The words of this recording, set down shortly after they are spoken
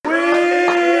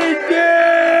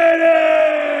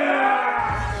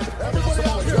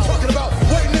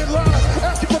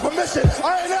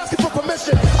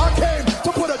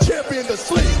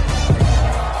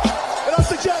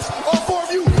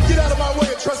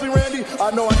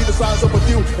I know I need to size up with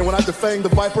you, and when I defang the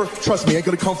Viper, trust me, ain't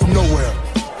gonna come from nowhere.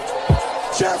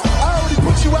 Jeff, I already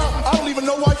put you out. I don't even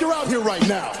know why you're out here right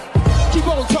now. Keep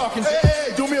on talking.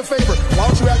 Hey, do me a favor. Why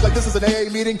don't you act like this is an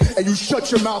AA meeting and you shut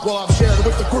your mouth while I'm sharing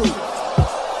with the group?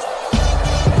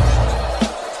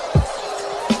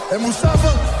 And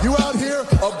Mustafa, you out here,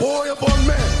 a boy among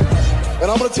men.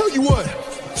 And I'm gonna tell you what,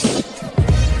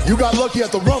 you got lucky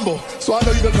at the Rumble, so I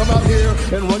know you're gonna come out here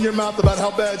and run your mouth about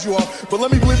how bad you are. But let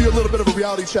me give you a little bit of a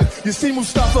reality check. You see,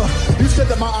 Mustafa, you said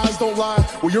that my eyes don't lie.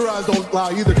 Well, your eyes don't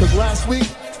lie either, because last week,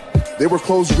 they were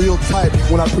closed real tight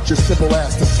when I put your simple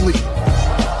ass to sleep.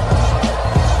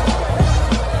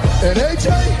 And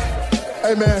AJ,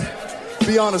 hey man,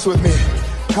 be honest with me.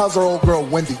 How's our old girl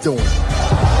Wendy doing?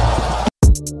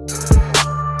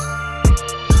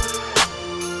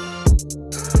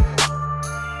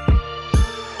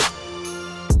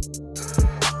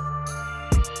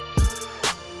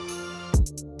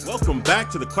 Welcome back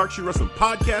to the Clark Street Wrestling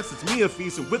Podcast. It's me,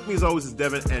 Afis, and with me as always is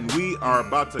Devin, and we are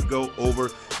about to go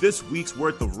over this week's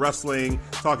worth of wrestling,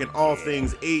 talking all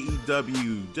things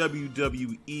AEW,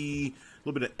 WWE, a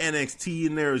little bit of NXT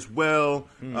in there as well.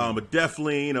 But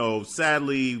definitely,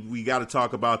 sadly, we got to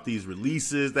talk about these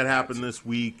releases that happened this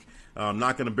week. I'm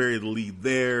not going to bury the lead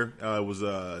there. It was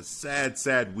a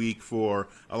sad week for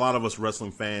a lot of us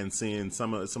wrestling fans, seeing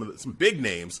some big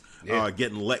names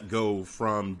getting let go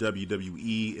from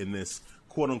WWE in this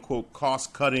quote-unquote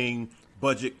cost-cutting,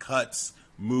 budget cuts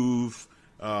move.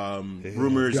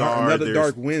 Rumors are another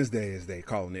Dark Wednesday, as they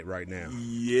calling it right now.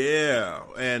 Yeah,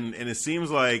 and it seems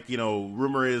like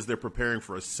rumor is they're preparing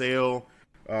for a sale.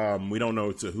 We don't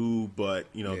know to who, but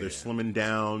they're slimming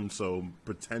down, so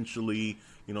potentially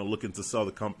looking to sell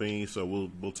the company. So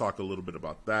we'll talk a little bit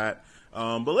about that.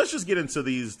 But let's just get into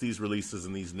these releases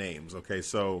and these names. Okay,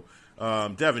 so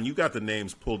Devin, you got the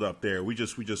names pulled up there. We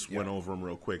just went over them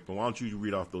real quick, but why don't you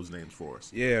read off those names for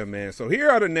us? Yeah, man. So here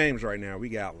are the names right now. We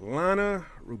got Lana,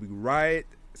 Ruby Riott,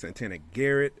 Santana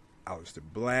Garrett, Aleister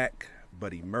Black,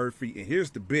 Buddy Murphy, and here's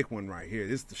the big one right here.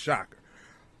 This is the shocker.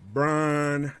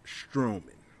 Braun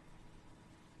Strowman.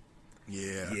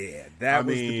 Yeah, that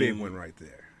was the big one right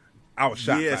there. I was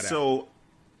shocked by that. So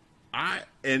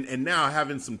and now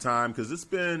having some time, because it's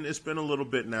been a little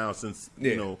bit now since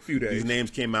a few days. These names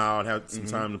came out, had some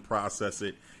time to process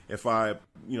it. If I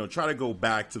try to go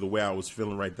back to the way I was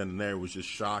feeling right then and there, it was just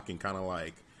shock and kind of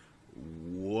like,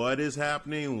 what is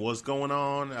happening? What's going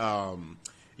on? I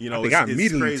think I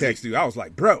immediately texted you. I was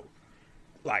like, bro,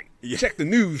 check the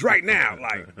news right now.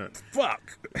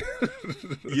 Fuck.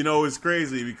 It's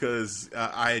crazy because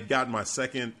I had gotten my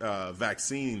second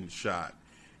vaccine shot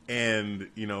and,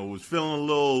 was feeling a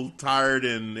little tired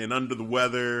and under the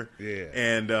weather. Yeah.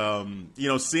 And,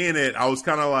 seeing it, I was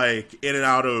kind of like in and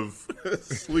out of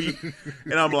sleep.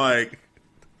 And I'm like,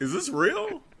 is this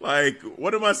real? Like,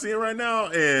 what am I seeing right now?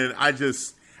 And I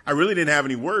really didn't have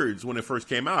any words when it first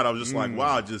came out. I was just like,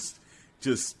 wow, just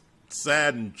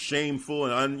sad and shameful,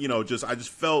 and I just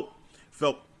felt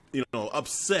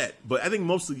upset, but I think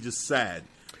mostly just sad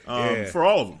for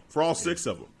all of them, for all six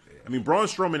of them. I mean, Braun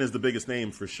Strowman is the biggest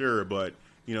name for sure, but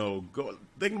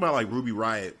thinking about like Ruby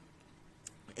Riott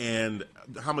and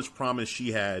how much promise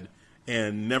she had,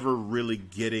 and never really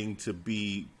getting to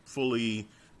be fully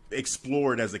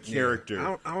explored as a character.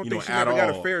 I don't think she ever got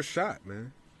a fair shot,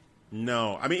 man.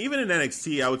 No, I mean, even in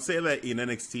NXT, I would say that in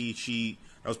NXT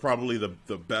that was probably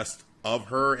the best of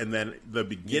her, and then the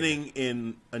beginning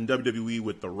in WWE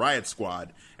with the Riot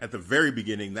Squad at the very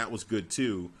beginning, that was good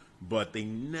too. But they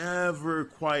never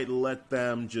quite let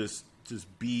them just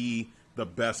be the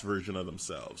best version of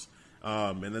themselves.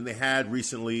 And then they had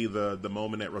recently the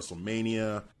moment at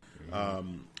WrestleMania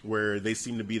where they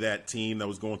seemed to be that team that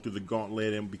was going through the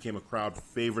gauntlet and became a crowd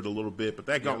favorite a little bit. But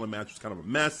that gauntlet match was kind of a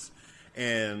mess.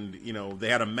 And they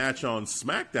had a match on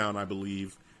SmackDown, I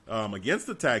believe, against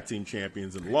the tag team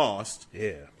champions and lost.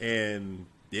 Yeah. And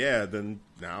then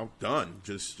now done.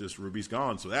 Just Ruby's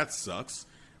gone. So that sucks.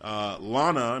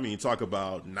 Lana, I mean, talk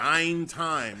about 9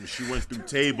 times she went through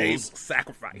tables.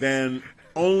 Sacrifice. Then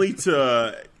only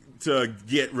to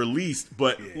get released.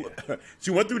 But she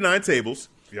went through 9 tables.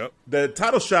 Yep. The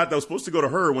title shot that was supposed to go to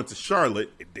her went to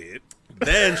Charlotte. It did.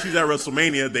 Then she's at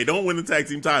WrestleMania. They don't win the tag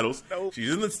team titles. Nope.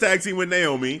 She's in the tag team with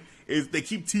Naomi. They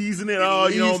keep teasing it.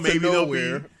 Maybe they'll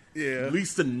be. Yeah.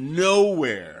 Leads to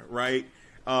nowhere, right?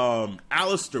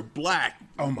 Aleister Black,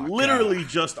 literally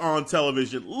just on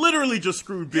television, literally just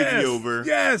screwed Biggie over.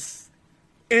 Yes.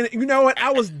 And you know what?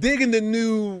 I was digging the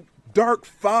new Dark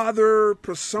Father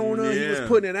persona. He was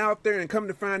putting it out there, and come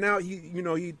to find out,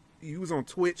 he he was on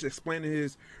Twitch explaining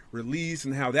his release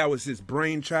and how that was his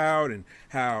brainchild and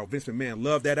how Vince McMahon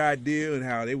loved that idea and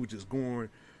how they were just going,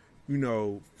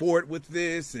 forward with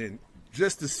this, and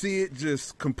just to see it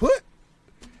just kaput.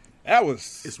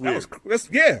 It's weird.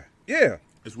 Yeah.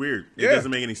 It's weird. It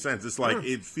doesn't make any sense. It's like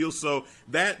it feels so.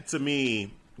 That to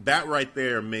me, that right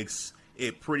there makes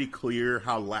it pretty clear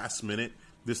how last minute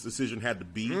this decision had to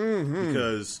be,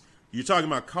 because you're talking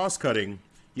about cost cutting.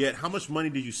 Yet, how much money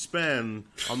did you spend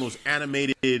on those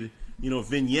animated,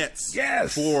 vignettes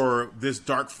for this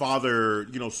Dark Father,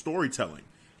 storytelling?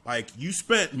 Like, you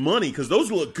spent money because those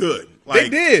look good.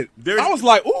 Like, they did. I was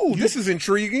like, ooh, this is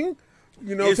intriguing.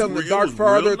 Telling the Dark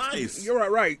Father. Nice. You're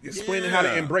right. Explaining how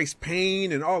to embrace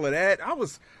pain and all of that. I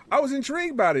was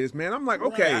intrigued by this, man. I'm like,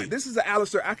 okay, this is an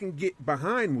Alistair I can get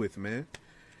behind with, man.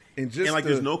 And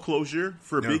there's no closure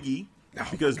for Big E.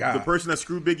 Because the person that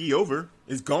screwed Big E over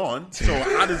is gone. So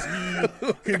how does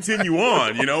he continue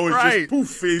on? It's just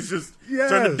poof. He's just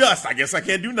turned to dust. I guess I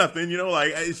can't do nothing.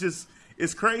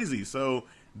 It's crazy. So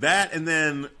that, and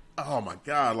then, oh my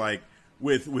God, like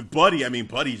with Buddy,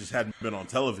 Buddy just hadn't been on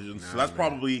television. So that's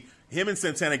probably him and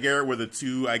Santana Garrett were the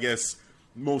two, I guess,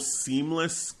 most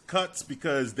seamless cuts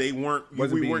because we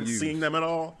weren't seeing them at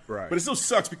all. Right. But it still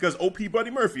sucks because OP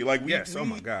Buddy Murphy, like oh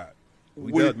my God,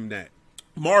 we did him that.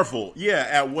 Marvel,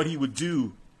 at what he would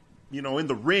do, in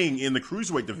the ring, in the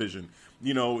cruiserweight division,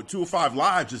 205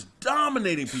 Live, just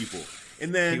dominating people.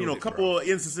 And then, a couple of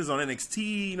instances on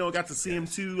NXT, got to see him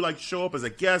too, like show up as a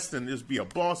guest and just be a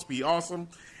boss, be awesome.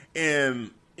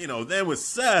 And, then with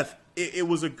Seth, it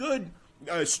was a good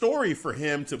story for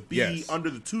him to be under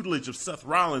the tutelage of Seth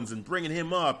Rollins and bringing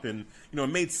him up. And, it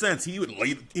made sense. He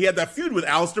had that feud with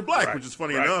Aleister Black, which is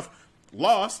funny enough,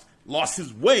 lost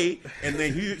his way, and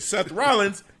then Seth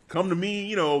Rollins, come to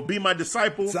me, be my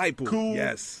disciple. Cool.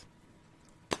 Yes.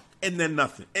 And then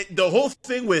nothing. The whole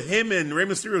thing with him and Rey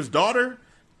Mysterio's daughter,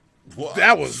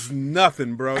 that was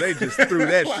nothing, bro. They just threw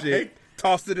that shit,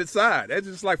 tossed it aside. That's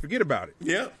just like, forget about it.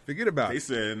 Yeah. Forget about it. They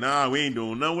said, nah, we ain't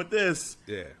doing nothing with this.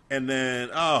 Yeah. And then,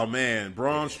 oh, man,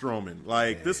 Braun Strowman.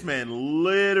 Like, this man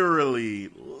literally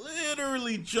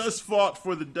just fought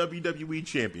for the WWE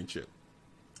Championship.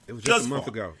 It was just a month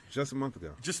ago.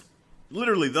 Just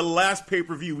literally the last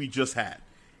pay-per-view we just had.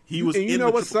 He was. And you know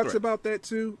what sucks about that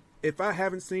too? If I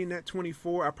haven't seen that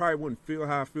 24, I probably wouldn't feel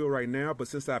how I feel right now. But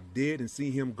since I did and see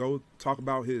him go talk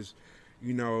about his,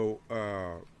 going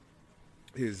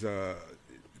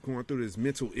through his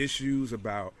mental issues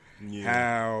about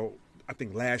how I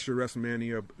think last year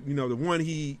WrestleMania, the one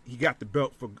he got the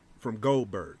belt from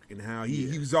Goldberg and how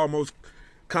he was almost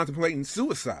contemplating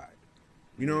suicide.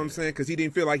 You know what I'm saying? Because he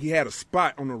didn't feel like he had a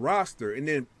spot on the roster. And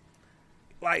then,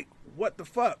 like, what the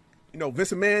fuck?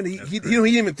 Vince McMahon, he didn't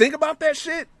even think about that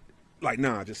shit? Like,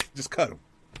 nah, just cut him.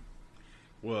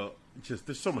 Well,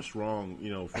 there's so much wrong,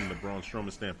 from the Braun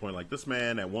Strowman standpoint. Like, this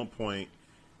man at one point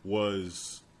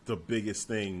was the biggest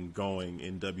thing going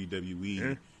in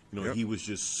WWE. He was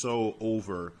just so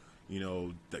over,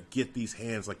 to get these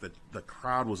hands. Like, the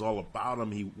crowd was all about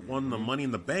him. He won the Money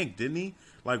in the Bank, didn't he?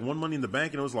 Like, won Money in the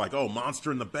Bank, and it was like, oh,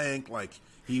 Monster in the Bank. Like,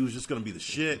 he was just going to be the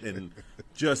shit. And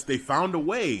they found a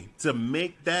way to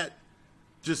make that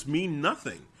just mean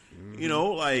nothing.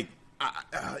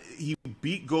 He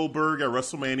beat Goldberg at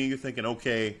WrestleMania. You're thinking,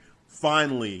 okay,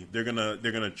 finally they're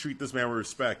gonna treat this man with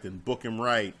respect and book him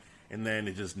right. And then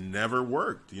it just never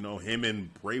worked. Him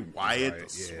and Bray Wyatt, the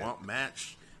swamp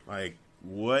match. Like,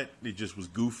 what? It just was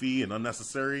goofy and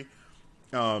unnecessary.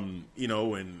 And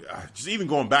just even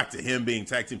going back to him being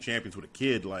tag team champions with a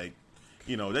kid, like,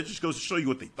 that just goes to show you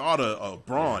what they thought of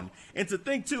Braun. And to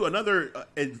think, too, another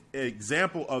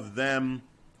example of them,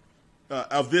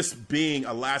 of this being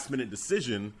a last-minute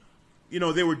decision,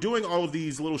 they were doing all of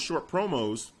these little short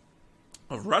promos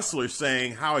of wrestlers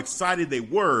saying how excited they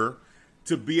were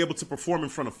to be able to perform in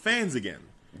front of fans again.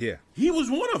 Yeah. He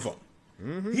was one of them.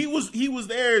 Mm-hmm. He was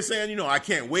there saying, I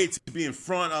can't wait to be in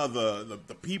front of the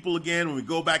people again when we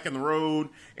go back on the road,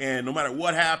 and no matter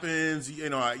what happens,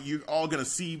 you're all gonna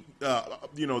see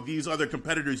these other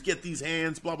competitors get these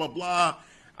hands, blah blah blah.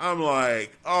 I'm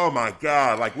like, oh my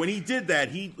God! Like, when he did that,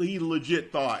 he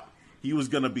legit thought he was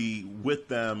gonna be with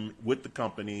them, with the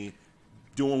company,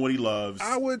 doing what he loves.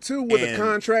 I would too with the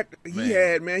contract he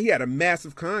had. Man, he had a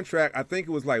massive contract. I think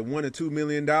it was like $1 or $2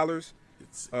 million.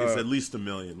 It's at least $1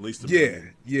 million. At least $1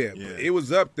 million. Yeah. It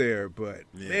was up there, but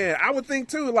man, I would think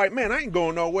too. Like, man, I ain't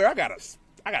going nowhere. I got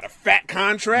a fat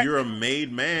contract. You're a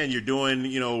made man. You're doing,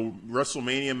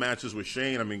 WrestleMania matches with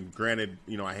Shane. I mean, granted,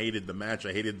 I hated the match.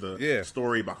 I hated the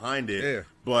story behind it. Yeah.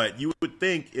 But you would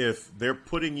think if they're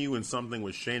putting you in something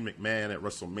with Shane McMahon at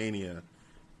WrestleMania,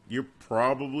 you're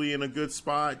probably in a good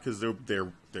spot because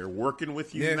they're working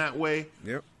with you in that way.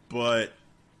 Yep. But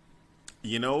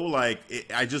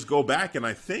I just go back and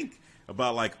I think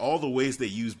about like all the ways they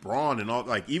use Braun and all,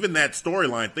 like even that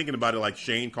storyline, thinking about it, like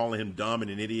Shane calling him dumb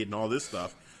and an idiot and all this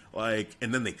stuff, like,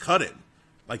 and then they cut him.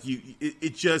 Like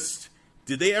it just,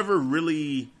 did they ever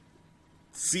really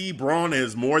see Braun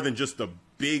as more than just a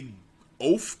big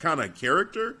oaf kind of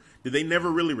character? Did they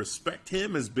never really respect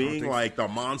him as being like the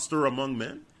monster among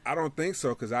men? I don't think so,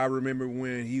 because I remember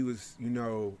when he was,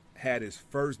 had his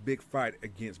first big fight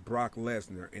against Brock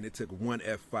Lesnar, and it took one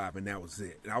F5, and that was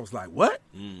it. And I was like, what?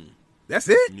 That's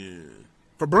it? Yeah.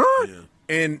 For Braun?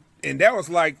 Yeah. And that was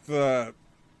like the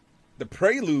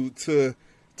prelude to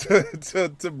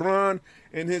Braun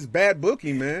and his bad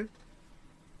booking, man.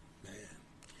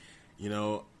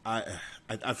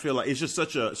 I feel like it's just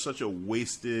such a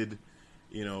wasted,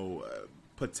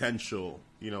 potential,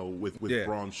 with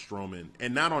Braun Strowman,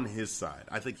 and not on his side.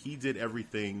 I think he did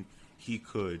everything he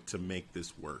could to make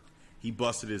this work. He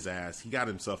busted his ass. He got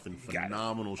himself in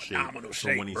phenomenal shape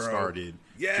from when he started.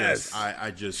 Yes, I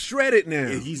just shredded now.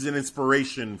 He's an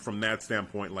inspiration from that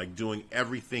standpoint, like doing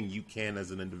everything you can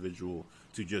as an individual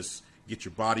to just get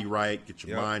your body right, get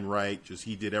your mind right. Just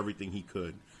he did everything he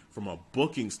could. From a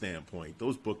booking standpoint,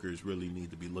 those bookers really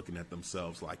need to be looking at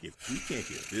themselves like, if we can't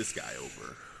get this guy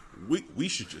over, we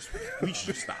should just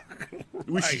stop.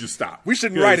 We should just stop. We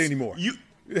shouldn't write anymore.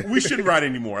 We shouldn't write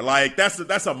anymore. Like that's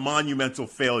a monumental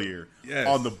failure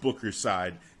on the booker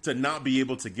side to not be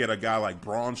able to get a guy like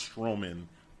Braun Strowman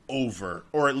over,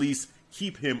 or at least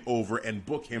keep him over and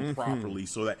book him properly,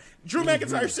 so that Drew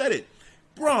McIntyre said it.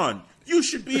 Braun, you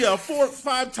should be a 4 or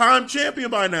 5-time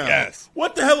champion by now. Yes.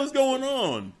 What the hell is going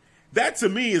on? That to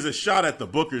me is a shot at the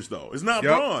bookers, though. It's not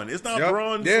Braun. It's not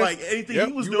Braun's like anything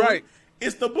he was doing. Right.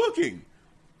 It's the booking.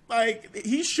 Like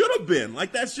he should have been.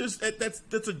 Like that's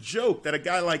a joke that a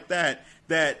guy like that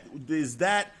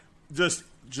just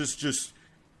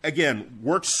again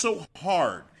works so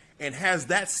hard and has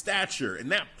that stature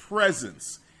and that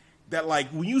presence that, like,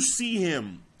 when you see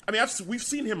him, I mean, we've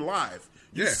seen him live.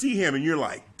 You see him and you're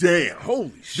like, damn, holy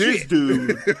this shit,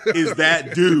 dude is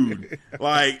that dude.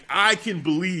 Like, I can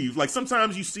believe. Like,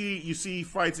 sometimes you see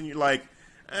fights and you're like,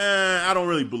 I don't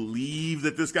really believe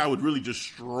that this guy would really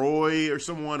destroy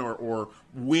someone or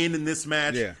win in this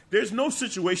match. Yeah. There's no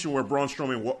situation where Braun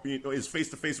Strowman is face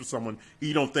to face with someone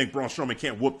you don't think Braun Strowman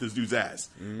can't whoop this dude's ass.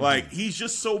 Like, he's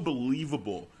just so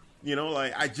believable.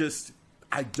 Like,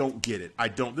 I don't get it. I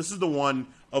don't. This is the one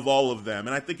of all of them,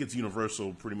 and I think it's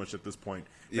universal pretty much at this point,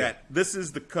 that this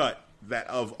is the cut that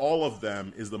of all of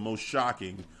them is the most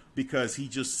shocking, because he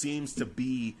just seems to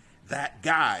be that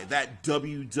guy, that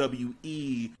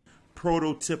WWE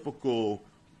prototypical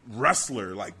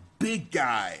wrestler, like big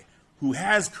guy who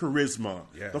has charisma.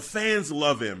 Yeah. The fans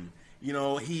love him.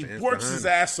 He works his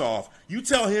ass off. You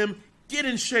tell him, get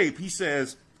in shape. He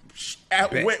says,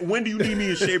 when do you need me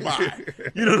in shape by?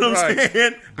 You know what I'm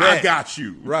saying? I got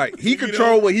you. Right. He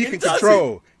control what he can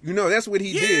control. That's what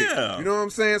he did. You know what I'm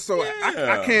saying? So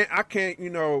I can't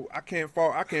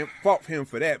fault him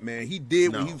for that, man. He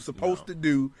did what he was supposed to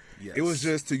do. Yes. It was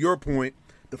just, to your point,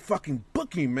 the fucking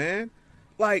booking, man.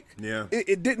 Like,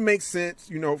 it didn't make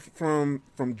sense, from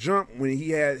jump when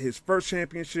he had his first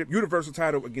championship, Universal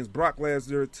title against Brock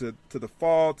Lesnar, to the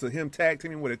fall, to him tag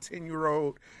teaming with a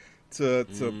 10-year-old, to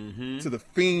the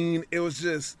Fiend. It was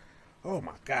just, oh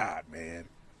my God, man.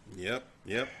 Yep.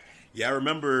 Yeah, I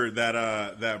remember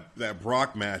that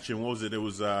Brock match, and what was it? It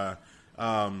was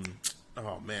Baron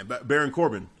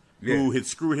Corbin, who had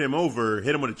screwed him over,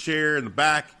 hit him with a chair in the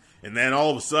back, and then all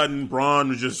of a sudden Braun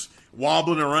was just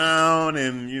wobbling around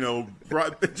and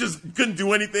just couldn't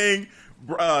do anything.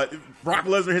 Brock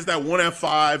Lesnar hits that 1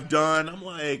 F5, done. I'm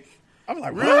like,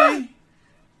 really?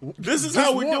 This is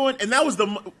how we're doing, and that was the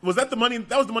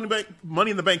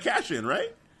money in the bank cash in, right?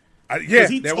 Yeah,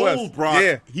 he told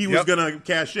Brock he was gonna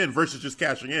cash in versus just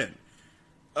cashing in.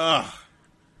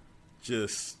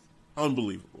 Just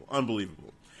unbelievable.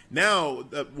 Now,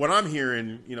 what I'm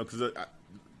hearing, because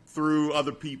through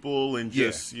other people and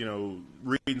just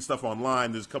reading stuff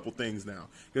online, there's a couple things now,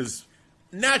 because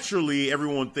naturally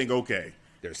everyone would think, okay,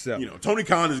 Tony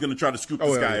Khan is going to try to scoop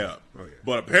this guy up,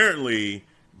 but apparently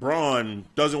Braun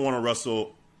doesn't want to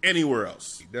wrestle anywhere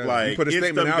else. Like, he put a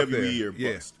statement it's out WWE there.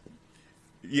 or bust.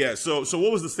 Yeah. So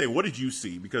what was the statement? What did you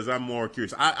see? Because I'm more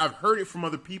curious. I've heard it from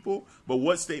other people, but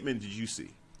what statement did you see?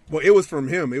 Well, it was from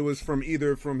him. It was from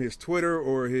either from his Twitter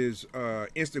or his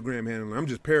Instagram handle. I'm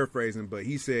just paraphrasing, but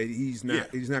he said he's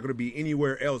not going to be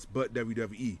anywhere else but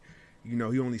WWE. He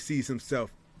only sees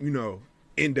himself, in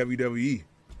WWE.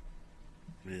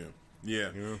 Yeah.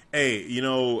 Yeah. You know?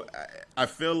 Hey, I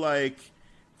feel like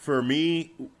for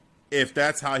me, if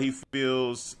that's how he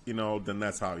feels, then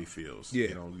that's how he feels.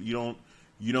 Yeah. You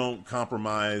don't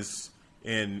compromise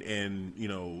and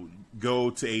go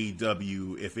to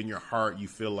AEW if in your heart you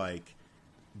feel like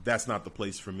that's not the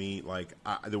place for me. Like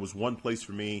there was one place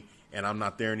for me and I'm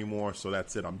not there anymore, so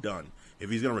that's it. I'm done. If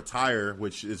he's going to retire,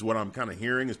 which is what I'm kind of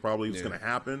hearing is probably what's going to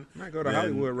happen. Might go the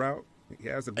Hollywood route. He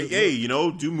has a good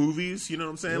look. Do movies. You know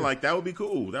what I'm saying? Yeah. Like that would be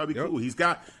cool. That would be cool. He's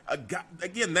got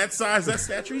again that size, that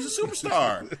stature. He's a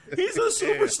superstar. He's a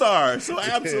superstar. So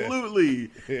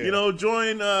absolutely,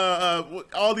 join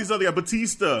all these other guys.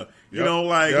 Batista.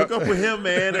 Hook up with him,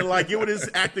 man, and like get with his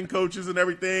acting coaches and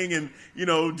everything, and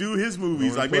do his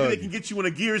movies. Like maybe they can get you in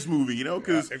a Gears movie,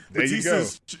 because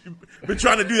Batista's been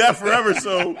trying to do that forever.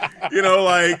 So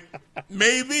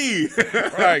maybe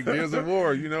right, Gears of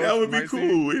War. That would be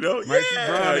cool. Might see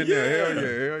Braun in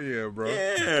there. Hell yeah, bro.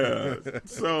 Yeah.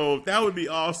 So that would be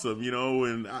awesome.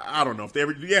 And I don't know if they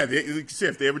ever,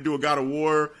 if they ever do a God of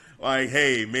War. Like,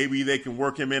 hey, maybe they can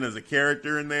work him in as a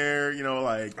character in there,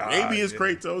 maybe it's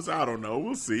Kratos. I don't know.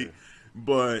 We'll see.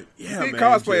 But yeah, he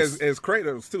cosplay as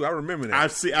Kratos too. I remember that.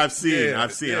 I've seen. I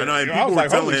know. And people were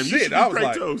telling him, you should be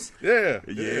Kratos.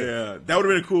 Yeah. That would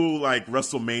have been a cool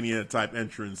WrestleMania type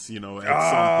entrance, at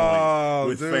some point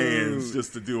with fans,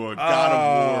 just to do a God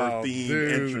of War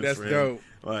themed entrance. That's for him. dope.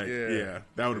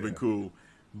 That would have been cool.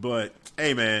 But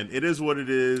hey, man, it is what it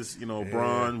is.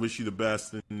 Braun, wish you the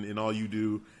best in all you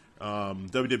do.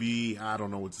 WWE, I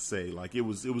don't know what to say. Like it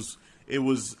was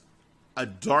a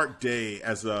dark day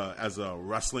as a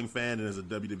wrestling fan and as a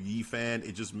WWE fan.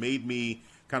 It just made me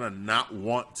kind of not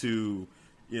want to,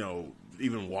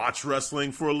 even watch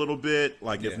wrestling for a little bit.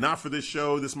 Like if not for this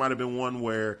show, this might have been one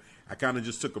where I kind of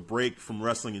just took a break from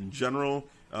wrestling in general.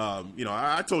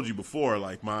 I told you before,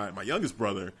 like my youngest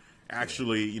brother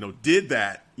actually, did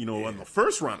that, on the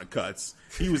first round of cuts.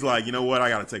 He was like, you know what, I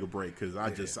got to take a break because I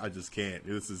just can't.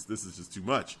 This is just too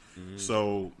much. Mm-hmm.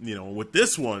 So, with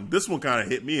this one kind of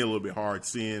hit me a little bit hard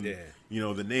seeing,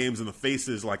 the names and the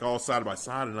faces like all side by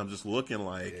side, and I'm just looking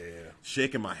like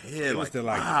shaking my head like,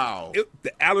 wow.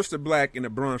 The Aleister Black and the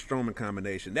Braun Strowman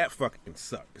combination, that fucking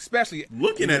sucked. Especially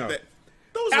looking at that.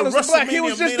 Those Aleister Black, he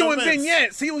was just doing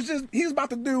vignettes. He was about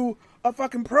to do a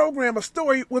fucking program, a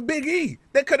story with Big E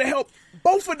that could have helped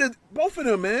both of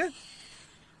them, man.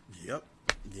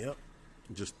 Yep.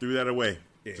 Just threw that away.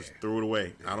 Yeah. Just threw it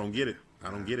away. I don't get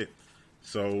it.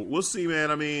 So we'll see,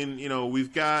 man. I mean,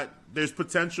 there's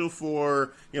potential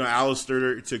for,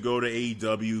 Aleister to go to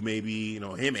AEW, maybe,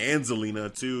 him and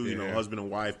Zelina too, husband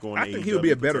and wife going to AEW. I think he would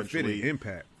be a better fit in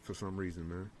Impact for some reason,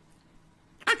 man.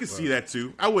 I could see that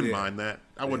too. I wouldn't mind that.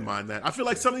 I feel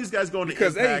like some of these guys going to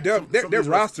because Impact, their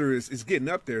roster is getting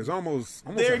up there. It's almost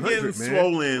they're 100, getting man.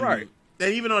 swollen. Right.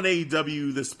 And even on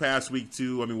AEW this past week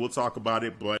too. I mean, we'll talk about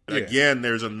it, but again,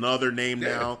 there's another name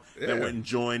now that went and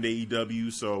joined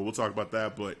AEW, so we'll talk about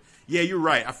that. But yeah, you're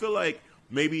right. I feel like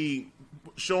maybe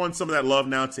showing some of that love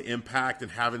now to Impact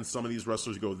and having some of these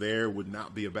wrestlers go there would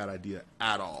not be a bad idea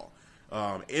at all.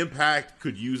 Impact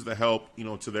could use the help,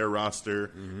 to their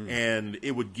roster, and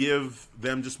it would give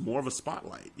them just more of a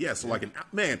spotlight. Yeah, so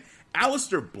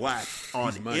Aleister Black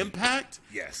on Impact.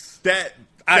 Yes,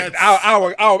 I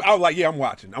was like, I'm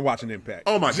watching Impact.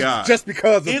 Oh my god, just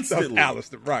because of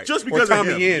Aleister, right? Just because or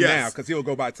Tommy of him, now, because he'll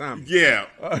go by Tommy. Yeah,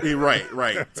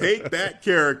 right. Take that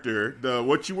character,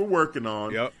 what you were working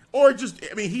on, or just,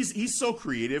 he's so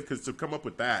creative because to come up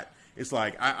with that, it's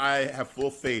like I have full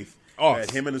faith.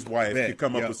 That him and his wife could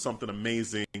come up with something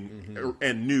amazing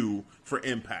and new for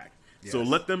Impact. Yes. So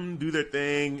let them do their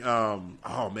thing.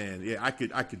 I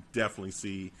could definitely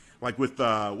see with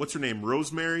what's her name,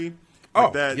 Rosemary.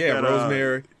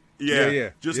 Rosemary.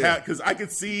 Because I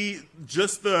could see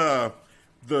just the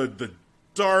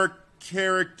dark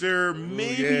character,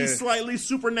 maybe slightly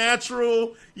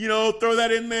supernatural, throw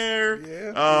that in there.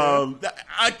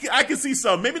 I can see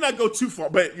some, maybe not go too far,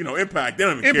 but Impact, they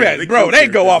don't even care. They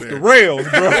go off the rails,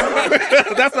 bro.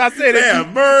 That's what I said.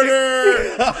 Yeah,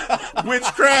 murder,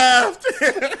 witchcraft.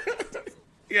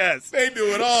 Yes, they do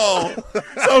it all.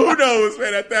 So who knows,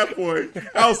 man? At that point,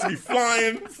 I'll be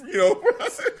flying,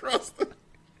 across the.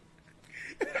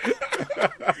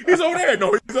 He's over there.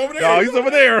 No, he's over there. No, he's over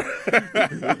there.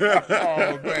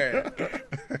 Oh man.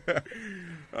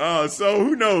 So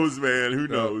who knows, man? Who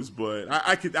knows? But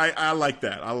I like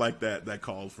that. I like that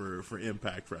call for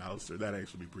Impact for Aleister. That'd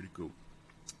actually be pretty cool.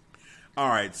 All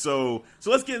right, so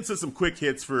let's get into some quick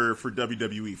hits for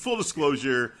WWE. Full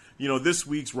disclosure, this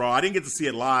week's Raw, I didn't get to see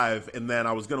it live, and then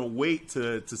I was gonna wait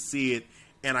to see it,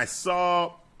 and I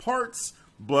saw parts.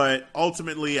 But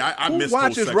ultimately, I missed who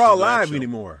watches Raw live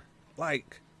anymore?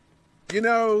 Like, Can't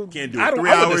do it. I 3 wouldn't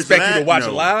hours expect of you to that? watch No.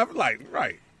 it live. Like,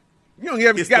 right. You don't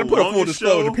got It's to the put a full longest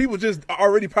disclosure. show. People just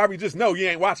already probably just know you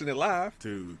ain't watching it live.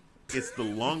 Dude, it's the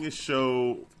longest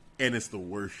show and it's the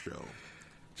worst show.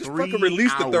 Just 3 fucking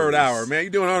release the third hours. hour, man. You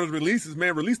doing all those releases,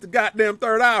 man. Release the goddamn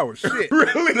third hour. Shit.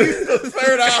 Release the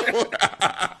third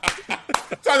hour.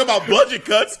 Talk about budget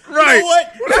cuts. Right. You know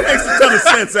what? That makes a ton of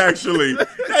sense, actually.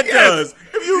 That does.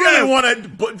 If you really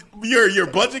want your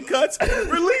budget cuts,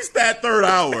 release that third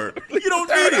hour. You don't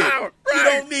need it. hour. You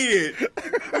don't need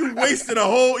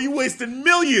it. You wasted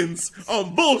millions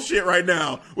on bullshit right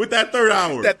now with that third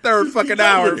hour. That third You fucking done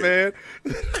hour, with it.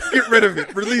 man. Get rid of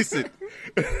it. Release it.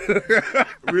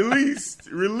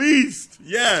 Released.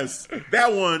 Yes.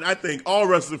 That one, I think all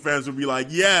wrestling fans would be like,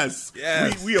 yes.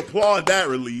 Yes. We applaud that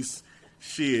release.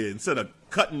 Shit. Instead of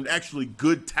cutting actually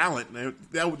good talent,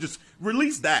 that would just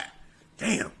release that.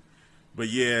 Damn. But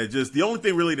yeah, just the only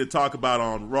thing really to talk about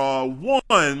on Raw,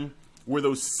 one, were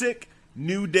those sick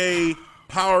New Day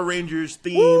Power Rangers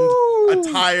themed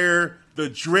attire. The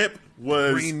drip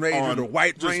was Green Ranger, on the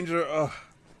White just Ranger.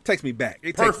 Takes me back.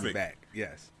 It takes me Perfect. back.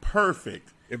 Yes.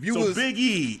 perfect. If you so was- Big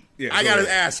E, Yeah, I go gotta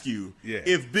ahead. ask you, Yeah.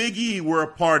 if Big E were a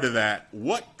part of that,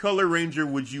 what color Ranger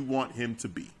would you want him to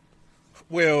be?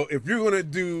 Well, if you're gonna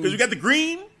do, Because we got the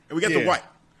green and we got the Yeah. white.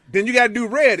 then you got to do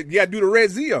red. You got to do the red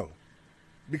Zeo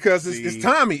because it's See.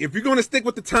 Tommy. If you're gonna stick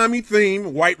with the Tommy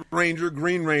theme, White Ranger,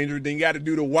 Green Ranger, then you got to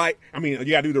do the white. I mean, you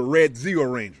got to do the red Zeo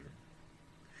Ranger.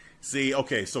 See,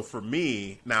 okay, so for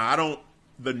me, now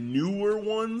the newer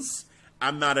ones,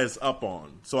 I'm not as up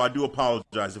on. So I do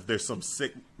apologize if there's some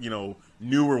sick,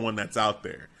 newer one that's out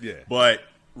there. Yeah. But,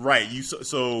 right,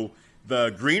 so the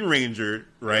Green Ranger,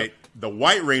 right? Yep. The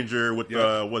White Ranger with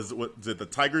Yep. was it the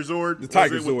Tiger Zord? The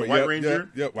Tiger Was it with Zord, the White yep, Ranger?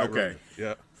 yep, White okay. Ranger,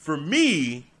 yep. For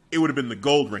me, it would have been the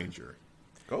Gold Ranger.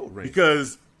 Gold Ranger.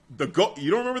 Because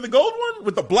you don't remember the gold one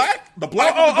with the black? The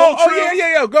black with the gold oh, trim?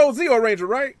 yeah. Gold Zeo Ranger,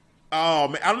 right? Oh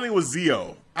man, I don't think it was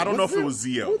Zeo. I don't know if it was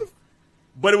Zeo. Who the-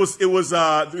 But it was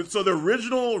so the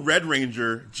original Red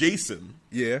Ranger, Jason.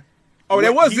 Yeah. Oh,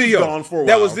 that was He was Zeo. gone for a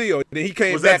That while. was Zeo. Then he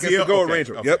came Was that back as the Zeo? Gold Okay,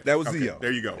 Ranger. okay, Yep, that was okay. Zeo.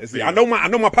 There you go. That's There it. you I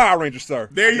know my Power Ranger, sir.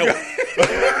 There you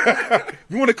go.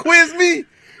 You want to quiz me?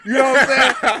 You know what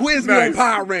I'm saying? Quiz me on Nice.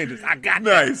 Power Rangers. I got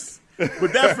that. Nice.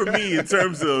 But that for me, in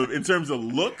terms of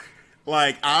look,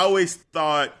 like I always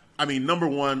thought. I mean, number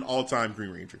one all time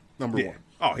Green Ranger. Number Yeah. one.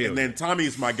 Oh, hell and then Tommy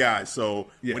is my guy. So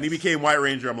Yes. when he became White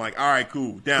Ranger, I'm like, all right,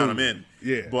 cool, down, I'm in.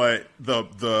 Yeah. But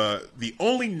the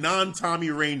only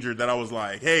non-Tommy Ranger that I was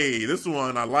like, hey, this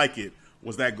one I like it,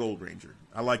 was that Gold Ranger.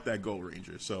 I like that Gold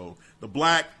Ranger. So the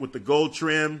black with the gold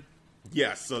trim,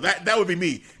 yes. So that would be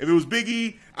me. If it was Big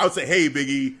E, I would say, hey, Big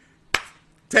E,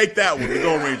 take that one, the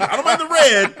Gold Ranger. I don't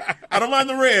mind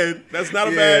the red. That's not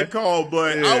a Yeah. bad call.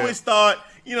 But Yeah. I always thought,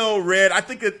 red. I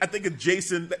think of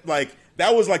Jason, like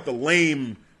that was like the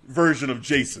lame version of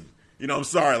Jason. I'm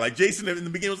sorry. Like Jason in the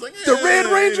beginning was like The Red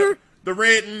Ranger? The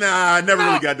red, nah, I never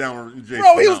really got down with Jason.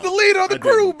 Bro, he was no. the leader of the I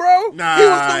crew, didn't. bro. Nah, he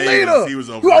was the leader. He was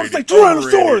You always overrated. like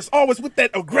Tyrannosaurus, Overrated. always with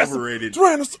that aggressive. Overrated.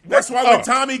 Tyrannosaurus. That's why when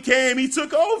Tommy came, he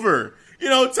took over.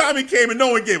 Tommy came and no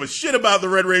one gave a shit about the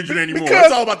Red Ranger anymore.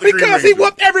 It's all about the Green because Ranger. he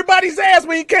whooped everybody's ass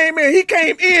when he came in. He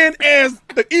came in as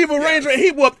the evil Ranger and he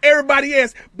whooped everybody's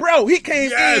ass. Bro, he came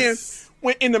Yes.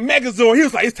 in the Megazord. He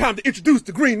was like, it's time to introduce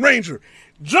the Green Ranger.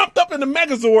 Jumped up in the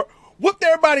Megazord, whooped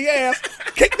everybody's ass,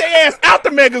 kicked their ass out the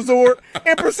Megazord,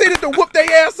 and proceeded to whoop their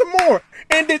ass some more.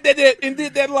 And did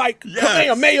that like Yes.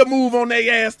 Kamehameha move on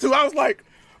their ass too. I was like,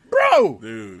 bro.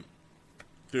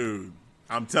 Dude,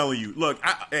 I'm telling you. Look,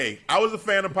 I was a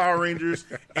fan of Power Rangers,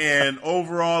 and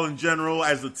overall, in general,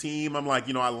 as a team, I'm like,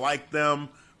 I like them.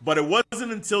 But it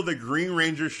wasn't until the Green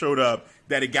Ranger showed up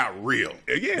that it got real.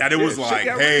 Yeah, that it was shit like,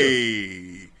 got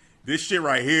hey, this shit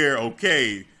right here,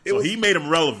 okay. So he made him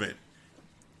relevant.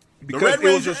 Because Red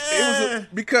it was Ranger,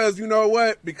 because you know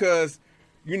what? Because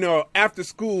after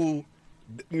school,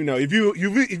 if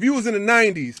you was in the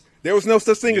 90s, there was no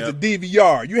such thing as a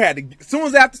DVR. You had to, as soon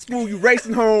as after school, you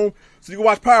racing home so you could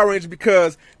watch Power Rangers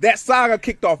because that saga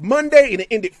kicked off Monday and it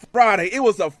ended Friday. It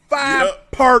was a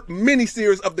 5-part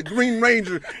miniseries of the Green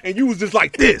Ranger, and you was just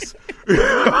like this,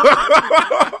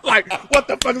 like what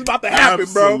the fuck is about to happen,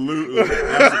 Absolutely. bro?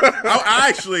 I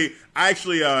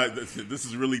actually, this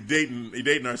is really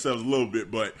dating ourselves a little bit,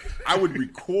 but I would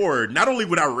record. Not only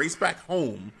would I race back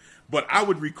home, but I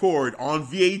would record on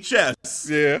VHS.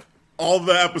 Yeah. All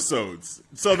the episodes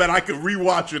so that I could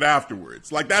rewatch it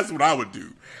afterwards. Like that's what I would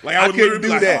do. Like I would couldn't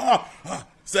literally do be like, that.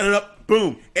 set it up,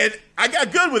 boom, and I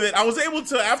got good with it. I was able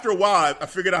to after a while. I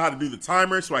figured out how to do the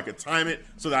timer so I could time it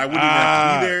so that I wouldn't even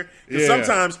have to be there. Because yeah.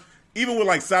 sometimes even with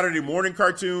like Saturday morning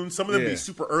cartoons, some of them Yeah. be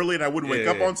super early and I wouldn't wake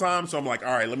up Yeah. on time. So I'm like,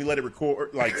 all right, let me let it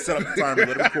record, like set up the timer,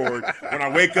 let it record. When I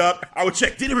wake up, I would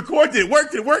check, did it record? Did it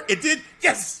work? Did it work? It did?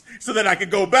 Yes. So then I could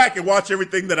go back and watch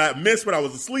everything that I missed when I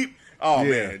was asleep. Oh,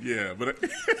 Yeah. man, yeah. But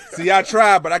See, I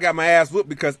tried, but I got my ass whooped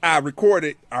because I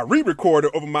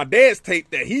re-recorded over my dad's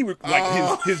tape that he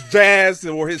his jazz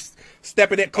or his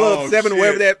Stepping at Club 7 or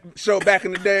whatever that show back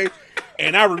in the day.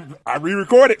 And I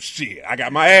re-recorded shit. I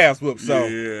got my ass whooped, so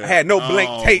Yeah. I had no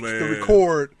blank tapes to man.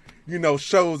 record,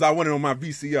 shows I wanted on my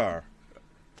VCR.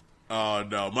 Oh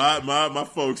no, my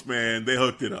folks, man, they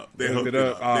hooked it up. They hooked it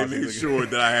up. Oh, They made sure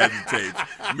that I had the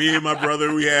tapes. Me and my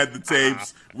brother, we had the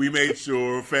tapes. We made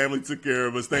sure. Family took care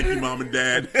of us. Thank you, Mom and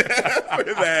Dad, for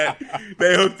that.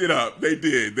 They hooked it up. They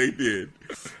did.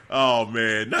 Oh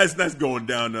man, nice going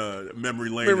down memory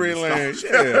lane. Memory lane, right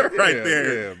yeah,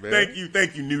 there. yeah, man.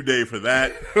 Thank you, New Day, for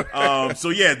that. So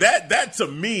yeah, that to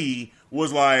me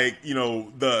was like,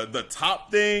 the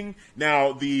top thing.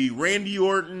 Now the Randy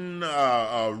Orton,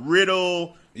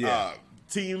 Riddle,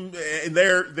 team and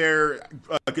their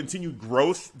continued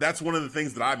growth. That's one of the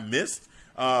things that I missed.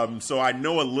 So I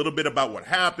know a little bit about what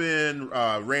happened.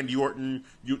 Randy Orton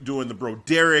doing the Bro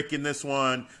Derek in this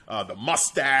one, the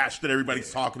mustache that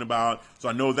everybody's talking about. So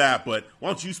I know that, but why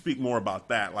don't you speak more about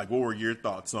that? Like, what were your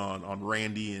thoughts on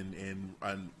Randy and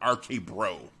RK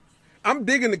Bro? I'm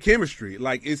digging the chemistry.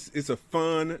 Like, it's a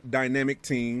fun, dynamic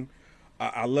team.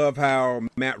 I love how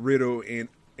Matt Riddle and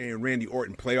Randy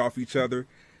Orton play off each other,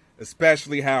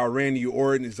 especially how Randy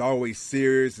Orton is always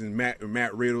serious and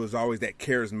Matt Riddle is always that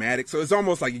charismatic. So it's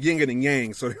almost like yin and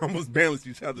yang. So they almost balance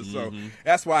each other. So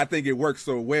that's why I think it works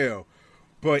so well.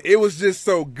 But it was just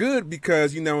so good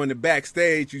because, in the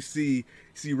backstage you see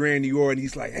Randy Orton.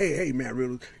 He's like, hey, Matt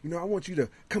Riddle, I want you to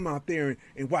come out there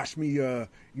and watch me,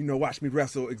 watch me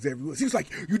wrestle Xavier Woods. He was like,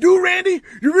 you do, Randy?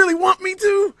 You really want me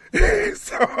to?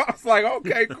 So I was like,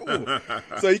 okay, cool.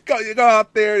 So you go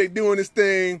out there, they doing this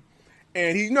thing,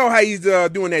 and how he's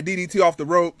doing that DDT off the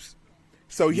ropes.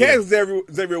 So he has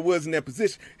Xavier Woods in that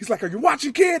position. He's like, are you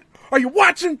watching, kid? Are you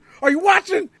watching?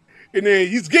 And then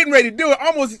he's getting ready to do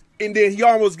it and then he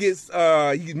almost gets,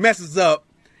 he messes up.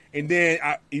 And then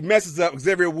he messes up.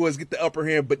 Xavier Woods get the upper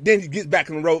hand, but then he gets back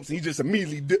on the ropes and he just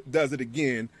immediately does it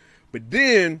again. But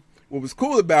then what was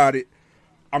cool about it,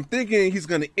 I'm thinking he's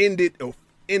going to end it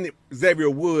Xavier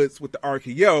Woods with the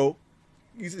RKO.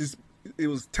 It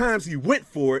was times he went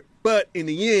for it, but in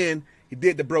the end, he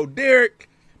did the Bro Derek.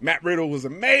 Matt Riddle was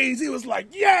amazed. He was like,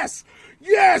 yes.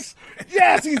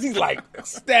 He's like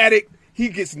ecstatic. He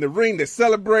gets in the ring, they're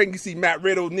celebrating. You see Matt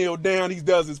Riddle kneel down. He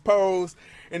does his pose.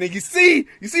 And then you see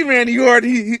Randy Orton,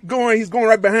 he's going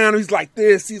right behind him. He's like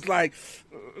this. He's like,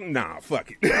 nah, fuck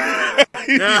it.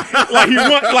 he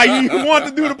wanted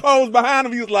to do the pose behind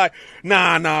him. He was like,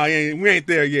 nah, we ain't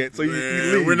there yet. So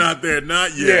we're not there,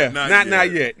 not yet.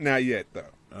 Yeah, not yet though.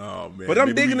 Oh man, but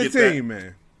I'm digging the team,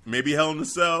 man. Maybe Hell in a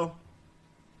Cell.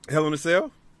 Hell in a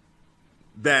Cell.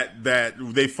 That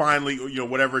they finally,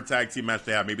 whatever tag team match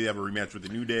they have, maybe they have a rematch with the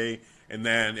New Day, and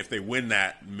then if they win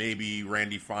that, maybe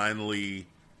Randy finally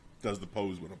does the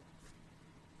pose with him.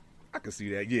 I can see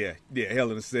that. Yeah,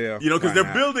 Hell in a Cell. Because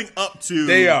they're building up to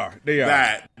they are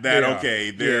that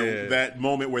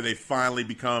moment where they finally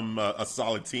become a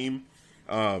solid team.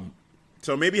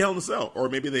 So maybe Hell in a Cell, or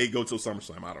maybe they go till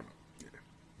SummerSlam. I don't know.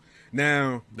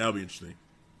 Now that'll be interesting.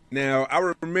 Now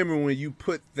I remember when you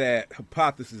put that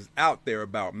hypothesis out there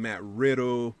about Matt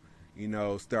Riddle,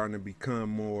 starting to become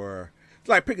more. It's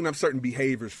like picking up certain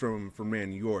behaviors from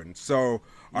Randy Orton. So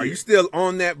are you still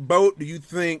on that boat? Do you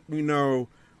think,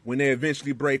 when they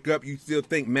eventually break up, you still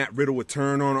think Matt Riddle would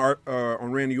turn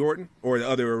on Randy Orton, or the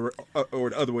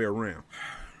other way around?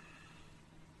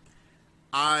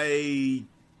 I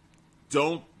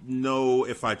don't know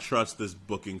if I trust this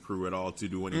booking crew at all to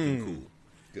do anything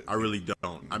cool. I really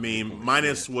don't. I mean,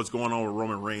 minus what's going on with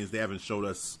Roman Reigns, they haven't showed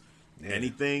us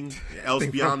anything else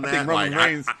beyond that. I think Roman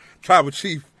Reigns, Tribal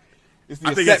Chief.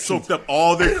 I think it soaked up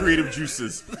all their creative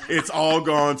juices. It's all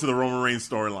gone to the Roman Reigns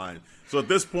storyline. So at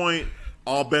this point,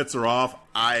 all bets are off.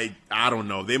 I don't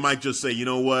know. They might just say, you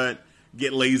know what,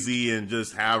 get lazy and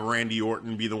just have Randy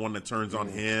Orton be the one that turns on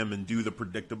him and do the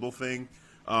predictable thing.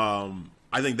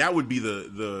 I think that would be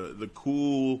the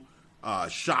cool,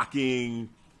 shocking,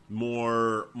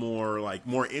 more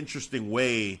interesting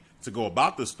way to go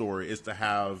about the story is to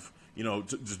have, to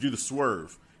just do the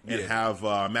swerve. And have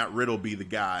Matt Riddle be the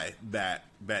guy that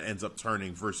ends up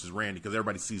turning versus Randy, because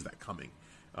everybody sees that coming.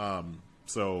 And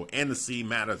to see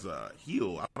Matt as a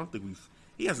heel, I don't think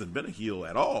he hasn't been a heel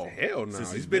at all. Hell no,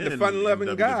 he's been the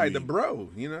fun-loving guy, the bro.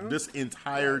 This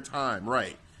entire time,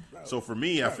 right? So for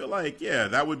me, I feel like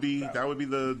that would be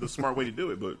the smart way to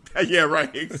do it. But yeah,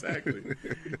 right, exactly.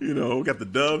 You know, we got the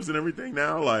dubs and everything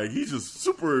now. Like he's just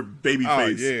super baby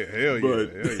face. Oh yeah, hell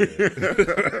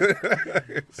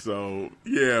yeah. So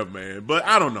yeah, man. But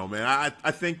I don't know, man.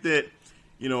 I think that,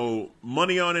 you know,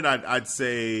 money on it, I'd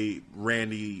say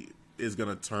Randy is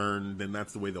gonna turn. Then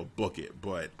that's the way they'll book it.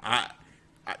 But I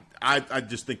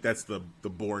just think that's the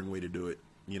boring way to do it.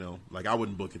 You know, like I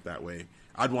wouldn't book it that way.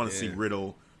 I'd want to see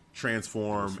Riddle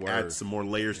transform, add some more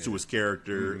layers to his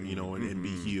character, you know, and be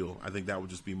heel. I think that would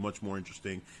just be much more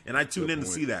interesting. And I tune in to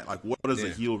see that. Like, what does a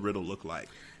heel Riddle look like?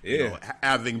 You know,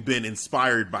 having been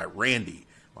inspired by Randy.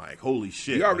 Like, holy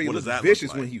shit. He already like, looks that vicious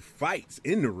look like? when he fights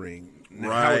in the ring. Now,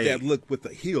 Right. how would that look with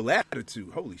a heel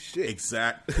attitude? Holy shit.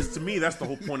 Exactly. Because to me, that's the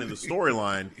whole point of the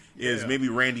storyline is maybe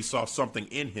Randy saw something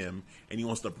in him and he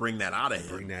wants to bring that out of him.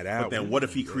 Bring that out. But then what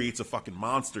if he creates a fucking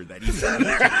monster that he can't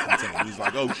contain? He's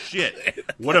like, oh shit,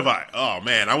 what have I? Oh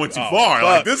man, I went too far. Fuck.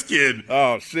 Like this kid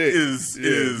Oh shit.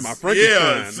 is my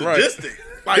Frankenstein. sadistic.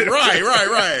 Like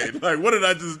right. Like what did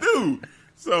I just do?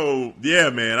 So yeah,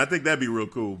 man, I think that'd be real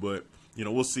cool. But you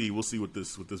know, we'll see what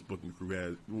this booking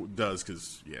crew does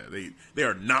because they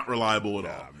are not reliable at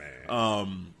all.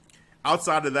 Man.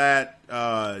 Outside of that,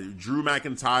 Drew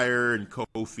McIntyre and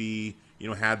Kofi, you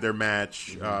know, had their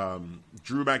match.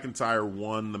 Drew McIntyre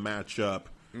won the matchup.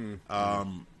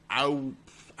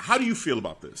 How do you feel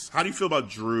about this? How do you feel about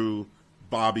Drew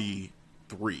Bobby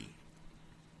 3?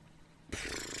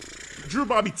 Drew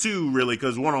Bobby 2, really,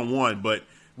 because 1-on-1, but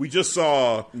we just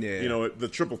saw, you know, the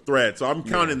triple threat. So I'm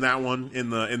counting that one in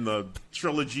the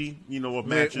trilogy, you know, of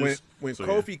matches. When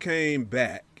Kofi came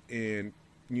back and,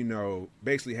 you know,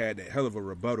 basically had that hell of a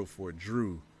rebuttal for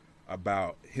Drew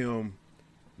about him,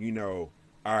 you know,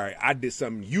 all right, I did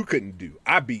something you couldn't do.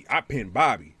 I pinned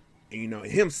Bobby. And, you know,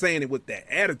 him saying it with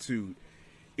that attitude,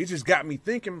 it just got me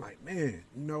thinking, like, man,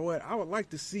 you know what? I would like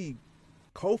to see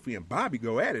Kofi and Bobby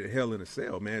go at it at Hell in a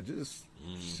Cell, man. Just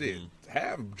shit,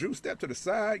 have Drew step to the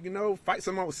side, you know, fight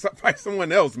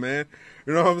someone else, man.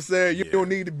 You know what I'm saying? You don't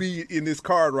need to be in this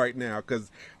card right now because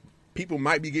people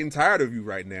might be getting tired of you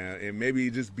right now, and maybe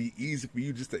it just be easy for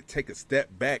you just to take a step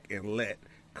back and let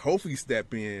Kofi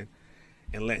step in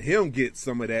and let him get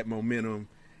some of that momentum,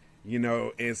 you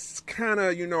know, and kind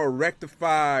of, you know,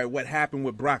 rectify what happened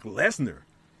with Brock Lesnar.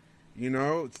 You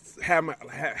know, have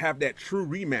that true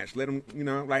rematch. Let him, you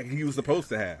know, like he was supposed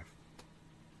to have.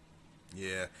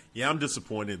 Yeah, I'm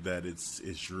disappointed that it's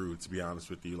Drew, to be honest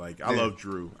with you. Like, I love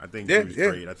Drew. I think Drew's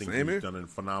great. I think he's done a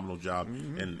phenomenal job,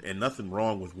 and nothing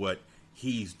wrong with what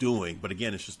he's doing. But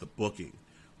again, it's just the booking.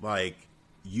 Like,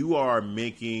 you are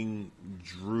making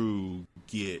Drew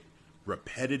get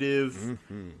repetitive,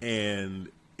 and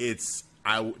it's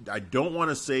I don't want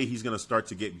to say he's going to start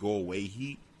to get go away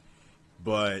heat,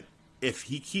 but if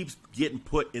he keeps getting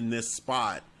put in this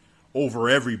spot over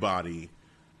everybody,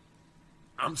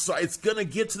 I'm sorry, it's going to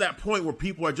get to that point where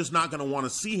people are just not going to want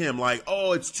to see him. Like,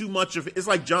 oh, it's too much of it. It's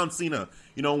like John Cena.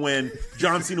 You know, when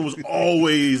John Cena was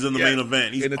always in the main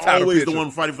event. He's always the one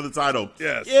fighting for the title.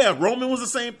 Yes. Yeah, Roman was the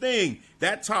same thing.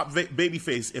 That top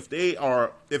babyface, if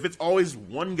it's always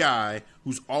one guy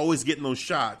who's always getting those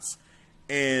shots,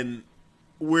 and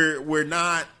we're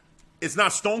not, it's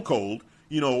not Stone Cold,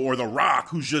 you know, or The Rock,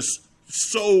 who's just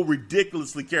so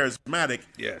ridiculously charismatic.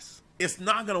 Yes. It's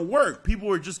not going to work. People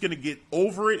are just going to get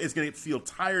over it. It's going to feel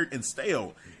tired and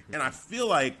stale. And I feel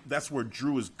like that's where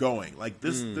Drew is going. Like,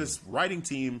 this writing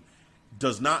team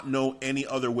does not know any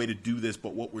other way to do this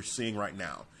but what we're seeing right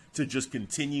now. To just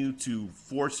continue to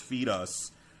force feed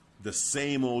us the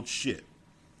same old shit.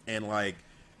 And, like,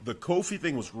 the Kofi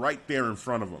thing was right there in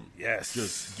front of him. Yes.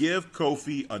 Just give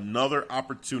Kofi another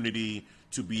opportunity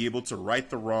to be able to right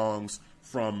the wrongs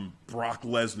from Brock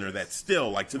Lesnar that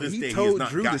still, like, to this day, he has not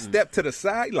Drew gotten... to step to the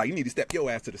side. Like, you need to step your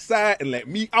ass to the side and let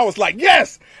me. I was like,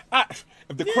 yes.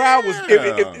 If the crowd was,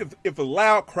 if a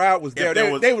loud crowd was there,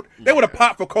 they would have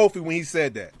popped for Kofi when he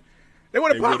said that. They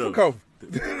would have popped for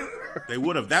Kofi. They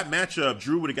would have. That matchup,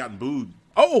 Drew would have gotten booed.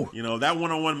 Oh, you know, that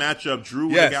one-on-one matchup, Drew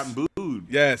would have gotten booed.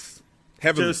 Yes.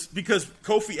 Heavily. Just because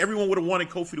Kofi, everyone would have wanted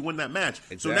Kofi to win that match.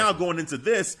 Exactly. So now going into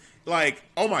this, like,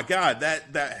 oh my God,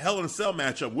 that Hell in a Cell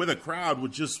matchup with a crowd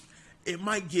would just, it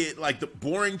might get like the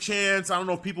boring chance. I don't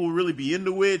know if people would really be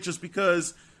into it just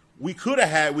because we could have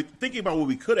had, thinking about what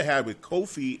we could have had with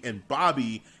Kofi and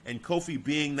Bobby, and Kofi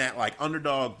being that like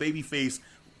underdog babyface,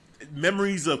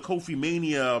 memories of Kofi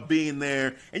Mania being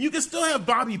there, and you can still have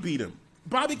Bobby beat him.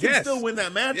 Bobby can still win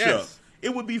that matchup. Yes.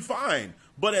 It would be fine.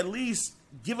 But at least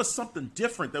give us something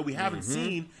different that we haven't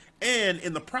seen. And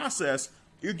in the process,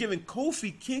 you're giving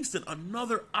Kofi Kingston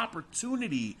another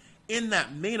opportunity in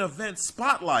that main event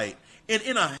spotlight. and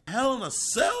in a Hell in a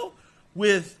Cell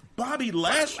with Bobby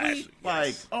Lashley.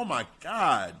 Like, oh my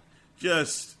God,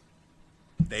 just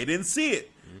they didn't see it.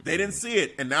 They didn't see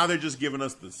it, and now they're just giving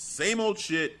us the same old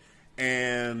shit.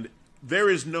 And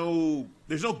there's no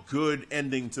good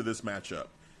ending to this matchup.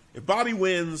 If Bobby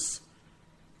wins,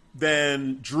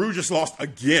 then Drew just lost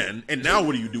again, and now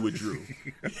what do you do with Drew?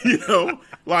 You know,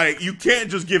 like, you can't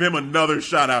just give him another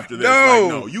shot after this.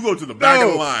 No, you go to the back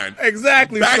of the line.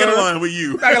 Exactly, back sir. of the line with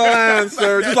you. Back of the line,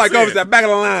 sir. Just like over that back of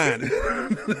the line.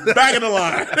 Back of the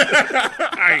line.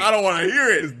 I don't want to hear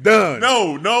it. It's done.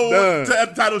 No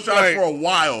Done. Title shots Right. for a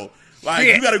while. Like,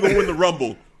 Yeah. you got to go win the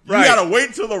Rumble. You Right. got to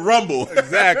wait till the Rumble.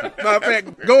 Exactly. Matter of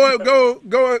fact,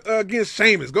 go against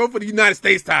Sheamus. Go for the United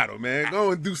States title, man.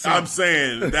 Go and do something. I'm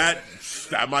saying that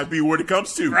might be what it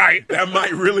comes to. Right. That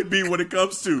might really be what it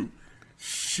comes to.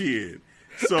 Shit.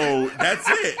 So that's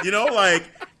it. You know, like,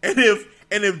 and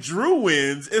if Drew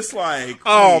wins, it's like,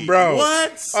 Oh, wait, bro.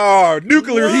 what? Oh,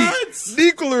 nuclear What? heat.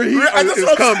 Nuclear heat That's is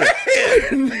what I'm coming.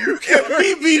 saying. Nuclear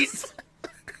He beats.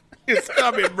 is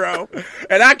coming, bro.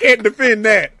 And I can't defend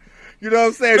that. You know what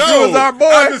I'm saying? No, Drew is our boy.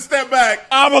 I'm gonna step back.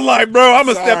 I'm like, bro, I'm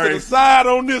going to step to Sorry. the side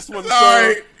on this one,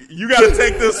 Sorry, sir. you got to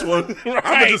take this one. I'm Right.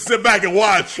 gonna just sit back and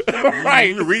watch.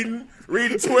 Right. Reading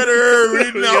Twitter,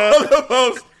 reading all the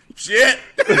posts. Shit.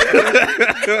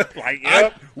 Like,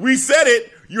 yep. We said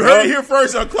it. You heard it here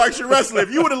first on Clarkson Wrestling.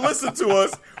 If you would have listened to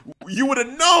us, you would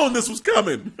have known this was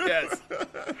coming. Yes.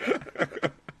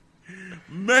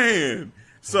 Man.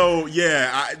 So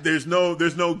yeah, there's no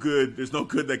good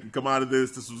that can come out of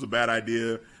this. This was a bad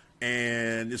idea,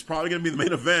 and it's probably gonna be the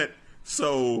main event.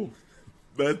 So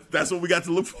that's what we got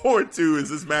to look forward to is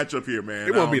this matchup here, man.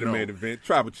 It won't be I the don't main know. event.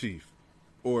 Tribal Chief.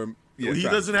 Or, yeah, Well, he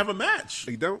Tribal doesn't have a match. Chief.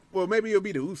 He don't? Well, maybe it'll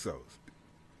be the Usos.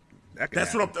 That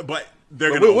That's happen. what I'm. But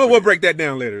they're But gonna. we'll break that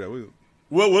down later, though.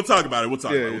 We'll talk about it. We'll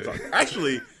talk Yeah, about it. We'll talk.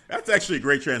 Actually, that's actually a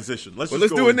great transition. Let's Well,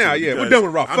 just let's go do it into now. Yeah, we're because done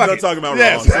with Raw. I'm Fuck done it. talking about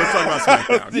Yes. Raw. So let's talk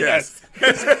about SmackDown. Yes.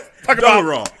 Yes. Talk Done about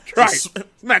with Raw. Right. So,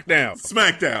 SmackDown.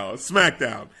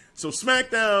 SmackDown. So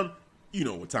SmackDown, you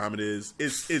know what time it is.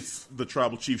 It's the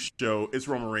Tribal Chief show. It's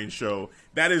Roman Reigns show.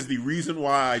 That is the reason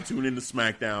why I tune into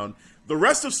SmackDown. The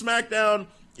rest of SmackDown,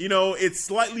 you know, it's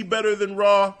slightly better than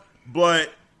Raw,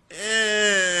 but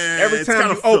Every it's time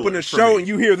kinda you open filler a for show me. and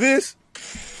you hear this,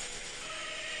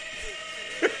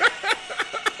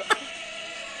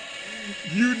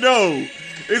 You know,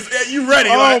 you ready?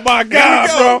 oh like, my here we God,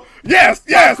 go. bro. Yes.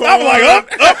 I'm like, up,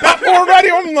 popcorn ready.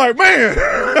 I'm like, man.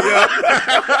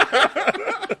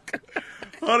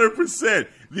 100%.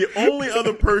 The only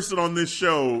other person on this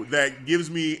show that gives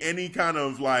me any kind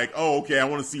of like, oh, okay, I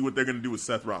want to see what they're going to do with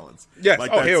Seth Rollins. Yes.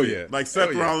 Like, Oh, that's hell it. yeah. Like Seth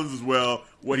Hell yeah. Rollins as well,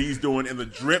 what he's doing, and the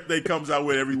drip that he comes out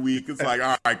with every week. It's like,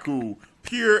 all right, cool.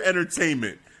 Pure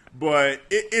entertainment. But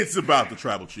it's about the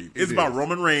Tribal Chief. It's about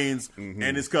Roman Reigns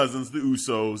and his cousins, the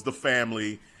Usos, the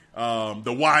family,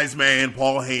 the wise man,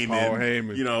 Paul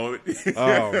Heyman. You know.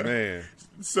 Oh, man.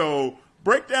 So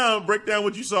break down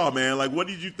what you saw, man. Like, what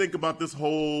did you think about this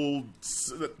whole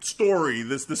story,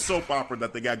 this soap opera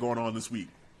that they got going on this week?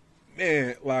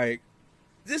 Man, like,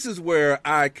 this is where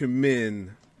I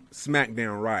commend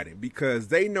SmackDown writing because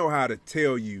they know how to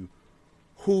tell you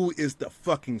who is the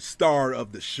fucking star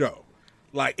of the show.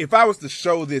 Like, if I was to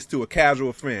show this to a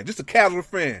casual fan, just a casual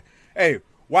fan, hey,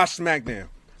 watch SmackDown.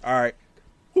 All right,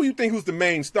 who who's the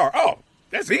main star? Oh,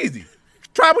 that's easy.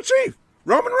 Tribal Chief,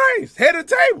 Roman Reigns, head of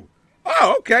the table.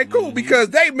 Oh, okay, cool.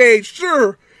 Because they made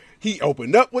sure he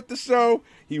opened up with the show,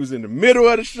 he was in the middle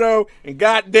of the show, and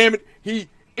God damn it, he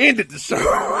ended the show.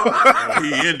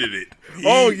 He ended it. He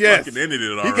yes. fucking ended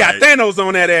it all He got right. Thanos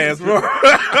on that ass, bro.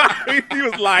 He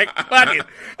was like, fuck it,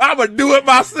 I'm going to do it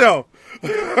myself.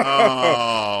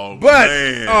 Oh, But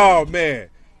man. oh man!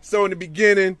 So in the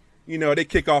beginning, you know, they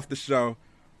kick off the show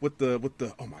with the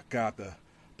oh my God,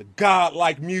 the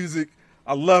godlike music.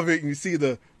 I love it. And you see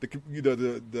the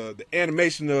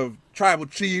animation of Tribal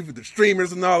Chief, the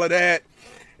streamers and all of that.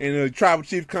 And the Tribal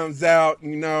Chief comes out.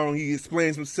 You know, he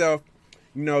explains himself.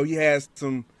 You know, he has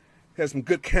some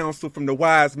good counsel from the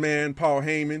wise man Paul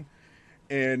Heyman,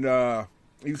 and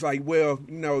he was like, well,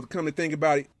 you know, come to think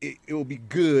about it, it will be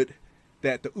good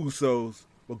that the Usos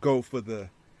will go for the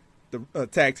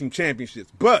tag team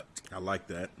championships. But I like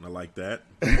that.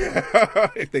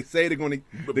 if they say they're going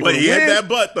to But he had that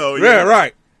butt, though. Yeah,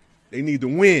 right. They need to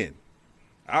win.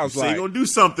 I was So like, you're going to do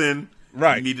something.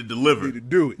 Right. You need to deliver. need to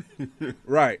do it.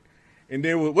 Right. And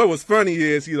then what was funny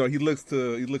is, you know, he looks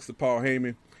to Paul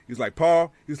Heyman. He's like,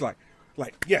 Paul, he's like,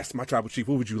 yes, my Tribal Chief,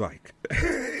 what would you like?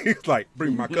 He's like,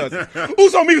 bring my cousin.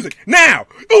 Uso music, now!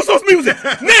 Uso's music,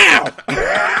 now!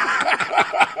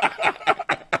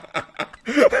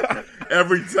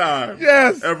 Every time.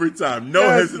 Yes. Every time. No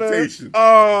Yes, hesitation. Man.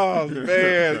 Oh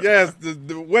man, yes.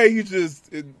 The way he just,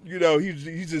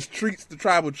 he just treats the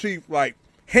tribal chief like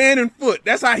hand and foot.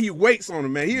 That's how he waits on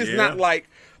him, man. He is not like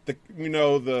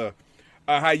the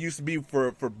how he used to be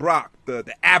for Brock,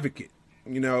 the advocate,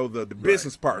 the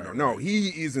business partner. No, he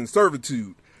is in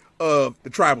servitude of the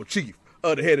tribal chief,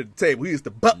 of the head of the table. He is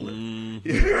the butler.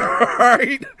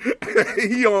 Right?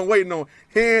 He on waiting on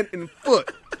hand and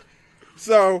foot.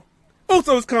 So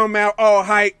Usos come out all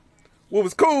hype. What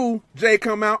was cool, Jay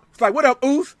come out. It's like, what up,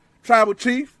 Us? Tribal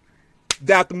chief.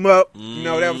 Dapped him up.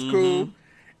 That was cool.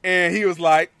 And he was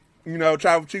like,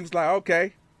 tribal chief was like,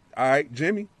 okay, all right,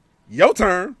 Jimmy, your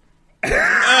turn. I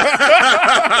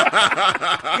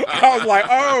was like,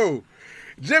 oh,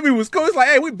 Jimmy was cool. He's like,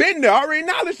 hey, we been there. I already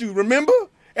acknowledged you, remember?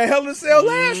 At Hell in a Cell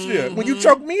last year when you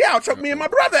choked me and my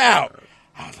brother out.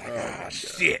 I was like,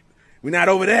 shit. We not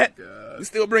over that? We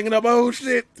still bringing up old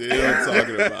shit? Still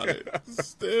talking about it.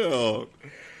 Still.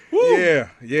 Woo.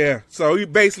 Yeah. So he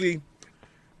basically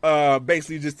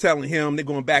just telling him, they're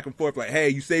going back and forth like, hey,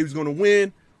 you say he was going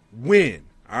to win.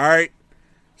 All right?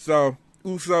 So,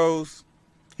 Usos.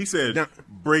 He said,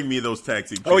 bring me those tag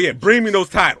team. Oh, yeah, bring me those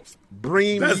titles.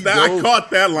 I caught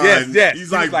that line. Yes.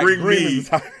 He's like, bring me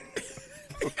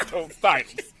those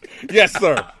titles. Yes,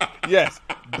 sir. Yes.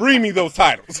 Bring me those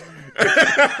titles.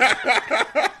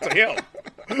 To him.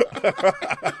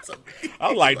 I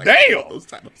was like, damn. Those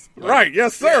titles. Right,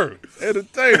 yes, sir.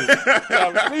 Entertainment.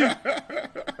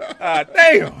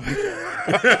 Damn.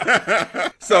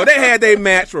 So they had their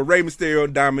match with Rey Mysterio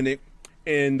and Dominic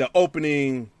in the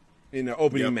opening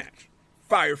match.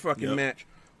 Fire fucking match.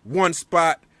 One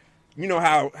spot. You know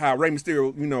how Rey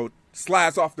Mysterio,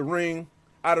 slides off the ring,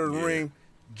 out of the ring.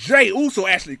 Jay Uso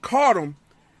actually caught him,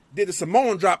 did the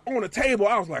Samoan drop on the table.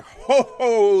 I was like,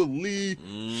 holy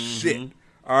shit.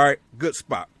 All right, good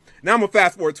spot. Now I'm going to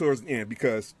fast forward towards the end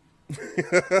because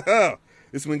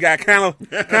this one got kind of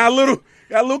a little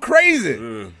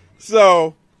crazy.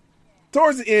 So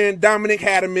towards the end, Dominic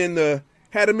had him in a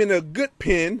good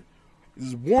pin. This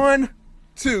is 1,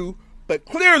 2, but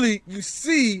clearly you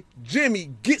see Jimmy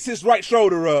gets his right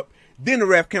shoulder up. Then the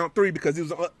ref count 3 because he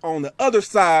was on the other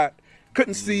side.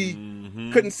 Couldn't see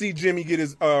Jimmy get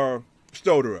his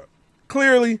shoulder up.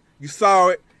 Clearly, you saw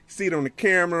it. You see it on the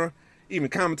camera. Even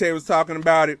commentator was talking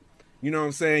about it. You know what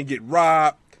I'm saying? Get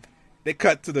robbed. They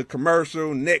cut to the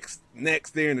commercial. Next,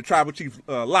 they're in the tribal chief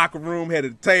locker room, head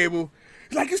of the table.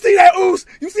 He's like, you see that, Oos?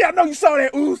 You see, I know you saw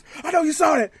that, Oos. I know you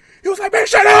saw that. He was like, man,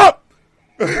 shut up.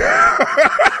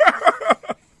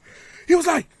 He was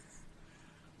like,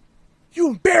 you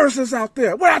embarrass us out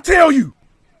there. What'd I tell you?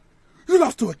 You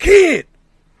lost to a kid,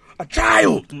 a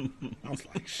child. I was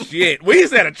like, shit. When he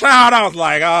said a child, I was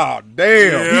like, oh,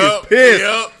 damn. He's pissed.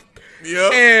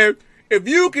 Yep. And if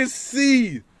you can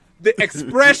see the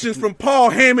expressions from Paul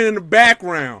Heyman in the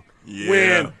background,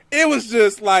 when it was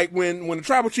just like when the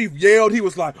tribal chief yelled, he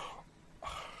was like,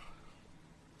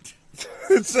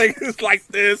 it's like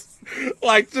this.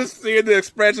 Like just seeing the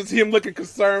expressions, him looking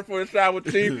concerned for the tribal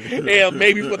chief and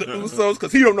maybe for the Usos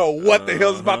because he don't know what the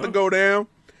hell's about to go down.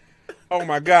 Oh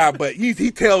my God! But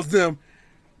he tells them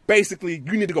basically,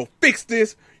 you need to go fix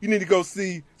this. You need to go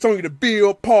see Sonya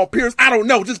Deville, Paul Pierce. I don't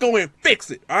know. Just go in and fix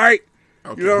it. All right.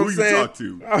 Okay, you know who what I'm saying? You talk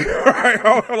to? All right.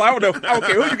 I don't know.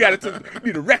 Okay, who you got to? You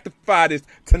need to rectify this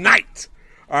tonight.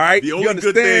 All right. The only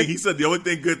good thing he said. The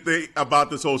only good thing about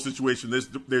this whole situation.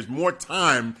 There's more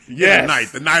time in the night.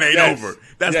 The night ain't over.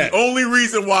 That's the only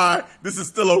reason why this is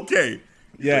still okay.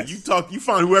 Yes. You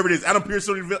find whoever it is, Adam Pearce,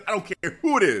 Sonya Deville, I don't care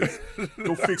who it is.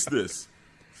 Go fix this.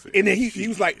 And then he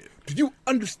was like, do you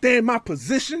understand my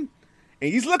position?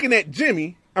 And he's looking at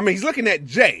Jimmy. I mean, he's looking at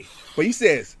Jay. But he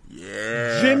says,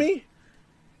 Jimmy?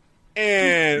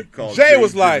 And Jay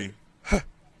was like,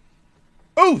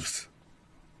 Oos,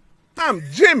 I'm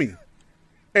Jimmy.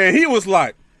 And he was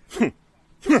like,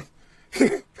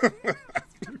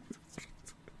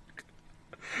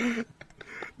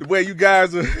 the way you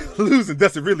guys are losing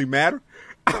doesn't really matter.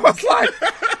 I was like,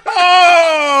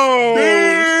 oh, shit.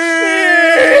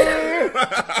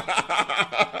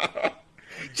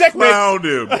 Checkmate. Found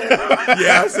him.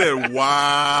 Yeah, I said,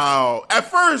 wow. At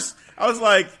first, I was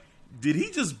like, did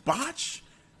he just botch?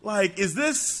 Like, did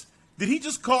he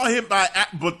just call him by,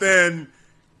 but then,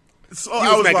 so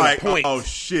I was like, oh,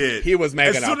 shit. He was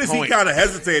making a point. As soon as he kind of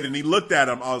hesitated and he looked at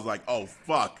him, I was like, oh,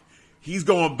 fuck. He's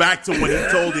going back to when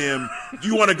he told him, do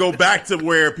you want to go back to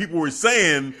where people were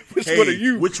saying, which one are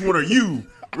you? Which one are you?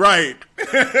 Right.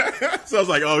 So I was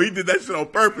like, oh, he did that shit on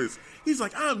purpose. He's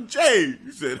like, I'm Jay.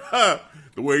 He said,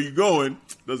 the way you going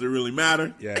doesn't really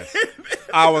matter. Yes.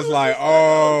 I was like,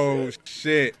 oh,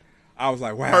 shit. I was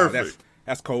like, wow, Perfect.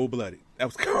 that's cold blooded. That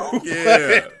was cold.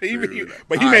 Yeah,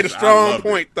 But he made a strong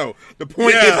point though. The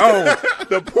point hit home.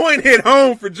 The point hit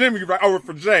home for Jimmy over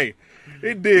for Jay.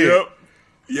 It did.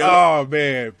 Yep. Oh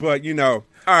man, but all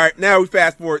right. Now we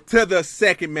fast forward to the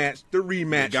second match, the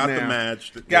rematch. Got now. the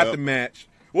match. Got the match.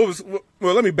 Well,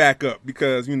 let me back up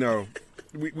because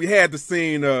we had the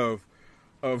scene of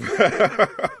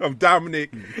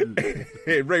Dominic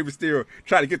and Rey Mysterio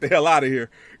trying to get the hell out of here.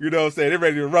 You know what I'm saying? They're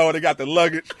ready to roll. They got the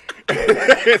luggage.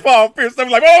 And Paul Pierce, I'm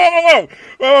like, whoa,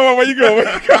 where you going?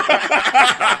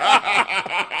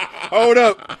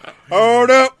 Hold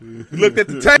up. We looked at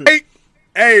the tape.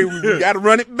 Hey, we got to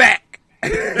run it back.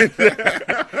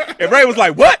 And Ray was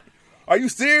like, what? Are you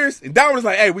serious? And Dominic was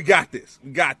like, hey, we got this.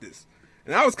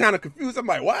 And I was kind of confused. I'm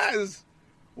like, why is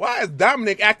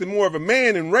Dominic acting more of a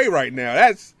man than Ray right now?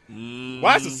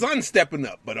 Why is the son stepping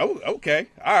up? But okay,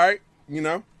 all right,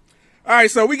 All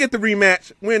right, so we get the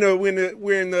rematch.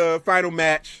 We're in the final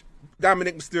match.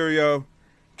 Dominic Mysterio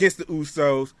against the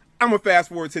Usos. I'm gonna fast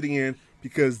forward to the end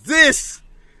because this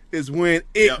is when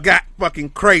it got fucking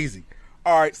crazy.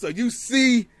 All right, so you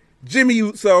see Jimmy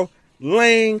Uso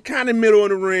laying kind of middle of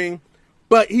the ring,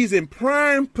 but he's in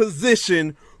prime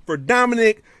position for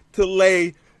Dominic to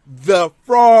lay the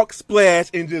frog splash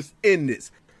and just end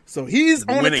this. So he's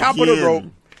on the top of the rope.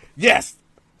 Yes,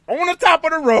 on the top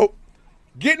of the rope,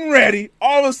 getting ready.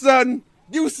 All of a sudden,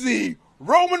 you see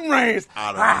Roman Reigns,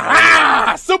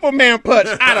 Superman punch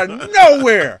out of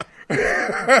nowhere.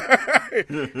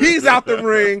 He's out the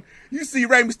ring. You see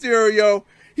Rey Mysterio.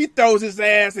 He throws his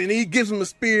ass and he gives him a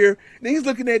spear. And he's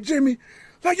looking at Jimmy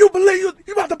like, you believe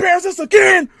you about to embarrass us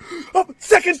again?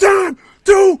 Second time,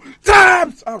 2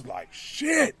 times. I was like,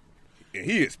 shit. And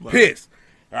he is pissed.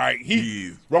 All right,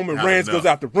 Roman Reigns goes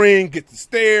out the ring, gets the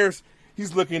stairs.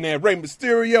 He's looking at Rey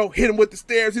Mysterio, hit him with the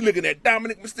stairs. He's looking at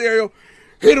Dominic Mysterio,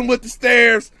 hit him with the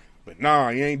stairs. But nah,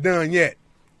 he ain't done yet.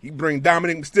 He bring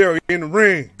Dominic Mysterio in the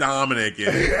ring. Dominic in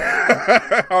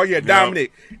it. Oh, yeah,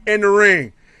 Dominic in the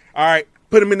ring. All right,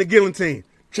 put him in the guillotine.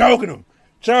 Choking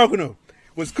him.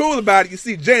 What's cool about it, you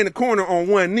see Jay in the corner on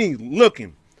one knee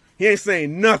looking. He ain't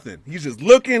saying nothing. He's just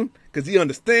looking because he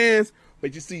understands.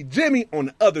 But you see Jimmy on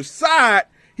the other side,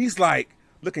 he's like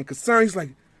looking concerned. He's like,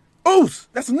 Oos,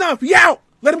 that's enough. He out.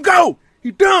 Let him go.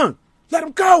 He done. Let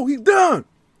him go. He done.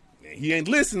 And he ain't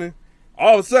listening.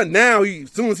 All of a sudden now,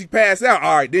 as soon as he passed out,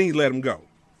 all right, then he let him go.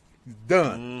 He's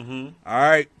done. Mm-hmm. All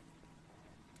right.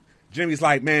 Jimmy's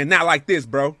like, man, not like this,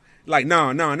 bro. Like,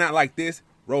 no, not like this.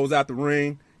 Rolls out the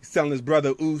ring. He's telling his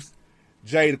brother Oos,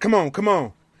 Jay, come on.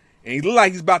 And he look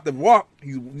like he's about to walk.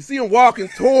 You see him walking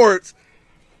towards.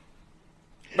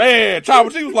 Man,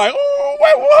 Tribal Chief was like, oh,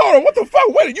 wait, hold on. What the fuck?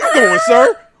 Where are you going,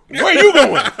 sir? Where are you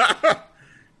going?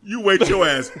 You wait your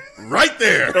ass right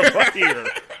there. Right here.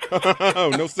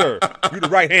 Oh, no, sir. You the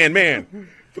right-hand man.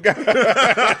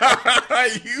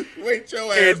 You wait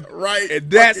your ass right. And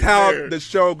that's how there. the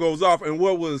show goes off. And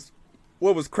what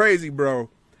was crazy, bro,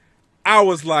 I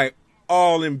was like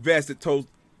all invested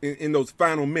in those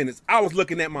final minutes. I was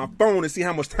looking at my phone to see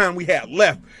how much time we had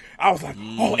left. I was like,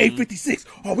 8:56.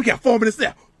 Oh, we got 4 minutes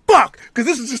left. Fuck, because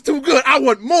this is just too good. I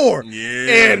want more.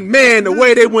 Yeah. And man, the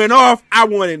way they went off, I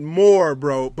wanted more,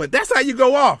 bro. But that's how you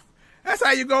go off.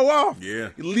 Yeah.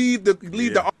 You leave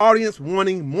the audience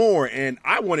wanting more, and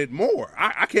I wanted more.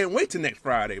 I can't wait till next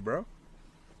Friday, bro.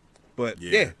 But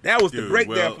that was the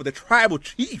breakdown for the Tribal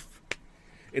Chief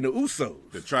and the Usos.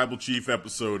 The Tribal Chief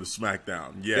episode of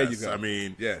SmackDown. Yes. There you go. I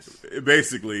mean, yes.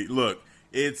 Basically, look,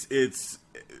 this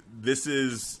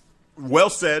is well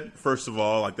said, first of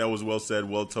all. Like, that was well said,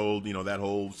 well told, that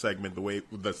whole segment,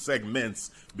 the segments,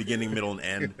 beginning, middle, and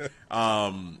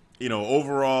end.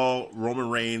 Overall, Roman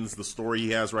Reigns, the story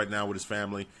he has right now with his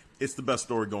family, it's the best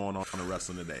story going on in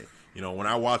wrestling today. When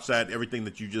I watch that, everything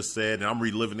that you just said, and I'm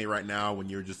reliving it right now when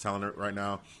you're just telling it right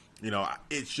now,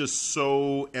 it's just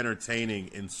so entertaining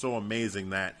and so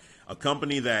amazing that a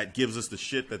company that gives us the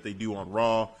shit that they do on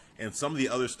Raw and some of the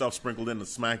other stuff sprinkled into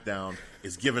SmackDown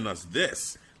is giving us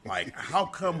this. Like, how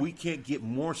come we can't get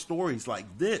more stories like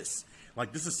this?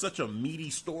 Like, this is such a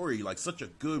meaty story, like such a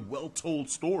good,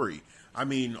 well-told story. I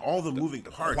mean, all the moving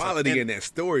parts. The quality in that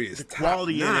story is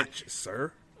top-notch,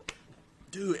 sir.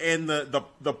 Dude, and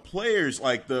the players,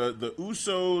 like the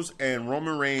Usos and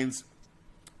Roman Reigns,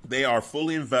 they are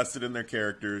fully invested in their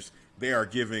characters. They are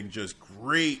giving just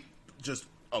great, just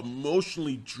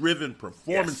emotionally driven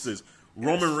performances. Yes.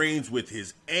 Roman Reigns with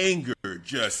his anger,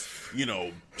 just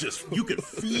you can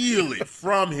feel it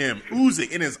from him oozing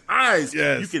in his eyes.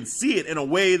 Yes. You can see it in a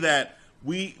way that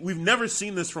we've never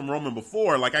seen this from Roman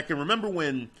before. Like, I can remember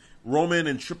when Roman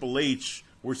and Triple H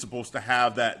were supposed to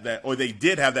have that, or they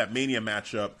did have that Mania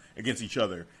matchup against each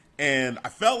other. And I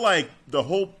felt like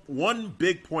one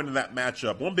big point of that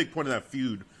matchup, one big point of that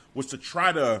feud was to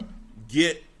try to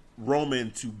get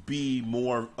Roman to be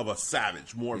more of a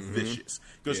savage, more vicious.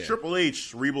 Because Triple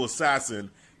H, Cerebral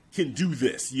Assassin, can do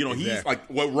this. You know, he's like,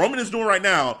 what Roman is doing right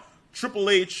now, Triple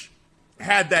H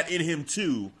had that in him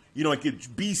too. You know, it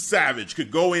could be savage,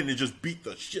 could go in and just beat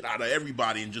the shit out of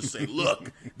everybody and just say,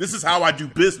 look, this is how I do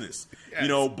business. You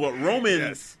know, but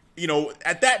Roman, you know,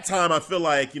 at that time, I feel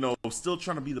like, you know, still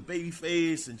trying to be the baby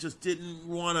face and just didn't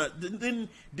let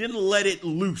it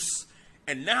loose.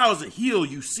 And now as a heel,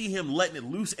 you see him letting it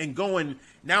loose and going,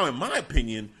 now in my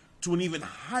opinion, to an even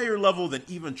higher level than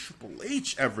even Triple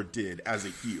H ever did as a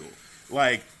heel.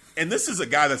 Like, and this is a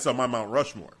guy that's on my Mount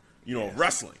Rushmore, you know, of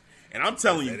wrestling. And I'm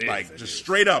telling you, like, just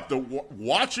straight up,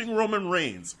 watching Roman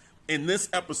Reigns in this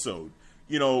episode,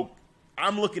 you know,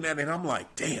 I'm looking at it and I'm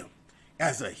like, damn,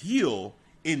 as a heel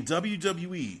in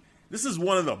WWE, this is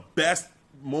one of the best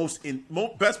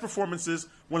performances,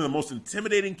 one of the most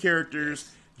intimidating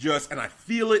characters. And I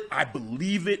feel it, I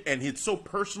believe it, and it's so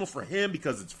personal for him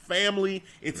because it's family,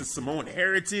 it's a Samoan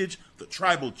heritage, the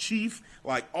tribal chief,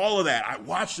 like all of that. I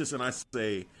watch this and I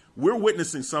say, we're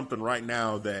witnessing something right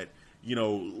now that, you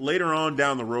know, later on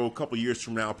down the road, a couple years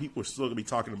from now, people are still going to be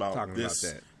talking about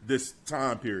this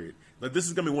time period. Like, this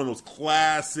is going to be one of those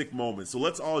classic moments. So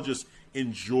let's all just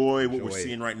enjoy what we're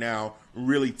seeing right now,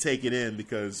 really take it in,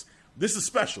 because this is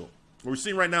special. What we're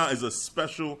seeing right now is a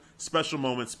special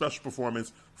moment, special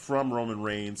performance from Roman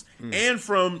Reigns and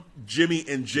from Jimmy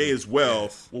and Jay as well,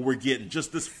 where we're getting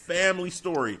just this family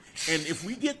story. And if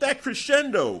we get that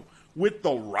crescendo with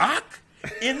The Rock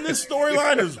in this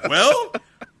storyline as well,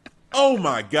 oh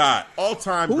my God,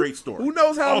 all-time great story. Who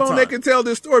knows how long they can tell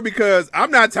this story, because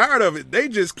I'm not tired of it. They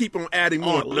just keep on adding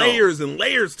more layers and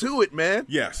layers to it, man.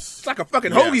 Yes. It's like a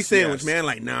fucking hoagie sandwich, man.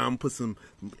 Like, nah, I'm going to put some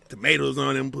tomatoes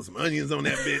on it, put some onions on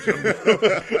that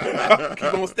bitch.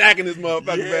 Keep on stacking this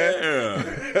motherfucker,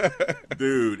 man.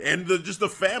 Dude. And just the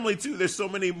family, too. There's so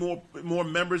many more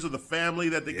members of the family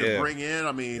that they can bring in.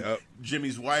 I mean,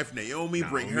 Jimmy's wife, Naomi,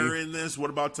 bring her in this. What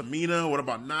about Tamina? What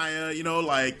about Nia? You know,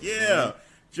 like,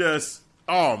 just,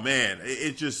 oh, man.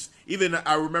 It just, even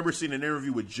I remember seeing an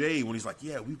interview with Jay when he's like,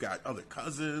 yeah, we've got other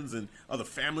cousins and other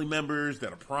family members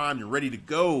that are primed and ready to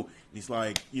go. And he's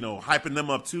like, you know, hyping them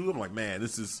up too. I'm like, man,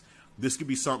 this could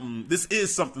be something, this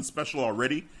is something special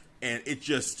already. And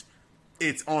it's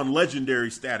on legendary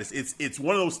status. It's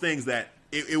one of those things that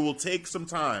it will take some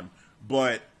time,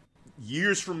 but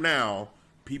years from now,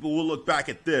 people will look back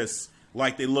at this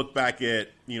like they look back at,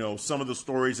 you know, some of the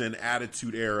stories in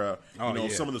Attitude Era,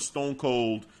 some of the Stone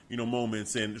Cold, you know,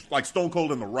 moments, and like Stone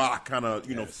Cold and The Rock kind of,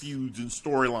 you know, feuds and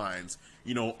storylines,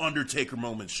 you know, Undertaker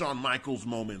moments, Shawn Michaels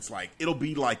moments, like it'll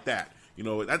be like that. You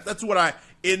know, that's what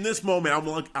in this moment,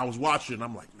 I was watching and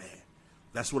I'm like, man,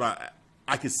 that's what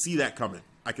I could see that coming.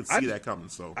 I could see that coming.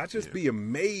 So I just be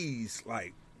amazed,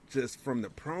 like, just from the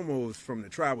promos from the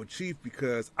Tribal Chief,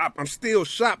 because I'm still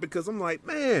shocked, because I'm like,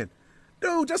 man,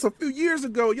 dude, just a few years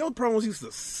ago, your promos used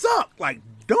to suck like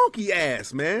donkey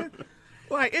ass, man.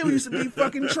 Like, it used to be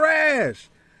fucking trash.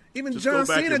 Even just John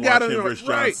Cena got it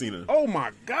right. Cena. Oh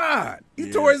my God,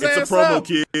 he tore his ass up. It's a promo,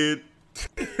 kid.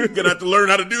 You're gonna have to learn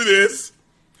how to do this.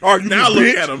 Are you now look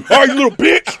at him? Are you little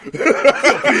bitch?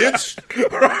 Bitch.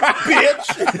 Bitch.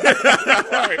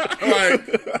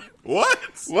 Like, what?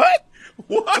 What?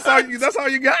 That's all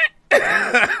you got?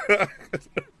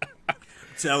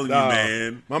 Telling you,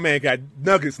 man. My man got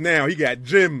nuggets now. He got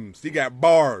gems. He got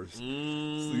bars. So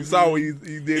you saw what he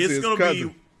did to his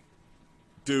cousin.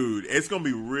 Dude, it's going to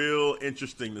be real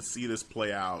interesting to see this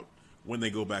play out when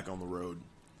they go back on the road.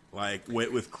 Like,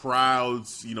 with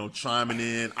crowds, you know, chiming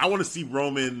in. I want to see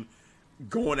Roman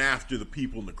going after the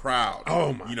people in the crowd.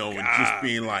 Oh, my God. And just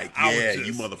being like,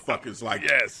 you motherfuckers. Like,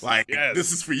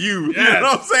 this is for you. Yes. You know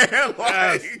what I'm saying?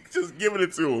 Like, just giving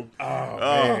it to him. Oh,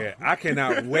 man. I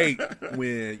cannot wait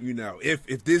when, you know,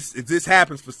 if this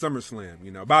happens for SummerSlam,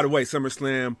 you know. By the way,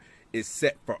 SummerSlam is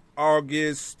set for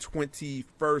August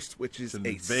 21st, which is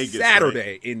a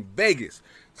Saturday in Vegas.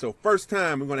 So first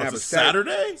time we're going to have a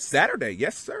Saturday? Saturday,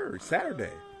 yes, sir.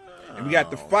 Saturday. And we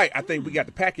got the fight. I think we got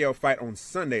the Pacquiao fight on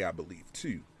Sunday, I believe,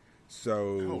 too.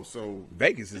 So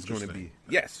Vegas is going to be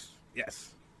yes.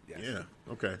 Yeah.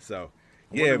 Okay. So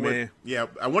man.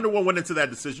 I wonder what went into that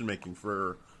decision making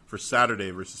for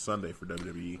Saturday versus Sunday for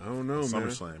WWE. I don't know,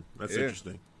 SummerSlam. That's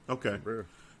interesting. Okay.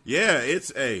 Yeah,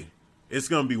 it's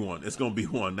gonna be one. It's gonna be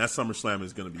one. That SummerSlam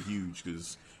is gonna be huge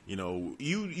because, you know,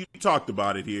 you talked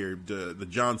about it here. The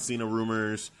John Cena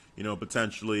rumors, you know,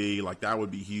 potentially, like, that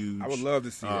would be huge. I would love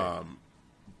to see that.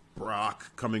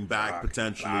 Brock coming back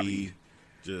potentially. Bobby.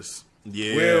 Just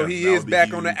yeah. Well, he that is would be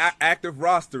back on the huge. active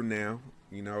roster now.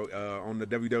 You know, on the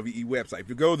WWE website. If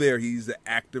you go there, he's the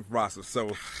active roster.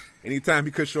 So anytime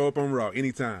he could show up on Raw,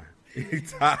 anytime.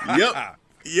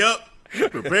 Yep.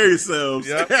 Prepare yourselves.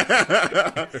 Yep.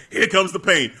 Here comes the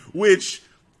pain. Which,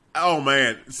 oh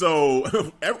man. So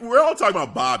we're all talking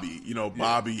about Bobby. You know,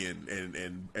 Bobby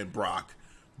and Brock.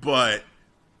 But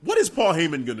what is Paul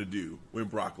Heyman gonna do when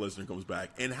Brock Lesnar comes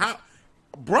back? And how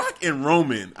Brock and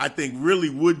Roman, I think, really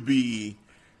would be.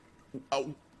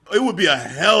 It would be a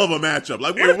hell of a matchup.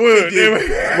 Like, what if they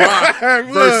did Brock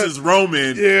versus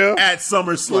Roman at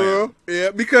SummerSlam? Well,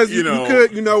 yeah, because you know.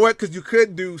 could, you know what? Because you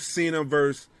could do Cena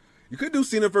versus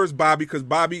Bobby, because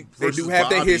Bobby, they Versus do have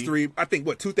that Bobby. history. I think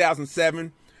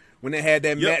 2007 when they had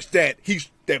that match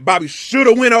that Bobby should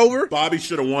have went over. Bobby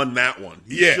should have won that one.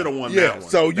 He should have won that one.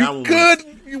 So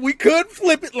we could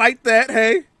flip it like that.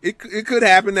 Hey, it could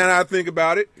happen. Now that I think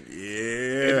about it.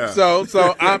 Yeah. So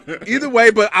either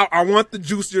way, but I want the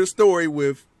juicier story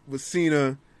with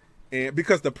Cena, and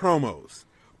because the promos.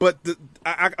 But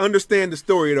I understand the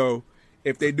story though.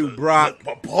 If they do Brock,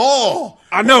 But Paul,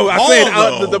 I know. Paul,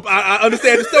 I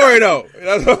understand the story though.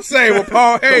 That's what I'm saying. Well,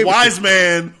 Paul, the hey, wise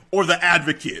man or the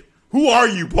advocate? Who are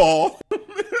you, Paul?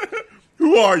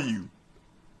 Who are you?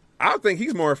 I think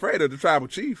he's more afraid of the tribal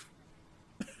chief.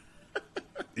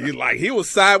 He will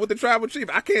side with the tribal chief.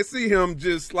 I can't see him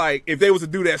just like if they was to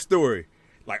do that story.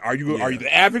 Like, are you the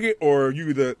advocate or are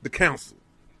you the counsel?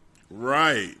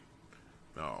 Right.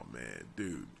 Oh man,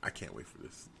 dude, I can't wait for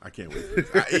this. I can't wait for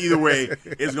this. Either way,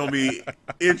 it's gonna be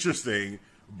interesting,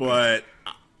 but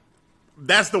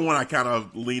that's the one I kind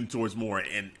of lean towards more.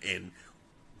 And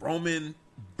Roman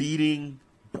beating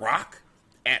Brock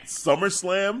at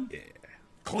SummerSlam,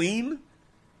 clean.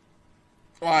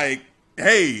 Like,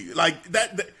 hey, like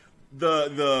that.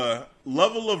 The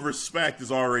level of respect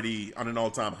is already on an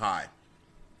all-time high.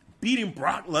 Beating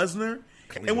Brock Lesnar,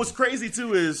 and what's crazy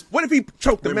too is What if he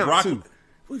choked him when out Brock- too?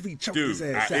 What if he choked his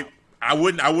ass out? I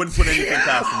wouldn't put anything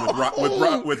past him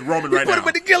with Roman right Put now. him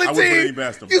in the I wouldn't put guillotine. anything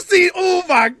past him. You see? Oh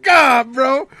my God,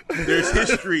 bro! There's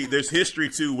history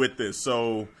too with this.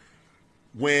 So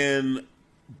when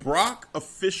Brock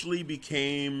officially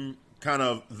became kind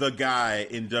of the guy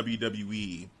in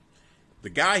WWE, the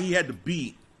guy he had to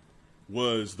beat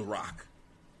was The Rock,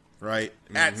 right?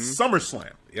 At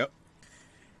SummerSlam. Yep.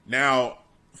 Now,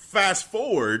 fast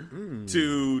forward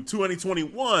to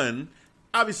 2021,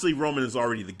 obviously Roman is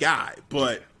already the guy,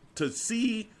 but to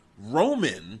see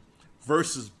Roman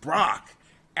versus Brock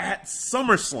at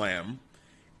SummerSlam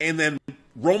and then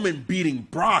Roman beating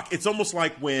Brock, it's almost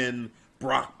like when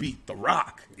Brock beat The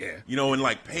Rock. Yeah. You know, and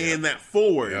like paying that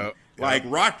forward. Yep. Like,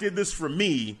 Rock did this for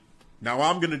me. Now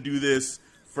I'm going to do this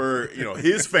for, you know,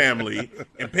 his family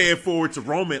and pay it forward to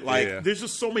Roman. Like, there's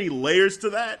just so many layers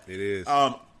to that. It is.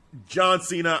 John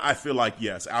Cena, I feel like,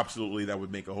 yes, absolutely, that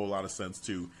would make a whole lot of sense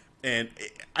too. And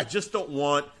I just don't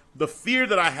want the fear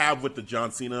that I have with the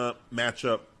John Cena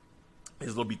matchup is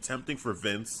it'll be tempting for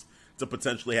Vince to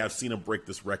potentially have Cena break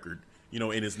this record, you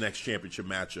know, in his next championship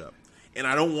matchup. And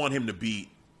I don't want him to beat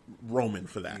Roman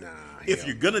for that. If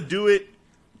you're gonna do it,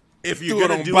 and it's do it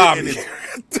on Bobby,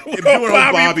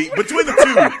 between the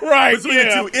two, Right, Between the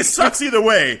two, it sucks either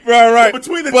way. Right. But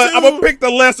between the but two, I'm gonna pick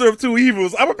the lesser of two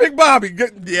evils. I'm gonna pick Bobby.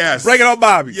 Yes. Break it on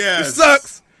Bobby. Yes. It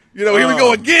sucks. You know, here we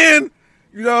go again.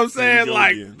 You know what I'm saying? go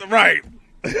Like, again. right.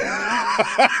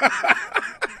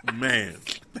 Man.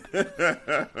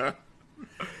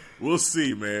 We'll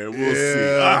see, man. We'll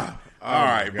see. All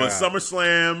right. But God.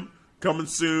 SummerSlam coming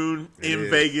soon in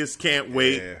Vegas. Can't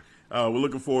wait. Yeah. We're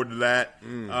looking forward to that.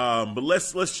 But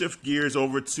let's shift gears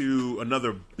over to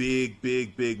another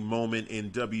big moment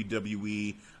in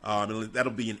WWE. And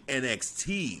that'll be in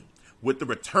NXT with the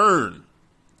return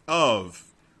of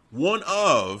one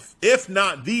of, if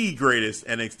not the greatest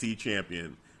NXT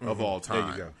champion of all time.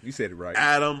 There you go. You said it right.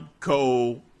 Adam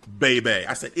Cole, baby.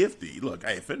 I said if the. Look,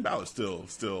 hey, Finn Balor's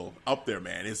still up there,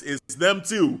 man. It's them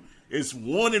two. It's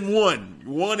 1 and 1.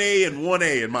 1A and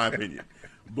 1A in my opinion.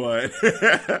 But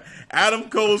Adam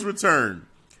Cole's return.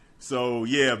 So,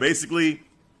 yeah, basically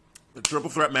the triple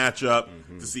threat matchup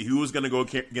to see who was going to go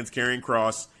against Karrion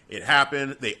Kross. It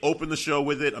happened. They opened the show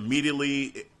with it.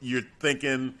 Immediately, you're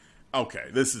thinking, okay,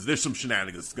 there's some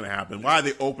shenanigans that's going to happen. Why are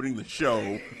they opening the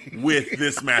show with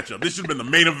this matchup? This should have been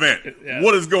the main event.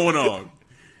 What is going on?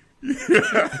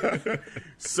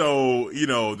 So, you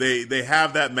know, they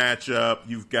have that matchup.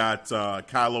 You've got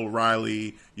Kyle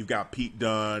O'Reilly. You've got Pete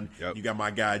Dunne. Yep. You got my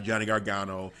guy, Johnny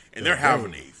Gargano. And they're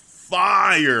having a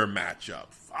fire matchup.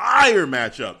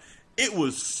 It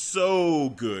was so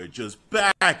good. Just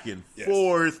back and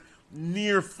forth.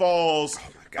 near falls,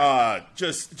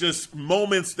 just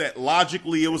moments that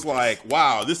logically it was like,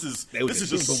 wow, this is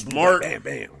just smart. Bam,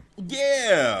 bam.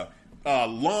 Yeah.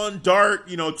 Lawn dart,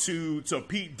 to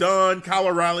Pete Dunne. Kyle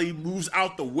O'Reilly moves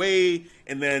out the way,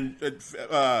 and then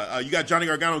you got Johnny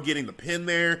Gargano getting the pin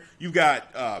there. You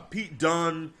got Pete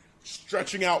Dunne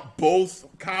stretching out both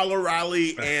Kyle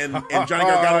O'Reilly and Johnny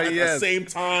Gargano at the same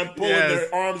time, pulling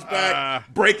their arms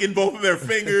back, breaking both of their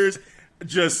fingers.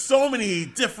 Just so many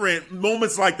different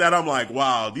moments like that. I'm like,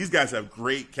 wow, these guys have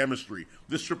great chemistry.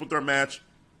 This triple threat match,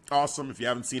 awesome. If you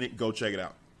haven't seen it, go check it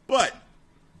out. But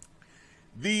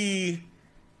the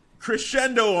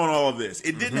crescendo on all of this,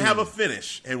 it didn't have a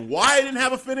finish. And why it didn't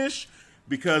have a finish?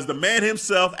 Because the man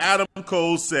himself, Adam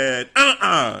Cole, said,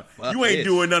 you ain't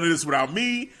doing none of this without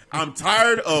me. I'm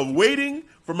tired of waiting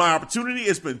for my opportunity.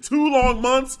 It's been 2 long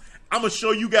months. I'm going to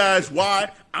show you guys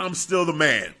why I'm still the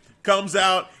man. Comes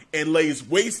out and lays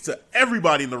waste to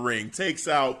everybody in the ring. Takes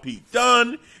out Pete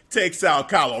Dunne, takes out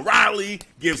Kyle O'Reilly,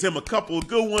 gives him a couple of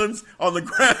good ones on the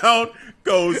ground,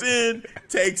 goes in,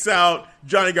 takes out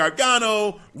Johnny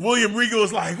Gargano. William Regal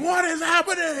is like, what is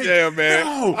happening? Yeah, man.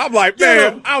 No, I'm like,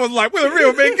 man, I was like, William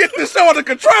Regal, man, get this show under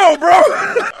control, bro.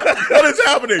 What is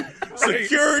happening?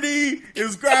 Security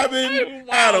is grabbing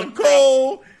Adam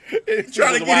Cole,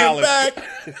 trying to get him back.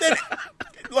 Then,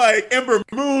 like, Ember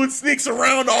Moon sneaks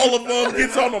around all of them,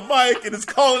 gets on the mic, and is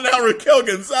calling out Raquel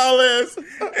Gonzalez.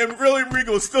 And William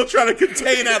Regal is still trying to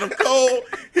contain Adam Cole.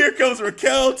 Here comes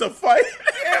Raquel to fight.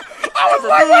 I was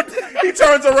like, he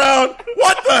turns around.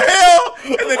 What the hell?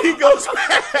 And then he goes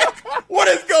back. What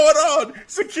is going on?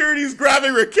 Security's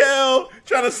grabbing Raquel,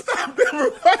 trying to stop them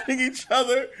from fighting each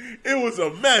other. It was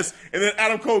a mess. And then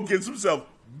Adam Cole gets himself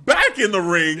back in the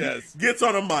ring, gets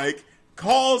on a mic,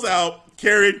 calls out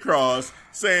Karrion Kross,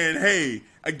 saying, hey,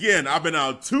 again, I've been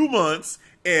out 2 months,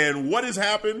 and what has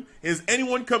happened? Has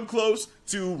anyone come close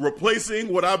to replacing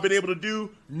what I've been able to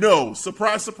do? No.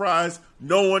 Surprise, surprise,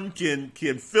 no one can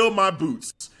fill my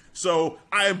boots. So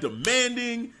I am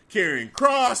demanding Karrion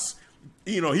Kross.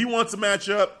 He wants a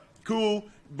matchup. Cool.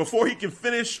 Before he can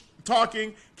finish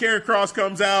talking, Karrion Kross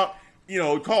comes out,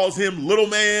 calls him little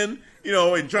man,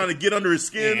 and trying to get under his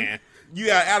skin. Yeah. You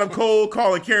got Adam Cole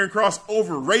calling Karrion Kross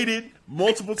overrated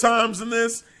multiple times in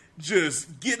this,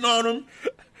 just getting on him.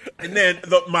 And then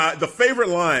the favorite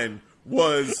line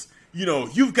was,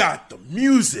 you've got the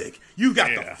music, you've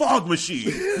got the fog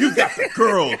machine, you've got the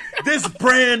girl. This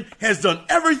brand has done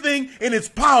everything in its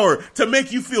power to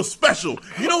make you feel special.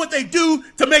 You know what they do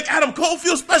to make Adam Cole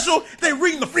feel special? They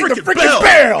ring the freaking bell.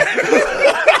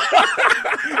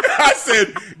 I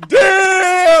said,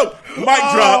 damn! Mic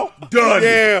drop, done.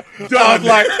 Yeah. Done.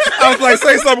 I was like,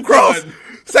 say something, Kross.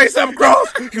 Say something,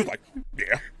 Kross. He was like,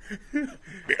 yeah.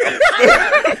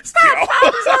 Stop!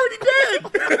 I was already dead.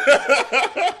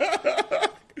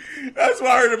 That's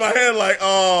what I heard in my head. Like,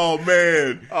 oh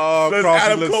man,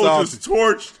 Adam Cole just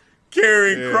torched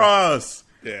Karrion Kross.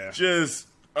 Yeah, just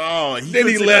then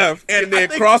he left, and then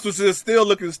Kross was just still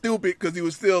looking stupid because he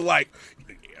was still like,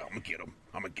 yeah, I'm gonna get him.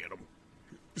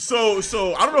 So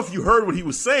I don't know if you heard what he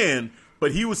was saying,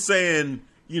 but he was saying,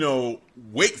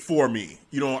 wait for me.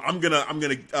 I'm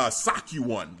gonna sock you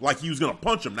one, like he was gonna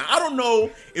punch him. Now I don't know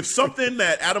if something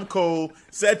that Adam Cole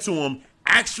said to him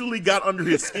actually got under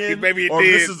his skin, maybe it or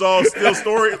did. This is all still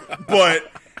story.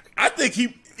 But I think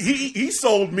he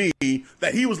sold me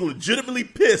that he was legitimately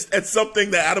pissed at something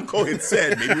that Adam Cole had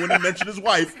said. Maybe when he mentioned his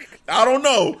wife, I don't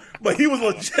know, but he was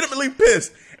legitimately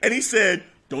pissed, and he said,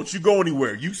 "Don't you go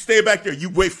anywhere. You stay back there. You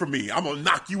wait for me. I'm gonna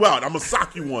knock you out. I'm gonna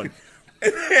sock you one."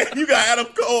 And then you got Adam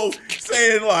Cole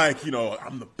saying, like,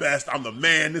 I'm the best. I'm the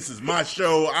man. This is my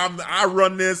show. I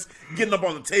run this. Getting up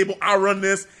on the table. I run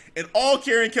this. And all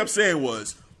Karrion kept saying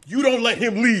was, you don't let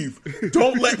him leave.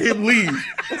 Don't let him leave.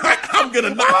 Like, I'm going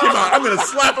to knock him out. I'm going to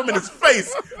slap him in his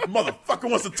face. Motherfucker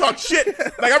wants to talk shit.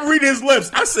 Like, I'm reading his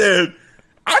lips. I said,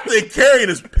 I think Karrion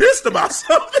is pissed about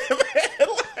something, man.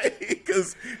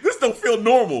 Because this don't feel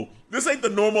normal. This ain't the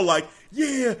normal, like,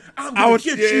 yeah, I'm gonna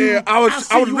get you. I was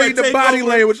reading the body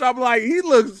language. I'm like, he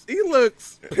looks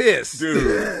pissed.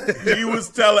 Dude, he was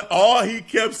telling, all he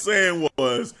kept saying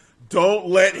was, don't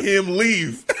let him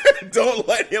leave. Don't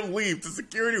let him leave. To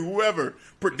security, whoever,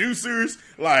 producers,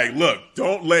 like, look,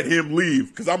 don't let him leave.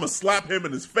 Because I'm going to slap him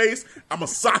in his face. I'm going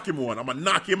to sock him one. I'm going to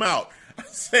knock him out. I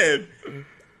said,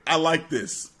 I like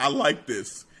this.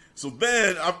 So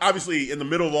then, obviously, in the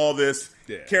middle of all this,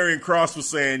 Karrion Kross was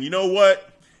saying, you know what?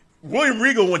 William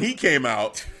Regal, when he came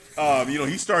out,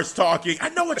 he starts talking. I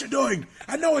know what you're doing,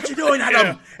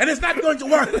 Adam. And it's not going to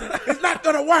work. It's not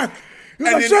going to work. And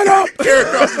then shut up.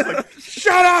 Karrion Kross is like,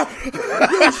 shut up.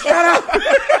 You shut up.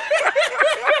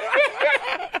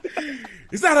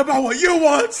 It's not about what you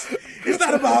want. It's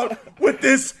not about what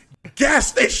this gas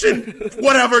station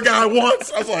whatever guy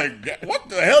wants. I was like, what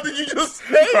the hell did you just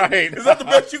say? Right. Is that the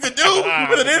best you could do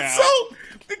with an insult?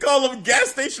 They call him gas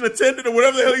station attendant or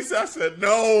whatever the hell he said. I said,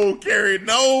 no, Kerry,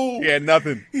 no. He had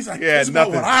nothing. He's like, Yeah, it's about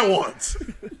what I want.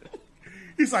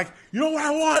 He's like, you know what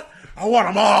I want? I want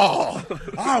them all.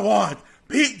 I want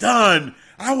Pete Dunne.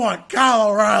 I want Kyle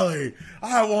O'Reilly.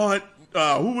 I want,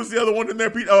 who was the other one in there?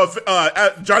 Pete,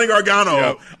 Johnny Gargano.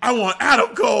 Yep. I want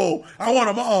Adam Cole. I want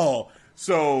them all.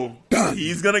 So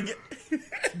he's going to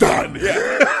get done.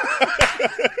 Yeah.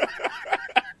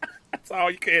 That's all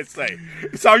you can't say.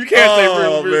 That's all you can't say,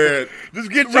 Oh, bro. man.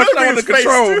 Just get your stuff under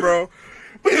control, bro.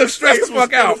 But His stress face the was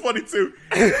fuck out. funny too.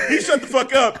 He shut the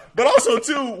fuck up. But also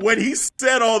too, when he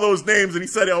said all those names and he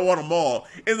said, "I want them all,"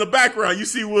 in the background you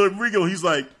see William Regal. He's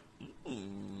like,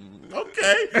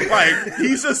 okay, like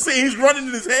he's just saying, he's running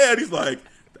in his head. He's like,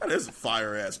 that is a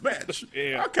fire ass match.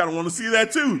 Yeah. I kind of want to see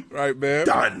that too. Right, man.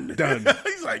 Done. Done.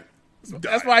 He's like,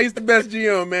 That's why he's the best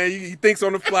GM, man. He thinks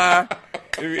on the fly.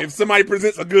 If somebody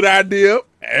presents a good idea,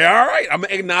 hey, all right, I'm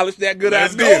gonna acknowledge that good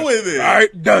Let's idea. go with it. All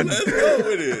right, done. Let's go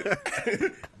with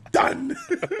it. Done.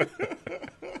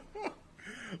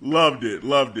 Loved it.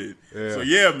 Yeah. So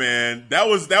yeah, man, that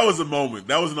was a moment.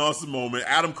 That was an awesome moment.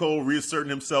 Adam Cole reasserting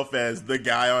himself as the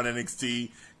guy on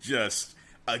NXT. Just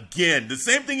again, the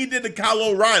same thing he did to Kyle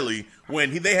O'Reilly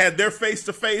when they had their face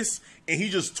to face and he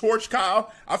just torched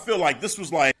Kyle. I feel like this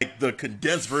was like the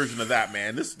condensed version of that,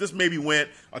 man. This maybe went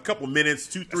a couple minutes,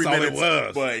 2-3 That's all it minutes,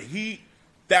 was. but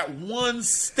that one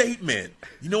statement,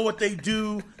 you know what they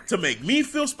do to make me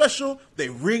feel special? They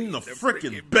ring the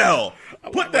freaking bell.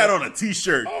 Put that on a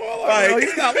t-shirt. No,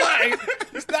 he's not lying.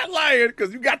 He's not lying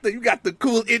because you got the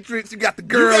cool entrance, you got the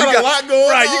girl, got a lot going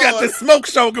right, you got on. the smoke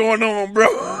show going on, bro.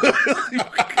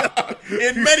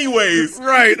 In many ways.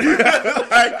 Right.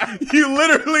 Like, you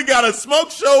literally got a smoke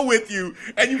show with you,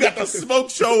 and you got the smoke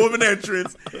show of an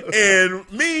entrance. And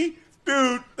me,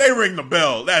 dude, they ring the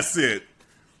bell. That's it.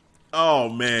 Oh,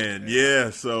 man. Yeah,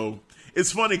 so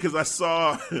it's funny because I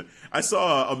saw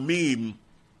a meme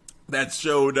that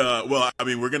showed,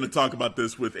 we're going to talk about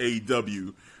this with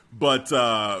AEW, but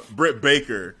Britt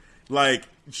Baker, like,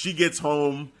 she gets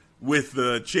home with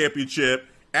the championship.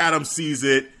 Adam sees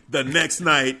it. The next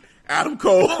night, Adam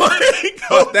Cole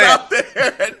goes out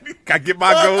there and gotta get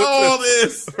my fuck goal. all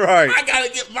this. Right. I gotta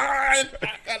get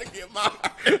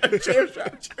mine. Chair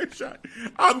shot.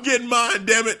 I'm getting mine,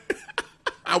 damn it.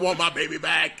 I want my baby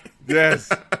back. Yes.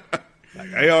 Like,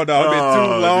 hell no, it's been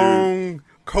 2 long,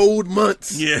 cold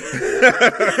months. Yeah.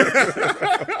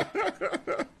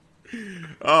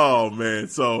 Oh man,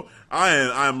 so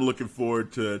I'm looking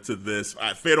forward to this.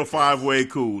 Fatal 5-Way,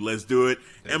 cool, let's do it.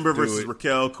 Ember versus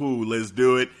Raquel, cool, let's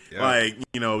do it. Yeah. Like,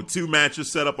 2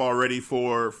 matches set up already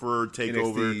for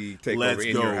Takeover. NXT Takeover Let's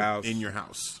in go your house. in your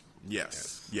house.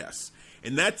 Yes.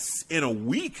 And that's in a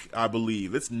week, I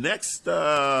believe. It's next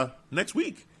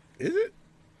week. Is it?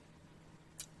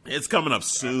 It's coming up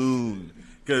soon.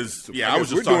 Because I was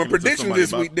just we're talking doing to predictions somebody this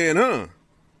about- week, then, huh?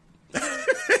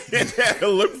 Yeah,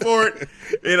 look for it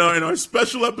in our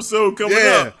special episode coming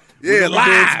up. Yeah, We're gonna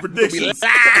live. be doing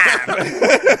some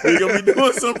predictions. We're gonna be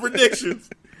doing some predictions.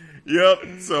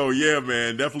 Yep. So yeah,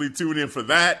 man, definitely tune in for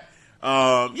that.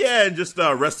 And just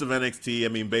rest of NXT. I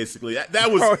mean, basically,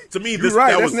 that was to me. You're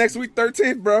right. That That's was next week,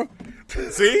 13th, bro.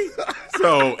 See.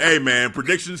 So hey, man,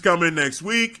 predictions coming next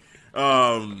week.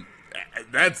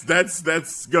 That's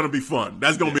gonna be fun.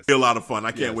 That's gonna be a lot of fun.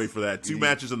 I can't wait for that. 2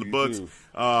 matches in the books.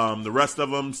 The rest of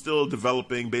them still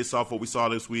developing based off what we saw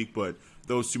this week, but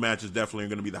those 2 matches definitely are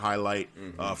going to be the highlight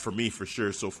for me for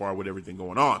sure so far with everything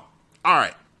going on. All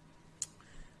right,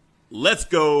 let's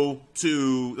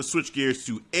switch gears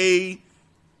to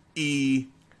AEW.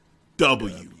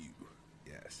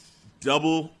 Yes.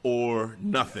 Double or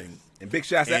Nothing. And big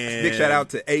shout out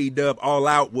to AEW All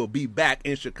Out. Will be back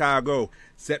in Chicago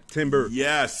September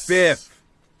 5th.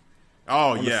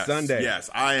 Oh, on yes. Sunday. Yes,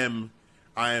 I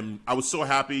was so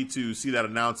happy to see that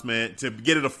announcement, to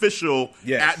get it official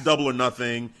at Double or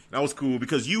Nothing. That was cool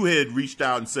because you had reached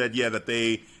out and said,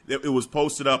 that it was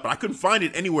posted up, but I couldn't find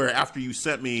it anywhere after you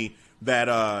sent me that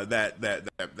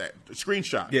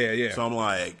screenshot. Yeah. So I'm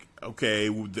like, okay,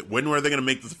 when were they going to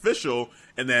make this official?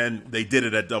 And then they did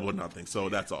it at Double or Nothing. So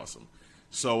that's awesome.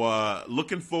 So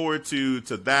looking forward to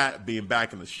that, being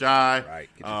back in the Shy. Right.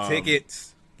 Get your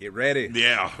tickets. Get ready.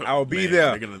 Yeah. I will be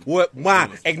Man, there. My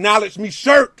acknowledge me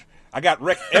shirt. I got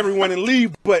everyone in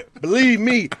leave, but believe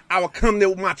me, I will come there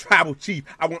with my tribal chief.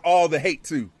 I want all the hate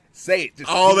too. Say it. Just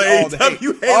all the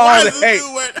AEW hate. All the hate.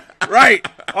 Right.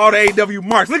 All the AEW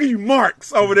marks. Look at you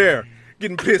marks over there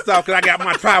getting pissed off because I got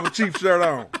my tribal chief shirt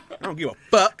on. I don't give a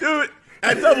fuck. Dude,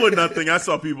 at Double or Nothing, I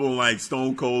saw people in like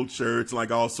Stone Cold shirts,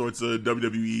 like all sorts of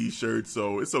WWE shirts,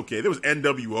 so it's okay. There was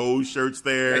NWO shirts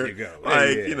there. There you go.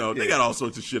 Like, Yeah. they got all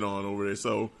sorts of shit on over there,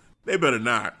 so they better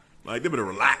not. Like, they better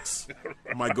relax.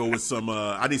 I might go with some,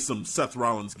 I need some Seth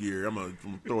Rollins gear. I'm gonna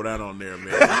throw that on there,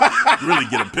 man. Really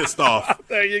get him pissed off.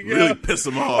 There you go. Really piss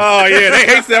him off. Oh, yeah, they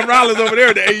hate Seth Rollins over there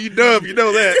at the AEW. You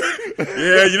know that.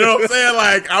 Yeah, you know what I'm saying?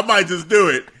 Like, I might just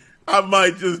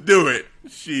do it.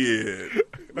 Shit.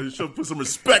 She'll put some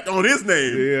respect on his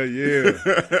name.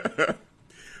 Yeah.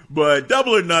 But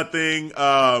Double or Nothing.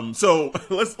 So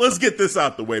let's get this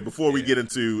out the way before we get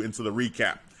into the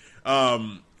recap.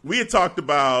 We had talked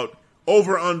about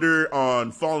over under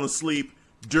on falling asleep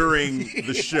during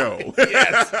the show.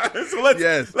 Yes. So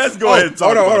let's go ahead and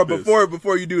talk hold about on. this.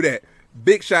 Before you do that,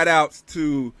 big shout outs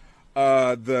to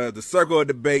the Circle of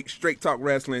Debate, Straight Talk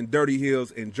Wrestling, Dirty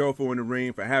Hills, and Jofo in the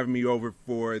Ring for having me over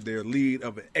for their lead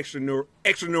of an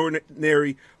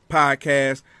extraordinary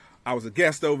podcast. I was a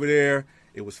guest over there.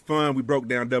 It was fun. We broke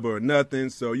down Double or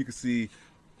Nothing, so you can see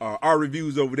our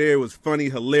reviews over there. It was funny,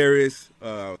 hilarious,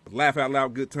 laugh out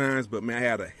loud, good times. But man, I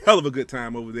had a hell of a good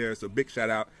time over there. So big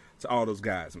shout out to all those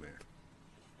guys, man.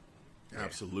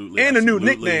 Absolutely. And a new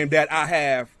nickname that I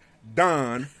have,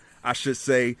 Don, I should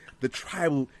say, the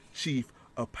Tribal Chief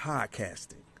of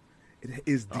Podcasting. It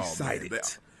is decided.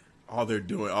 All they're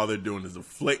doing is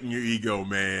inflating your ego,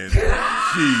 man.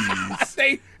 Jeez.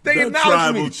 They The acknowledge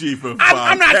Tribal me. Chief of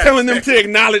I'm not Podcasting. telling them to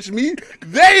acknowledge me.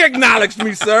 They acknowledged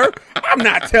me, sir. I'm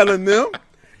not telling them.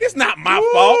 It's not my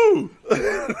fault.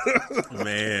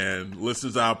 Man,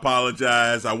 listeners, I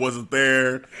apologize. I wasn't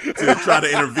there to try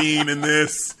to intervene in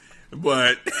this,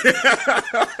 but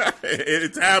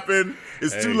it's happened.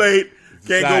 It's too late.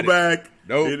 Can't decided. go back.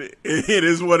 Nope. It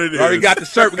is what it is. Already got the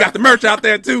shirt. We got the merch out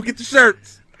there, too. Get the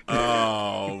shirts.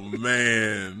 Oh,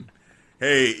 man.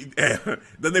 Hey,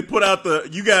 then they put out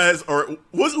you guys, or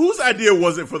whose idea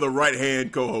was it for the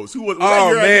right-hand co-host? Who was that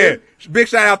your man. idea? Big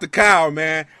shout out to Kyle,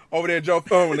 man. Over there, Joe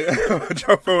Phone in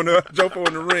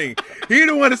the ring. He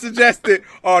the one that suggested,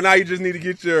 now you just need to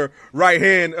get your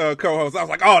right-hand co-host. I was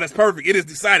like, that's perfect. It is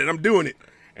decided. I'm doing it.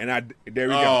 And there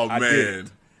we go. Oh, I man. did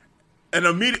it. And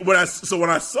immediately, when I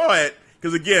saw it,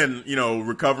 because again,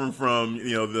 recovering from,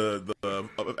 the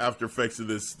after effects of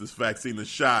this vaccine, the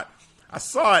shot, I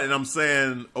saw it and I'm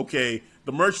saying, okay,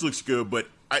 the merch looks good, but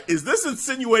is this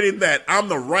insinuating that I'm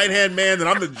the right-hand man, that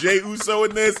I'm the Jey Uso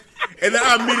in this? And then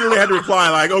I immediately had to reply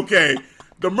like, okay,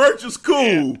 the merch is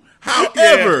cool.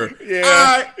 However,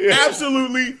 I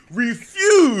absolutely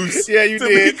refuse to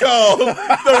be called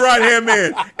the right-hand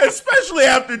man, especially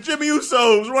after Jimmy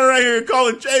Uso was running around here and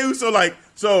calling Jey Uso like,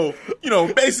 so,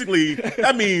 basically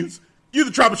that means you're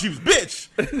the Tribal Chief's bitch,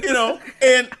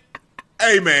 and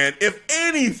hey, man, if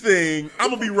anything, I'm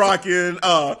going to be rocking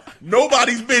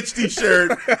Nobody's Bitch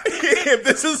t-shirt if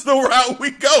this is the route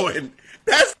we going.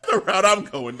 That's the route I'm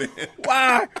going then.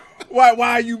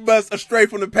 Why you bust astray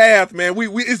from the path, man?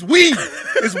 It's we.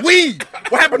 It's we.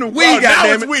 What happened to we,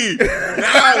 goddammit?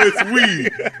 Now it's we.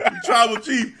 Tribal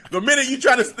Chief. The minute you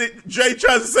Jay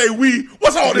tries to say we,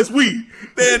 what's all this we?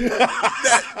 Then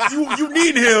you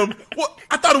need him. What?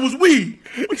 I thought it was we.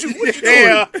 What you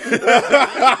doing?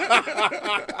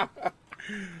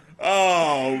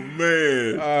 Oh,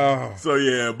 man. So,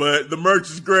 yeah, but the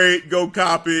merch is great. Go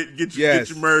cop it. Get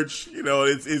your merch.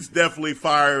 It's definitely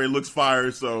fire. It looks fire.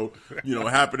 So,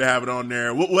 happy to have it on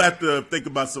there. We'll have to think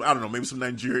about some, I don't know, maybe some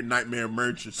Nigerian Nightmare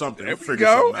merch or something. There we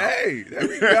go. Hey, there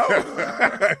we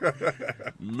go.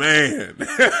 Man.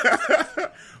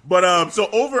 But, so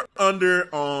over under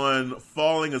on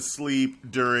falling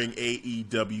asleep during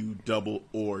AEW Double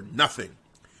or Nothing.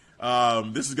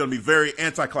 This is going to be very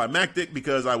anticlimactic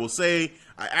because I will say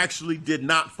I actually did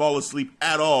not fall asleep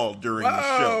at all during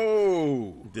the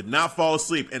show. Did not fall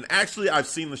asleep. And actually, I've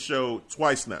seen the show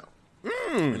twice now.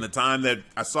 In the time that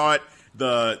I saw it,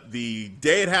 the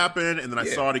day it happened, and then I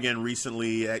saw it again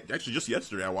recently. Actually, just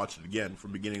yesterday, I watched it again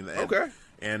from beginning to end. Okay.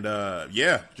 And,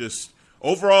 just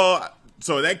overall...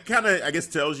 So that kind of, I guess,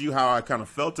 tells you how I kind of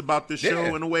felt about this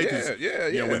show in a way.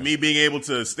 With me being able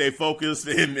to stay focused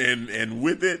and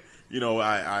with it,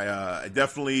 I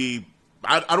definitely,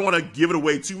 I don't want to give it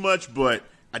away too much, but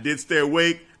I did stay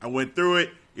awake. I went through it.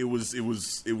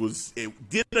 It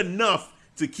did enough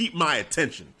to keep my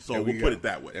attention. So we'll put it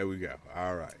that way. There we go.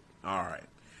 All right.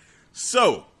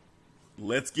 So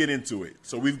let's get into it.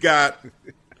 So we've got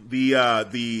the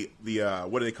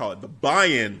what do they call it? The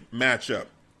buy-in matchup.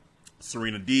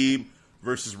 Serena Deeb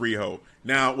versus Riho.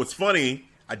 Now, what's funny,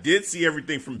 I did see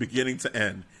everything from beginning to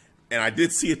end, and I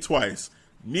did see it twice,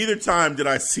 neither time did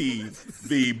I see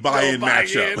the buy-in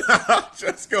matchup. I'll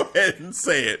just go ahead and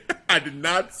say it. I did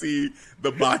not see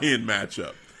the buy-in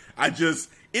matchup.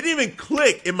 It didn't even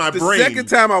click in my brain. The second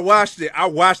time I watched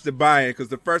the buy-in because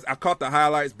the first I caught the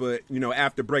highlights, but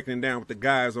after breaking it down with the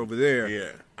guys over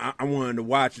there, I wanted to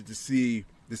watch it to see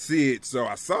it. So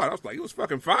I saw it. I was like, it was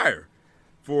fucking fire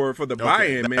for the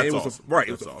buy-in, man. It was awesome.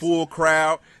 It was a full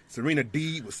crowd. Serena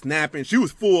Deeb was snapping. She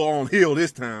was full on heel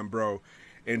this time, bro.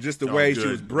 And just the way she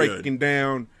was breaking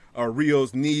down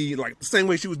Rio's knee, like the same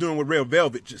way she was doing with Red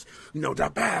Velvet, just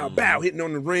bow, hitting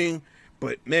on the ring.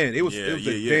 But man, it was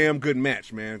a damn good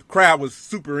match, man. The crowd was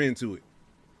super into it.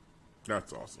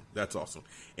 That's awesome.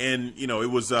 And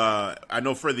it was I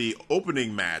know for the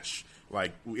opening match,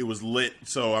 like it was lit,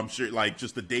 so I'm sure like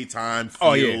just the daytime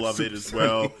feel of it as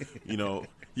well.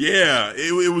 Yeah,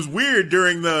 it was weird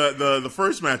during the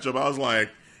first matchup. I was like,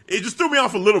 it just threw me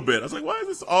off a little bit. I was like, why is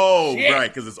this? Oh, shit.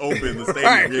 Right, because it's open, the stadium.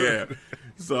 Right. Yeah.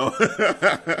 So,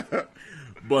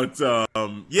 but so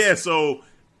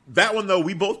that one though,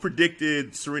 we both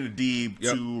predicted Serena Deeb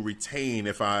to retain,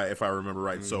 if I remember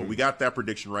right. Mm-hmm. So we got that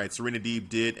prediction right. Serena Deeb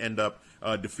did end up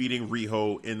defeating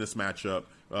Riho in this matchup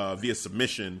via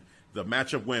submission. The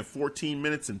matchup went 14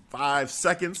 minutes and 5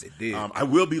 seconds. It did. I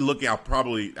will be looking out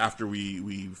probably after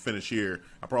we finish here.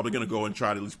 I'm probably going to go and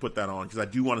try to at least put that on because I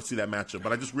do want to see that matchup.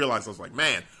 But I just realized I was like,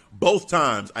 man, both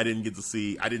times I didn't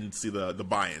see the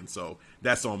buy-in. So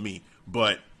that's on me.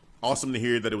 But awesome to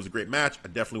hear that it was a great match. I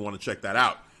definitely want to check that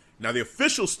out. Now the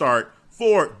official start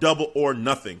for Double or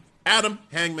Nothing. Adam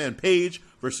Hangman Page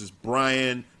versus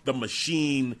Brian the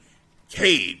Machine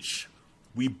Cage.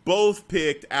 We both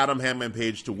picked Adam Hangman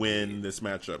Page to win this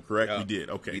matchup, correct? We did.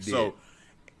 Okay, so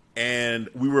and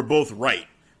we were both right.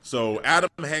 So Adam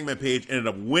Hangman Page ended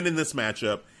up winning this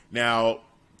matchup. Now,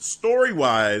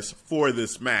 story-wise for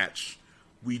this match,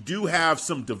 we do have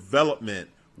some development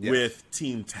with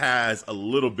Team Taz a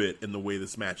little bit in the way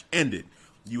this match ended.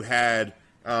 You had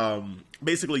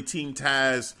basically Team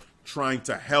Taz trying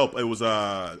to help. It was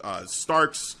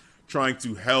Starks trying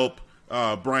to help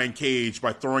Brian Cage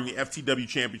by throwing the FTW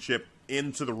Championship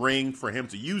into the ring for him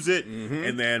to use it. Mm-hmm.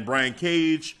 And then Brian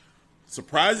Cage,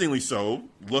 surprisingly so,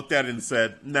 looked at it and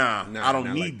said, nah I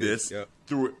don't need like this. Yep.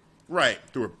 Threw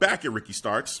it back at Ricky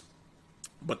Starks.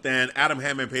 But then Adam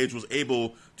Hangman Page was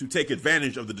able to take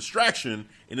advantage of the distraction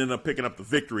and ended up picking up the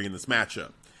victory in this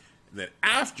matchup. And then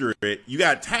after it, you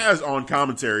got Taz on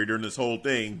commentary during this whole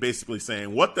thing, basically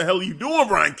saying, what the hell are you doing,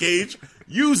 Brian Cage?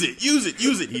 Use it.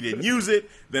 He didn't use it.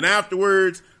 Then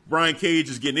afterwards, Brian Cage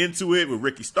is getting into it with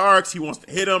Ricky Starks. He wants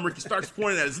to hit him. Ricky Starks is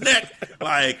pointing at his neck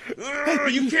like,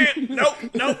 you can't. Nope.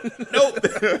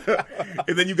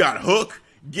 And then you got Hook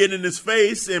getting in his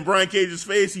face, and Brian Cage's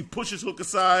face. He pushes Hook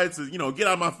aside, says, get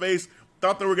out of my face.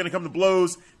 Thought they were going to come to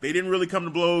blows. They didn't really come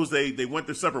to blows. They went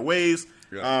their separate ways.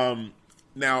 Yeah.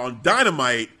 Now, on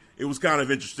Dynamite, it was kind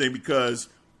of interesting because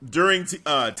during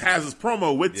Taz's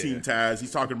promo with Team Taz,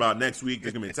 he's talking about next week,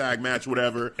 there's going to be a tag match,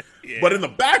 whatever. Yeah. But in the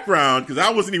background, because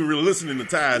I wasn't even really listening to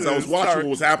Taz, I was watching what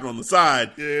was happening on the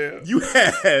side. Yeah. You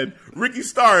had Ricky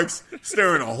Starks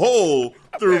staring a hole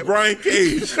through Brian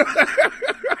Cage,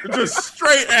 just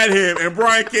straight at him, and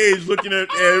Brian Cage looking at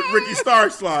Ricky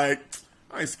Starks like,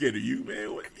 I ain't scared of you,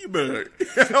 man. You better.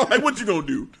 Like, what you going to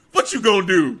do? What you going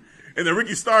to do? And then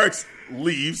Ricky Starks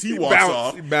leaves. He walks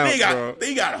off.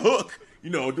 They got Hook,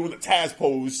 doing the Taz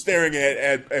pose, staring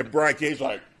at Brian Cage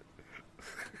like.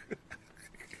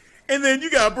 And then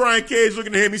you got Brian Cage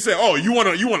looking at him. He said, "Oh, you want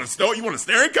a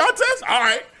staring contest? All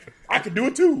right, I can do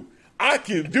it too.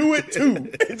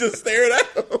 And just staring at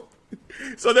him.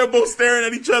 So they're both staring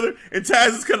at each other, and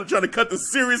Taz is kind of trying to cut the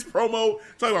serious promo,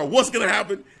 talking about what's going to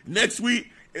happen next week.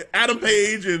 Adam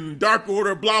Page and Dark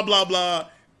Order, blah blah blah.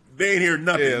 They ain't hear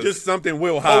nothing. Yeah, just something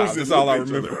Will Hobbs. That's all I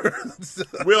remember.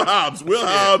 Will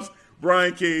Hobbs,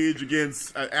 Brian Cage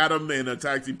against Adam and a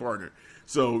tag team partner.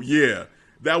 So yeah,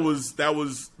 that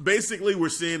was basically we're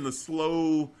seeing the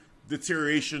slow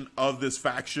deterioration of this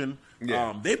faction.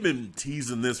 Yeah. They've been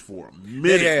teasing this for a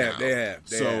minute. They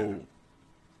have.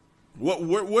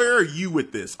 Where are you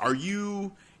with this? Are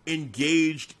you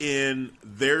engaged in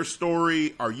their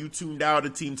story? Are you tuned out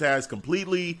of Team Taz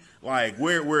completely? Like,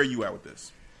 where are you at with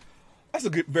this? That's a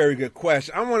very good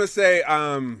question. I want to say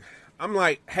I'm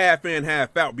like half in,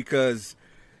 half out because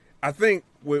I think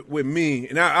with me,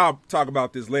 and I'll talk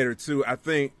about this later too, I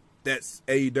think that's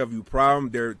AEW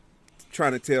problem. They're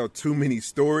trying to tell too many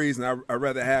stories, and I'd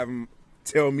rather have them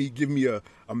give me a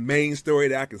main story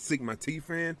that I can sink my teeth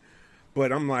in.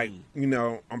 But I'm like,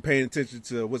 I'm paying attention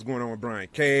to what's going on with Brian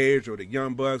Cage or the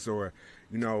Young Bucks or,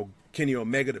 Kenny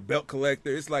Omega, the belt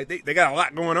collector. It's like they got a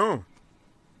lot going on.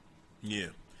 Yeah.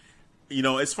 You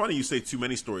know, it's funny you say too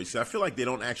many stories. I feel like they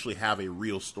don't actually have a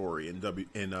real story in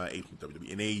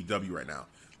AEW right now.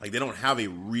 Like they don't have a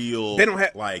real,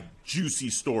 like juicy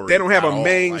story. They don't have a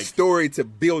main like, story to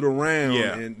build around.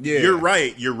 Yeah. And, You're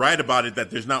right. You're right about it that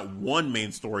there's not one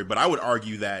main story, but I would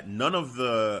argue that none of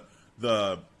the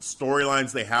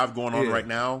storylines they have going on right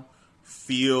now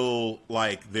feel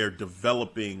like they're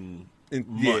developing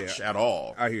much at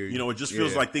all. I hear you. You know, it just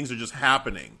feels like things are just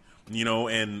happening. You know,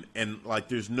 and like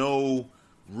there's no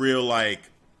real like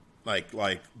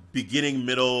beginning,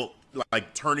 middle,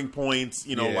 like turning points,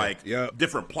 you know,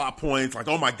 different plot points, like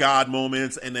oh my god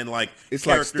moments, and then like it's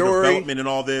character like story, development and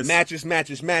all this matches,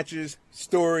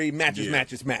 story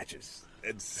matches.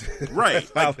 It's right,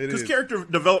 because character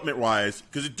development wise,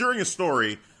 because during a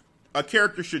story, a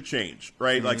character should change,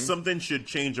 right? Mm-hmm. Like something should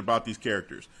change about these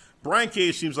characters. Brian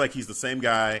Cage seems like he's the same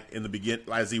guy in the beginning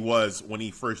as he was when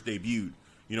he first debuted,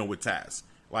 you know, with Taz.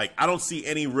 Like I don't see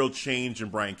any real change in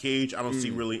Brian Cage. I don't see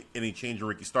really any change in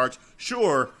Ricky Starks.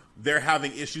 Sure, they're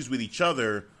having issues with each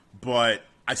other, but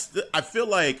I feel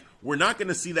like we're not going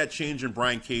to see that change in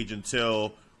Brian Cage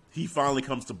until he finally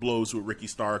comes to blows with Ricky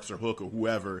Starks or Hook or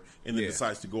whoever and then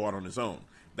decides to go out on his own.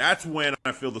 That's when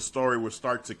I feel the story will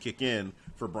start to kick in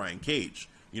for Brian Cage.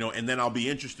 You know, and then I'll be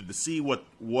interested to see what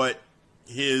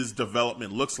his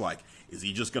development looks like. Is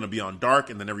he just going to be on Dark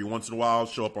and then every once in a while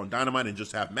show up on Dynamite and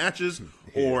just have matches?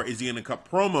 Or is he going to cut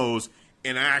promos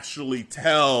and actually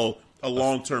tell a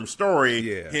long-term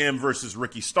story, him versus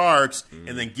Ricky Starks,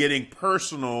 and then getting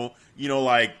personal, you know,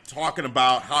 like talking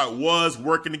about how it was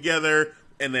working together,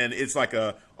 and then it's like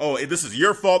this is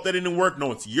your fault that it didn't work.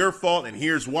 No, it's your fault, and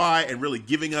here's why, and really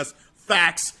giving us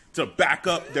facts to back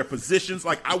up their positions.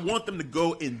 Like, I want them to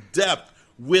go in depth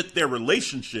with their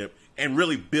relationship and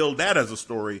really build that as a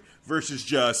story versus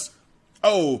just,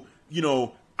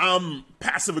 I'm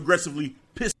passive-aggressively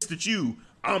pissed at you.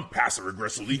 I'm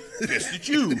passive-aggressively pissed at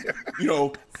you. You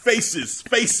know, faces.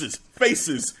 You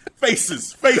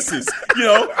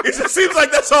know, it just seems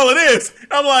like that's all it is.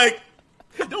 I'm like,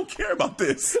 I don't care about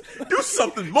this. Do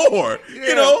something more. Yeah.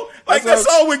 You know, like that's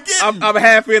all we're getting. I'm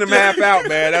half in, I'm half out,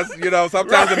 man. That's, you know,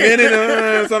 sometimes I'm in it,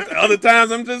 other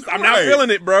times I'm not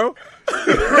feeling it, bro.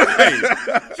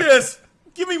 Right. Just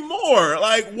give me more.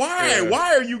 Like, why? Yeah.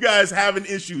 Why are you guys having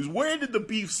issues? Where did the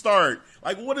beef start?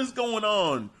 Like, what is going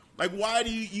on? Like, why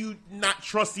do you not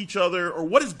trust each other, or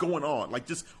what is going on? Like,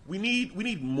 just we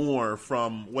need more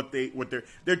from what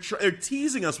they're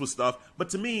teasing us with stuff, but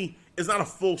to me, it's not a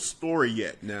full story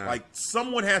yet. No. Like,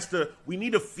 we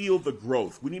need to feel the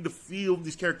growth. We need to feel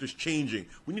these characters changing.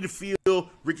 We need to feel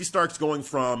Ricky Starks going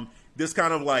from this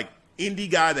kind of like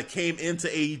indie guy that came into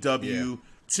AEW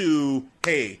to,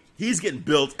 hey, he's getting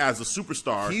built as a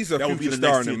superstar. He's a future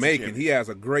star in the making. He has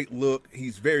a great look.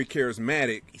 He's very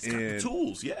charismatic. He's got the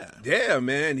tools, Yeah,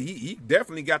 man. He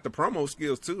definitely got the promo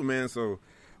skills too, man. So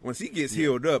once he gets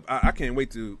healed up, I can't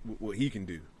wait to what he can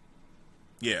do.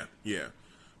 Yeah.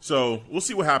 So we'll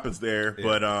see what happens there. Yeah.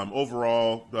 But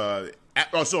overall,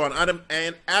 so on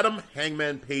Adam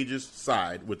Hangman Page's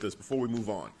side with this, before we move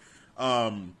on,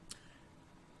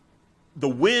 the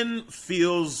win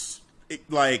feels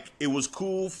like it was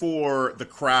cool for the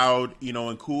crowd, you know,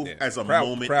 and cool as a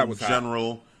moment in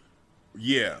general. Hot.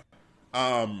 Yeah.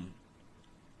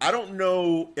 I don't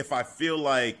know if I feel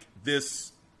like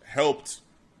this helped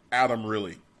Adam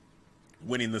really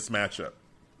winning this matchup.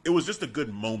 It was just a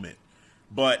good moment.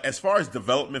 But as far as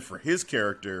development for his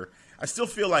character, I still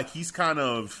feel like he's kind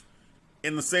of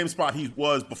in the same spot he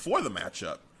was before the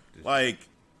matchup. Like,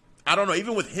 I don't know,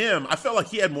 even with him, I felt like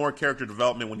he had more character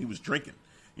development when he was drinking.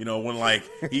 You know, when like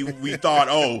we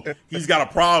thought, he's got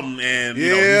a problem and you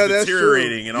know he's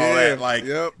deteriorating and all that. Like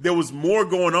there was more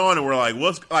going on, and we're like,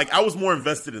 I was more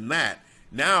invested in that.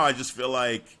 Now I just feel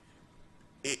like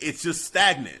it's just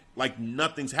stagnant, like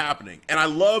nothing's happening. And I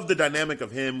love the dynamic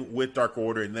of him with Dark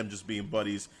Order and them just being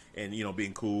buddies and, you know,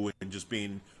 being cool and just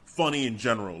being funny in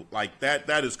general. Like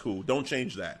that is cool. Don't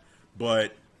change that.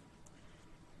 But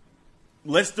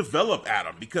let's develop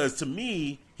Adam, because to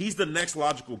me, he's the next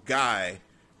logical guy.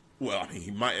 Well, I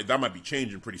mean, that might be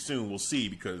changing pretty soon. We'll see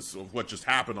because of what just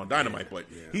happened on Dynamite. But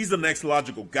he's the next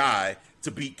logical guy to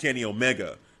beat Kenny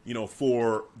Omega, you know,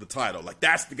 for the title. Like,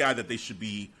 that's the guy that they should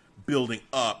be building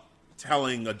up,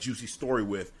 telling a juicy story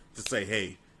with, to say,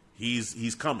 hey,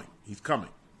 he's coming. He's coming.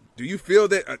 Do you feel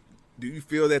that? Do you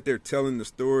feel that they're telling the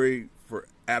story for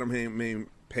Adam Hangman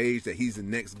Page, that he's the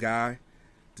next guy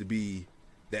to be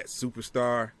that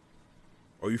superstar,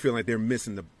 or you feel like they're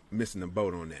missing the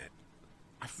boat on that?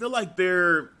 I feel like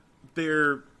they're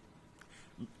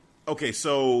okay.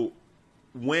 So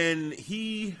when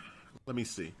he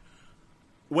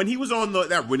was on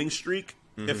that winning streak,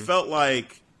 it felt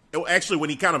like actually when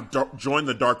he kind of joined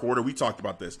the Dark Order, we talked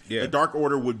about this. Yeah. The Dark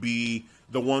Order would be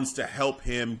the ones to help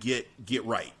him get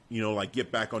right, like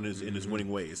get back on in his winning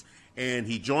ways. And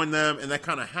he joined them, and that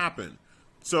kind of happened.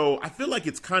 So I feel like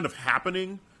it's kind of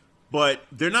happening, but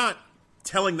they're not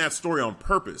telling that story on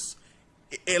purpose.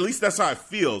 At least that's how it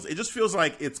feels. It just feels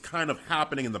like it's kind of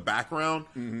happening in the background,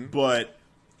 but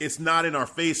it's not in our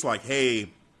face like,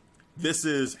 hey, this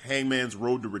is Hangman's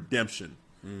road to redemption.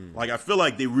 Like, I feel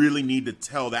like they really need to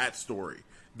tell that story,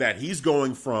 that he's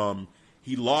going from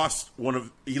he lost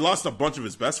a bunch of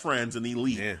his best friends in the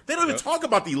Elite. Yeah. They don't even talk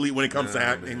about the Elite when it comes to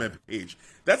Hangman Page.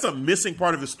 That's a missing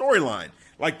part of his storyline.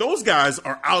 Like, those guys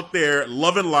are out there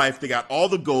loving life. They got all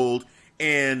the gold,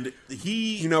 and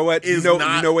he You know what? is you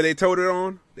not. know where they told it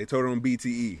on? They told it on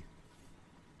BTE.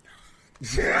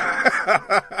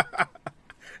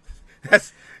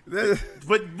 that's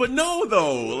But no,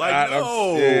 though. Like,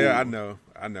 no. Yeah, I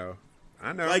know.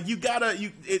 Like,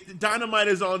 Dynamite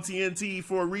is on TNT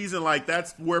for a reason. Like,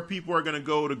 that's where people are going to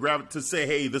go to grab to say,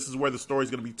 hey, this is where the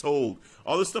story's going to be told.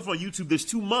 All this stuff on YouTube, there's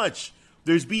too much.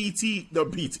 There's BET. No,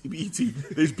 BET.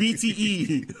 There's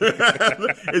BTE.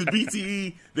 There's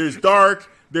BTE. There's Dark.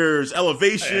 There's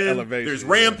Elevation. There's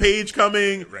Rampage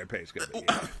coming. Rampage coming.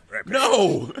 Yeah. Rampage.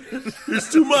 No. There's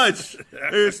too much.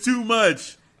 There's too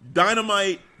much.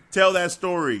 Dynamite, tell that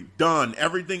story. Done.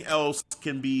 Everything else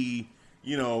can be,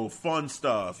 fun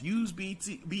stuff. Use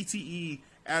BTE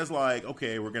as like,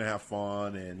 okay, we're going to have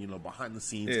fun and, behind the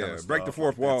scenes kind of stuff. Break the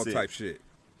fourth like, wall type shit.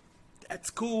 That's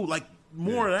cool. Like,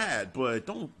 more of that, but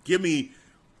don't give me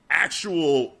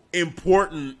actual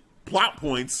important plot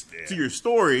points to your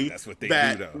story. That's what they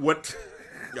do, though.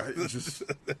 That's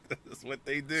what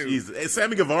they do. Jesus. And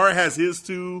Sammy Guevara has his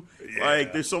too. Yeah,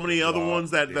 like, there's so many other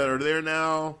ones that are there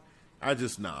now. I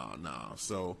just nah.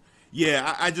 So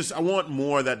yeah, I want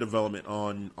more of that development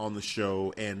on the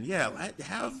show, and yeah,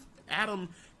 have Adam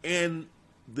and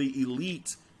the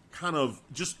Elite kind of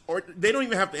or they don't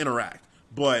even have to interact,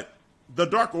 but the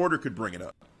Dark Order could bring it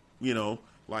up.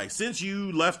 Like, since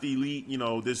you left the Elite,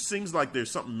 there's things like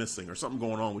there's something missing or something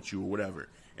going on with you or whatever.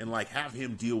 And, like, have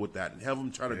him deal with that and have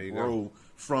him try to grow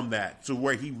from that to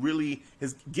where he really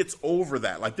gets over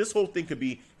that. Like, this whole thing could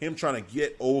be him trying to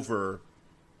get over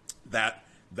that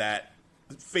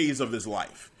phase of his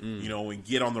life, and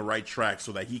get on the right track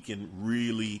so that he can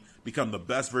really become the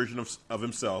best version of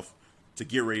himself to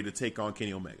get ready to take on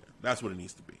Kenny Omega. That's what it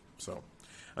needs to be. So,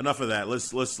 enough of that.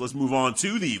 Let's move on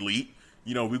to the Elite.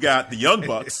 We've got the Young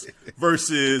Bucks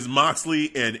versus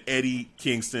Moxley and Eddie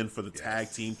Kingston for the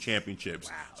tag team championships.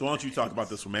 Wow. So why don't you talk about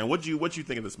this one, man? What you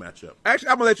think of this matchup? Actually,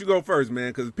 I'm gonna let you go first, man,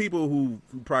 because people who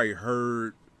probably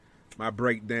heard my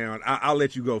breakdown, I'll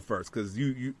let you go first because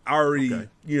you already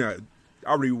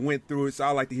already went through it. So I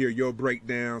like to hear your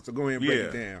breakdown. So go ahead and break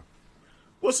it down.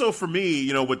 Well, so for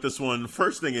me, with this one,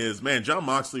 first thing is, man, Jon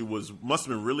Moxley must have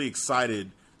been really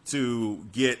excited to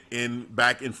get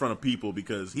back in front of people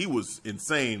because he was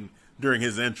insane during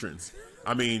his entrance.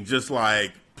 I mean, just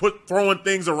like throwing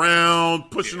things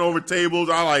around, pushing over tables.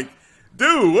 I like,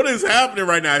 dude, what is happening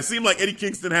right now? It seemed like Eddie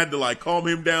Kingston had to like calm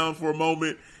him down for a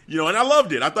moment, and I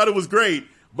loved it. I thought it was great,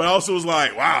 but I also was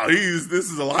like, wow, this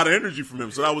is a lot of energy from him.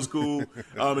 So that was cool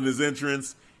in his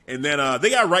entrance. And then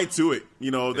they got right to it.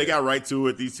 They got right to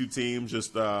it. These two teams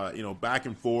just, back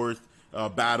and forth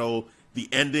battle. The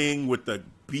ending with the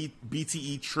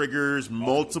BTE triggers,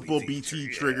 multiple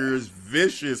BTE triggers,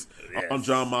 vicious on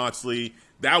Jon Moxley.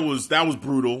 That was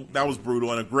brutal. That was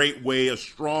brutal, and a great way, a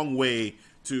strong way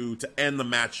to end the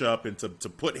matchup and to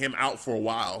put him out for a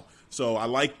while. So I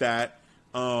like that.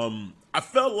 I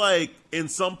felt like in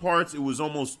some parts it was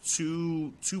almost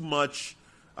too much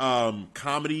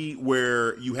comedy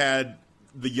where you had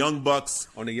the Young Bucks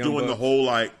doing the whole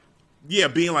like. Yeah,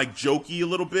 being like jokey a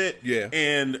little bit. Yeah.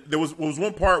 And there was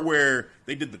one part where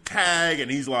they did the tag and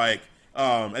he's like,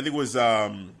 I think it was,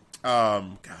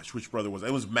 which brother was it?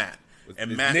 It was Matt.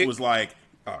 And Matt Nick? Was like,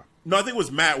 no, I think it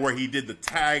was Matt where he did the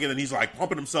tag and then he's like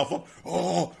pumping himself up.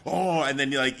 And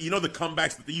then like, the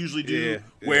comebacks that they usually do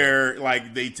where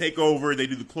like they take over, they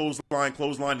do the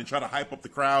clothesline and try to hype up the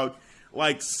crowd.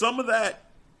 Like some of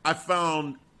that I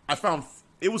found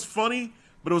it was funny,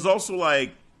 but it was also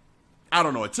like, I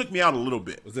don't know. It took me out a little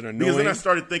bit. Was it annoying? Because then I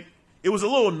started thinking it was a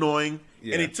little annoying,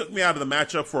 and it took me out of the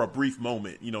matchup for a brief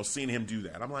moment. Seeing him do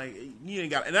that, I'm like, you ain't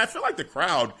got. And I feel like the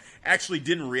crowd actually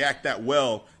didn't react that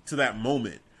well to that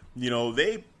moment.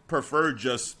 They preferred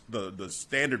just the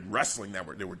standard wrestling that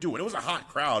they were doing. It was a hot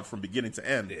crowd from beginning to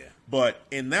end. Yeah. But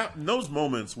in those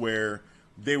moments where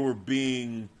they were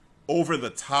being over the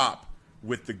top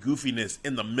with the goofiness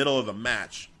in the middle of the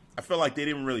match, I felt like they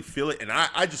didn't really feel it, and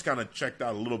I just kind of checked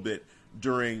out a little bit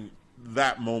during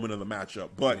that moment of the matchup.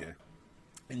 But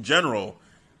in general,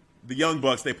 the Young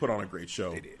Bucks, they put on a great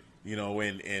show. They did. You know,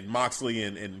 and Moxley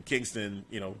and Kingston,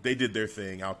 you know, they did their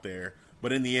thing out there.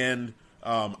 But in the end,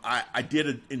 I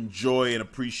did enjoy and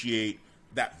appreciate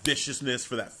that viciousness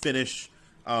for that finish.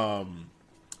 And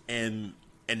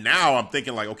now I'm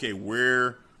thinking like, okay,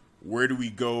 where do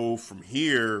we go from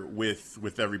here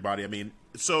with everybody? I mean,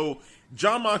 so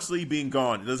Jon Moxley being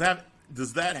gone, does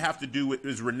that have to do with,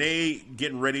 is Renee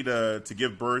getting ready to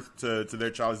give birth to their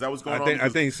child? Is that what's going on? I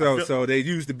think so. So they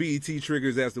use the BET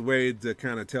triggers as the way to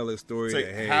kind of tell a story. To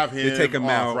that, hey, have him they take him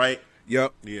off, out, right?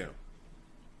 Yep. Yeah.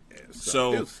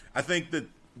 So I think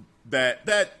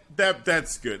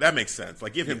that's good. That makes sense.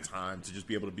 Like, give him time to just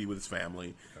be able to be with his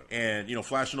family. And, you know,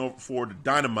 flashing forward to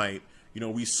Dynamite, you know,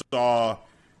 we saw,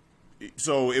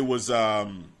 so it was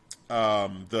the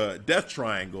Death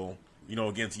Triangle, you know,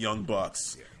 against Young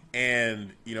Bucks. Yeah.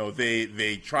 And, you know,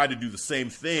 they tried to do the same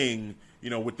thing, you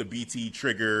know, with the BT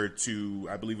trigger to,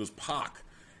 I believe it was Pac.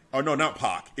 Oh, no, not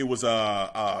Pac. It was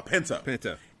Penta.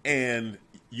 Penta. And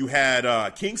you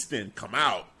had Kingston come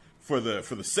out for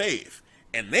the save.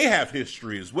 And they have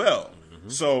history as well. Mm-hmm.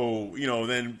 So, you know,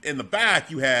 then in the back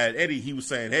you had Eddie. He was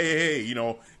saying, hey, you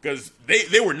know, because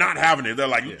they were not having it. They're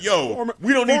like, yo,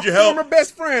 we don't need your help. Former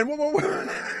best friend. Whoa.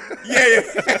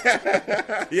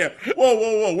 Yeah.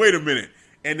 Whoa, wait a minute.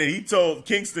 And then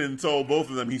Kingston told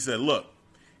both of them, he said, look,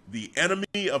 the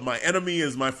enemy of my enemy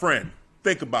is my friend.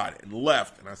 Think about it. And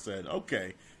left. And I said,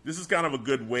 okay, this is kind of a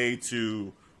good way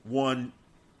to, one,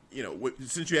 you know,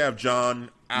 since you have John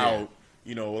out,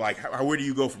 you know, like, where do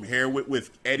you go from here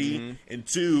with Eddie? Mm-hmm. And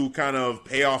two, kind of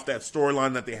pay off that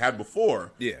storyline that they had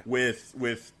before. Yeah. With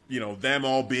you know, them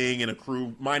all being in a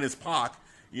crew minus Pac,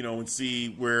 you know, and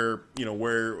see where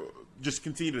just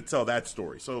continue to tell that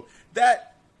story. So that,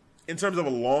 in terms of a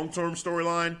long-term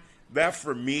storyline, that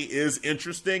for me is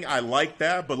interesting. I like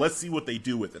that, but let's see what they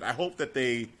do with it. I hope that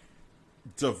they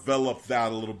develop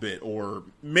that a little bit, or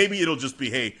maybe it'll just be,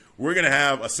 hey, we're going to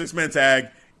have a 6-man tag,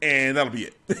 and that'll be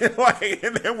it. Like,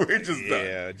 and then we're just done.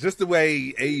 Yeah, just the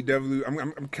way AEW.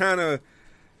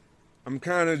 I'm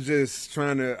kind of just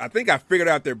trying to. I think I figured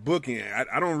out their booking.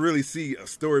 I don't really see a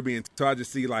story being told. I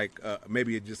just see like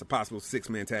maybe just a possible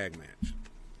 6-man tag match.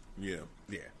 Yeah.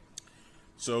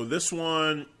 So this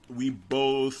one we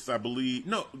both, I believe.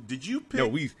 No, did you pick? No,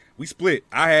 we split.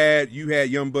 You had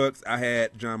Young Bucks. I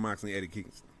had Jon Moxley and Eddie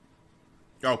Kingston.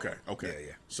 Okay.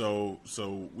 Yeah. So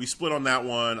we split on that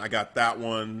one. I got that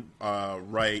one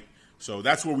right. So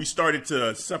that's where we started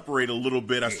to separate a little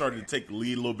bit. I started to take the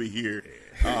lead a little bit here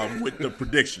with the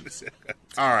predictions.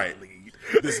 All right.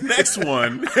 This next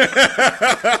one,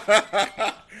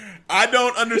 I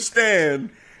don't understand.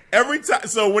 Every time,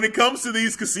 so when it comes to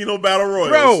these casino battle royals,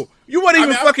 bro, you weren't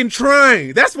even fucking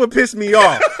trying. That's what pissed me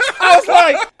off. I was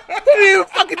like, they didn't even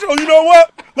fucking try. You know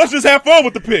what? Let's just have fun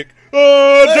with the pick.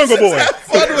 Jungle Boy. Have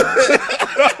fun with it.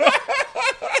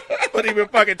 Wasn't even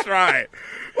fucking trying.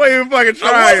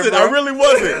 I really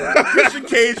wasn't. Christian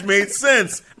Cage made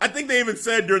sense. I think they even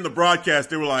said during the broadcast,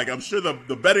 they were like, I'm sure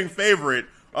the betting favorite,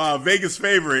 Vegas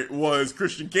favorite, was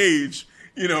Christian Cage,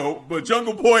 you know, but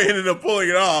Jungle Boy ended up pulling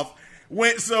it off.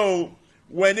 When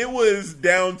it was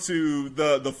down to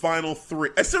the final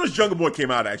three, as soon as Jungle Boy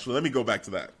came out, actually, let me go back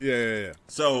to that. Yeah.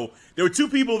 So there were two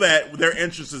people that their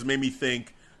entrances made me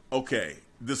think, okay,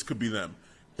 this could be them.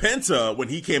 Penta, when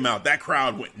he came out, that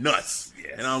crowd went nuts.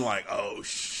 Yes. And I'm like, oh,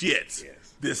 shit.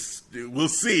 Yes. We'll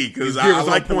see, because I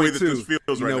like the way that this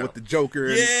feels right now. With the Joker.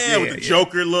 With the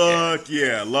Joker look.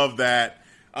 Yeah, love that.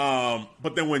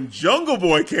 But then when Jungle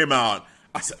Boy came out,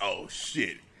 I said, oh,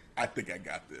 shit. I think I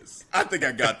got this.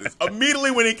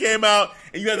 Immediately when he came out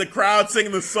and you had the crowd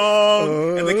singing the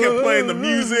song and they kept playing the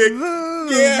music.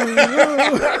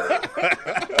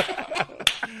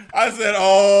 I said,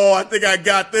 oh, I think I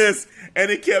got this.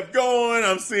 And it kept going.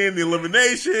 I'm seeing the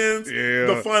eliminations,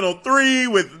 the final three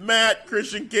with Matt,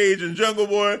 Christian Cage, and Jungle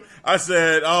Boy. I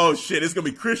said, oh, shit, it's going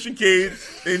to be Christian Cage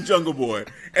and Jungle Boy.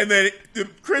 And then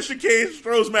Christian Cage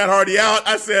throws Matt Hardy out.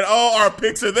 I said, oh, our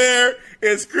picks are there.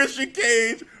 It's Christian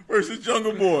Cage versus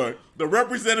Jungle Boy. The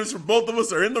representatives from both of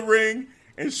us are in the ring,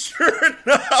 and sure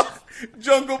enough,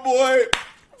 Jungle Boy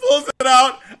pulls it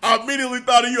out. I immediately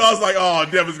thought of you. I was like, oh,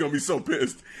 Devin's going to be so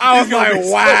pissed. I was like,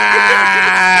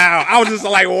 wow. I was just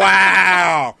like,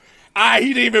 wow.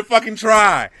 He didn't even fucking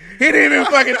try.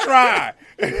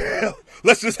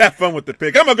 Let's just have fun with the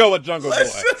pick. I'm going to go with Jungle Boy.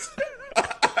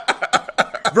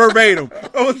 Verbatim.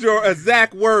 Those are your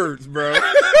exact words, bro.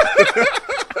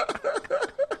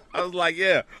 I was like,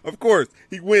 yeah, of course.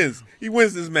 He wins. He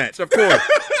wins this match, of course.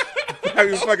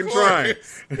 he was fucking trying.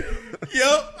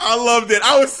 Yep, I loved it.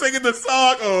 I was singing the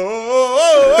song.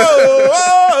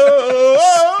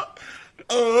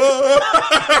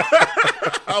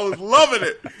 I was loving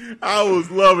it. I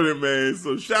was loving it, man.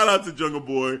 So shout out to Jungle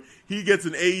Boy. He gets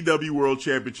an AEW World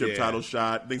Championship title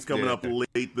shot. Things coming up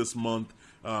late this month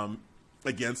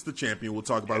against the champion. We'll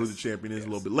talk about who the champion is a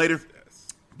little bit later.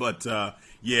 But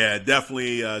yeah,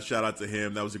 definitely shout out to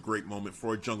him. That was a great moment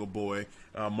for Jungle Boy.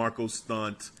 Marco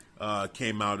Stunt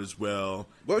came out as well.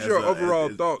 What's your overall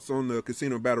thoughts on the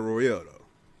Casino Battle Royale, though?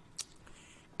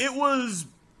 It was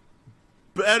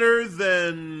better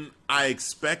than I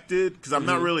expected because I'm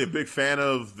not really a big fan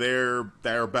of their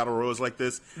battle royals like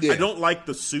this. I don't like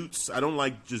the suits. I don't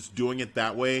like just doing it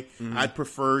that way. I'd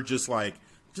prefer just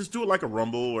do it like a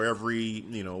Rumble where every,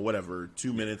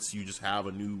 2 minutes you just have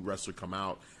a new wrestler come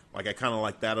out. Like, I kind of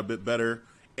like that a bit better.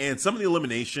 And some of the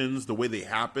eliminations, the way they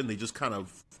happened, they just kind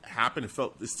of happened. It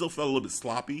still felt a little bit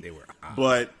sloppy. They were odd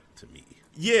but to me.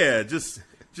 Yeah, just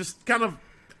kind of,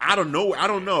 I don't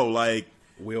know. Like,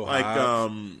 Will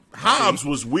Hobbs. Hobbs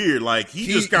was weird. Like, he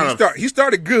he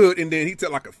started good, and then he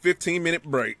took like a 15-minute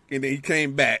break, and then he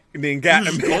came back, and then got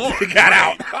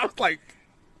out. I was like,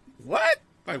 what?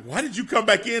 Like, why did you come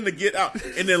back in to get out?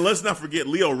 And then let's not forget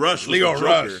Leo Rush was the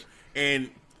Joker. And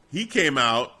he came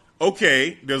out,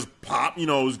 okay, there's pop, it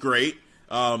was great.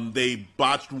 They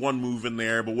botched one move in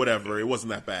there, but whatever, it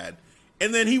wasn't that bad.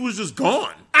 And then he was just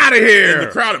gone. Out of here. And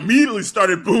the crowd immediately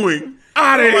started booing.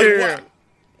 Out of here.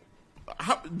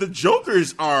 The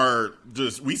Jokers are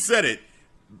just, we said it,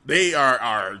 they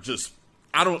are just,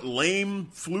 lame,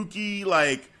 fluky,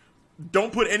 like,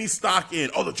 don't put any stock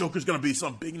in, the Joker's going to be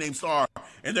some big name star,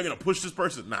 and they're going to push this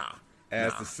person. Nah.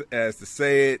 As to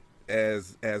say it,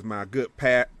 as my good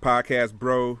podcast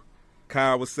bro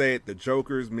Kyle would say it, the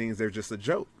Jokers means they're just a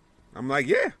joke. I'm like,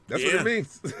 that's what it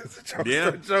means. Jokers are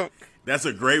a joke. That's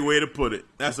a great way to put it.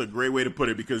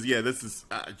 Because, this is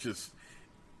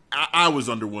I was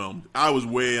underwhelmed. I was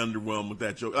way underwhelmed with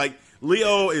that joke. Like,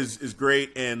 Leo is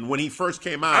great, and when he first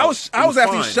came out, I was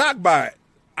actually shocked by it.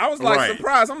 I was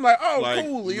surprised. I'm like,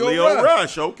 cool, Leo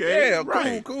Rush. Okay,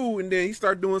 yeah, cool. And then he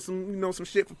started doing some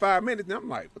shit for 5 minutes. And I'm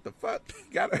like, what the fuck?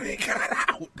 He got out.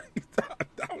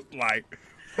 I was like,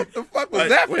 what the fuck was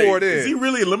that for? Then is he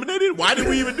really eliminated? Why did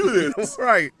we even do this?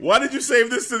 Right? Why did you save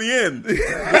this to the end? This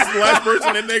is the last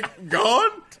person, and they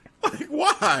gone. Like,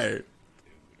 why?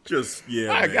 Just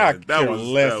I care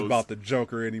less about the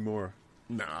Joker anymore.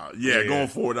 Nah, going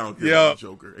forward, I don't care about the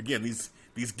Joker. Again, these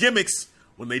gimmicks.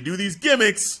 When they do these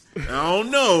gimmicks, I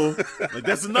don't know. Like,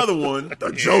 that's another one.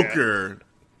 The Joker.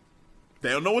 They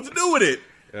don't know what to do with it.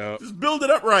 Yep. Just build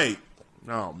it up right.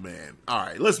 Oh, man. All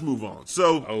right, let's move on.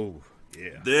 So,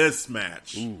 this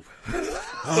match.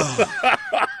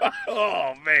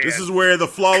 Oh, man. This is where the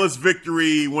flawless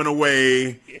victory went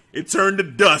away. It turned to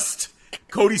dust.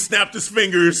 Cody snapped his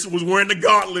fingers, was wearing the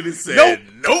gauntlet, and said,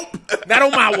 Nope. Not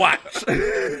on my watch.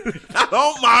 Not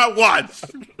on my watch.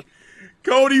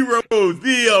 Cody Rhodes,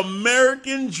 the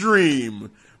American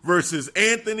Dream, versus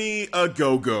Anthony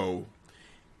Ogogo.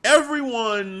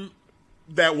 Everyone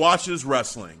that watches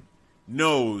wrestling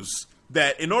knows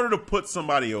that in order to put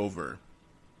somebody over,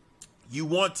 you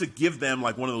want to give them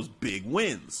like one of those big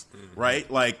wins, right?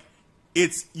 Like,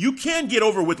 you can get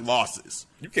over with losses.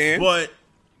 You can. But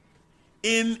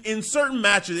in certain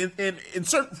matches, in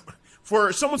certain,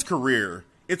 for someone's career,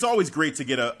 it's always great to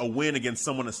get a win against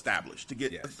someone established, to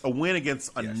get a win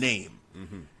against a name.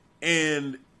 Mm-hmm.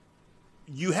 And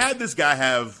you had this guy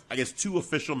have, I guess, 2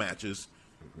 official matches.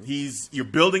 You're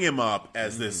building him up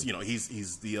as this,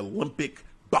 he's the Olympic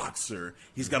boxer.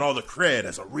 He's got all the cred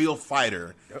as a real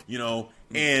fighter,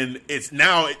 and it's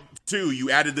now, too,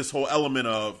 you added this whole element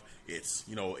of it's,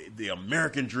 the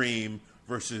American Dream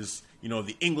versus,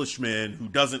 the Englishman who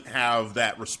doesn't have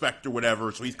that respect or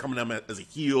whatever. So he's coming up as a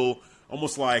heel.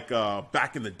 Almost like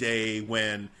back in the day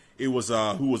when it was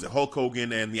who was it, Hulk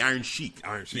Hogan and the Iron Sheik,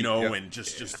 and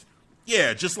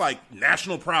just like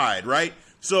national pride, right?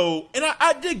 So, and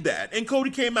I dig that. And Cody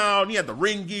came out and he had the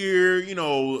ring gear,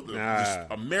 just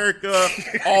America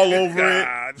all over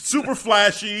it, super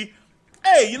flashy.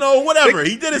 Hey, whatever.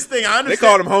 He did his thing. I understand. They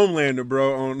called him Homelander,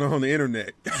 bro, on the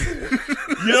internet.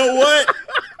 You know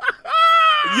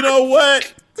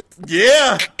what?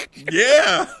 Yeah.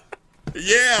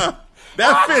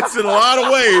 That fits in a lot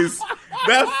of ways.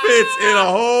 That fits in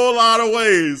a whole lot of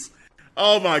ways.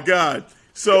 Oh, my God.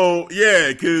 So,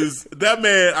 because that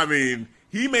man,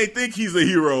 he may think he's a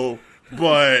hero,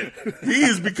 but he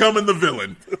is becoming the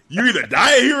villain. You either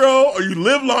die a hero or you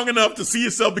live long enough to see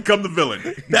yourself become the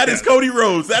villain. That is Cody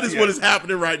Rhodes. That is what is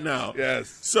happening right now. Yes.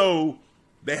 So,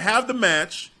 they have the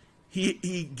match.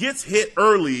 he gets hit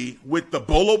early with the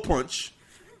bolo punch,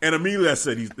 and immediately I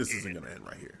said, this isn't going to end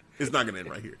right here. It's not going to end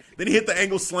right here. Then he hit the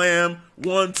angle slam,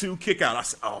 1-2 kick out. I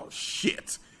said, oh,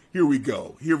 shit. Here we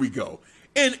go.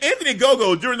 And Anthony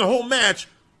Ogogo, during the whole match,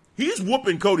 he's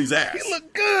whooping Cody's ass. He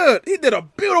looked good. He did a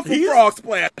beautiful frog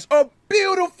splash. A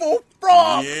beautiful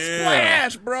frog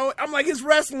splash, bro. I'm like, his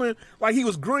wrestling, like he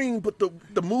was green, but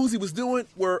the moves he was doing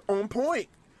were on point.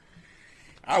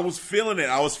 I was feeling it.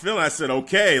 I said,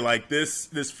 okay, like this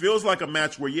feels like a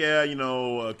match where,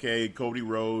 okay, Cody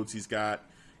Rhodes, he's the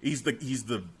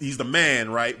man,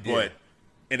 right? Yeah. But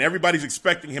and everybody's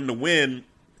expecting him to win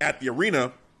at the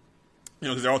arena,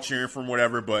 because they're all cheering for him,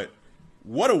 whatever. But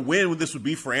what a win this would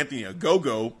be for Anthony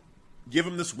Ogogo. Give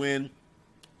him this win,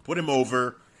 put him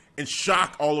over, and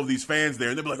shock all of these fans there.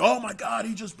 And they'll be like, oh my God,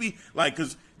 he just beat, like,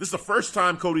 because this is the first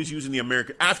time Cody's using the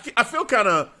American. I feel kind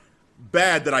of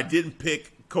bad that I didn't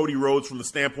pick Cody Rhodes from the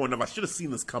standpoint of I should have seen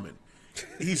this coming.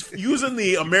 He's using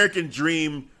the American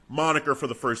Dream moniker for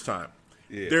the first time.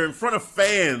 Yeah. They're in front of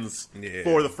fans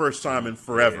for the first time in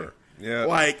forever. Yeah.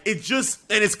 Like, it just,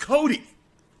 and it's Cody.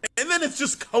 And then it's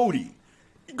just Cody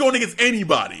going against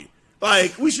anybody.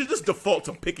 Like, we should just default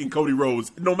to picking Cody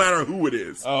Rhodes no matter who it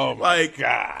is. Oh, my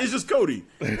God. It's just Cody.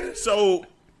 So,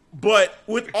 but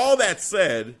with all that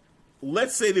said,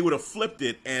 let's say they would have flipped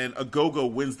it and Ogogo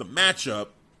wins the matchup,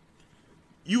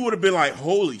 you would have been like,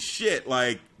 holy shit,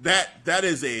 like that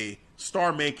is a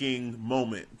star-making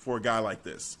moment for a guy like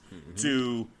this. Mm-hmm.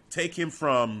 To take him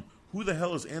from who the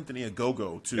hell is Anthony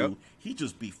Ogogo to he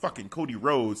just beat fucking Cody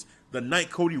Rhodes the night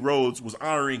Cody Rhodes was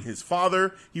honoring his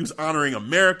father. He was honoring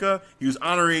America. He was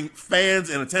honoring fans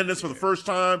in attendance for the first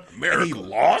time. America. And he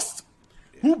lost?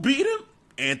 Who beat him?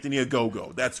 Anthony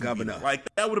Ogogo. That's who beat him. Like,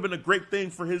 that would have been a great thing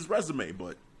for his resume,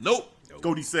 but nope.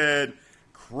 Cody said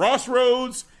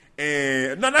Crossroads.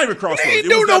 And not even Crossroads. He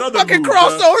didn't do no fucking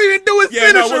crossover. He didn't do his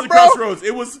finisher, no, it wasn't bro. Crossroads.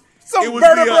 It was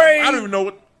vertebrae. I don't even know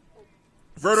what.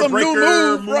 Vertebrae. Some new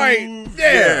move, right?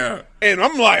 Yeah. And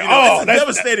I'm like, that's a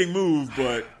devastating move,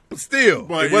 but still,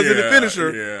 it wasn't the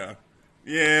finisher.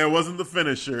 Yeah, it wasn't the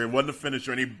finisher. It wasn't the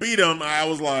finisher, and he beat him. I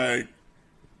was like,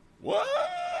 what?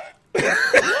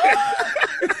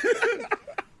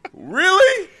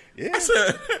 Really? Yeah. I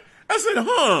said,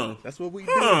 huh? That's what we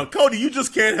do. Cody, you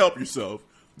just can't help yourself.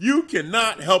 You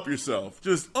cannot help yourself.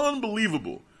 Just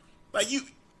unbelievable. Like, you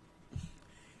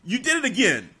did it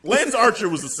again. Lance Archer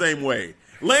was the same way.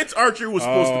 Lance Archer was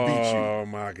supposed to beat you. Oh,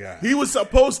 my God. He was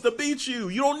supposed to beat you.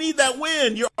 You don't need that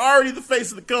win. You're already the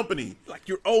face of the company. Like,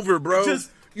 you're over, bro.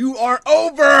 You are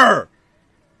over.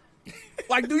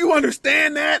 Like, do you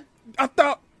understand that? I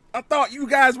thought you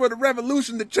guys were the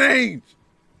revolution to change.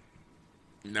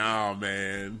 Nah,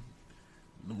 man.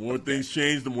 The more things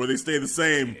change, the more they stay the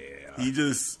same. Yeah. He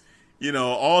just,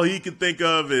 all he can think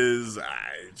of is,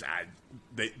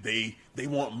 they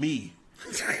want me.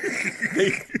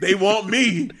 they want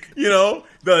me.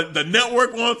 The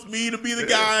network wants me to be the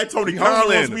guy. Tony Khan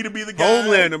wants me to be the guy.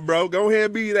 Homelander, bro. Go ahead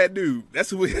and be that dude. That's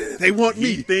who they want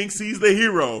me. He thinks he's the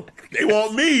hero. They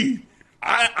want me.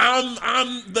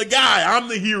 I'm the guy. I'm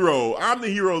the hero. I'm the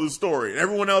hero of the story. And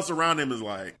everyone else around him is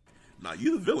like, nah,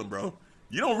 you the villain, bro.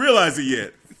 You don't realize it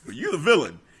yet, but you the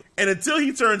villain. And until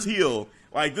he turns heel,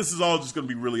 like, this is all just going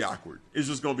to be really awkward. It's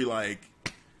just going to be like,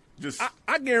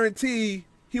 I guarantee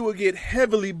he will get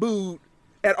heavily booed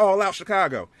at All Out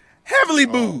Chicago. Heavily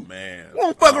booed. Oh, man. We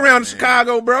won't fuck around in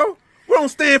Chicago, bro. We don't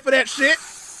stand for that shit.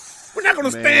 We're not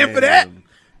going to stand for that.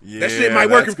 Yeah, that shit might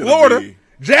work in Florida.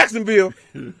 Jacksonville.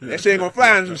 That shit ain't going to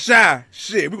fly in Shy.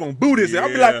 Shit, we're going to boo this. Yeah. I'll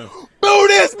be like, boo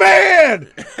this man!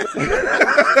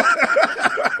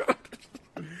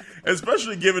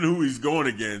 Especially given who he's going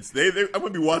against. I'm going to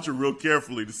be watching real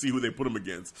carefully to see who they put him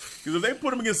against. Because if they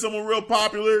put him against someone real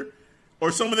popular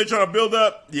or someone they're trying to build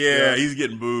up, he's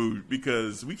getting booed.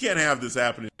 Because we can't have this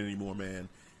happening anymore, man.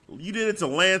 You did it to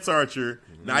Lance Archer.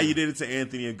 Mm-hmm. Now you did it to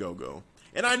Anthony Ogogo.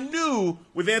 And I knew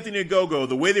with Anthony Ogogo,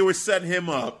 the way they were setting him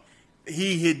up,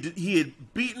 he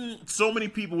had beaten so many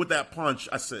people with that punch.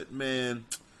 I said, man,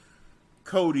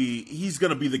 Cody, he's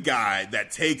going to be the guy that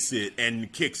takes it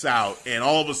and kicks out. And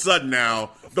all of a sudden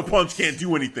now, the punch can't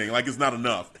do anything. Like, it's not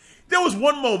enough. There was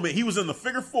one moment, he was in the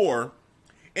figure four,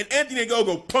 and Anthony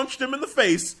Ogogo punched him in the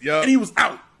face, and he was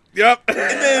out. Yep. And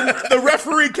then the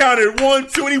referee counted 1,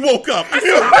 2, and he woke up. I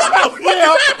said, what the fuck is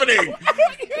happening?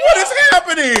 What is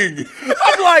happening?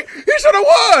 I'm like, he should have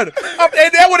won.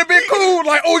 And that would have been cool.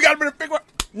 Like, we got to be the figure.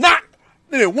 Not.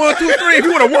 Then 1, 2, 3. If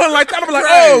he would have won like that, I'd be like,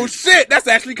 oh, shit. That's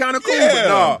actually kind of cool. Yeah. But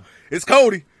no, it's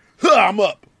Cody. I'm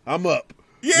up.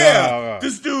 Yeah.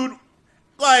 This dude,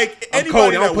 like, I'm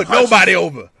Cody. I don't put nobody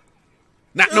over.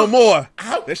 Not no more.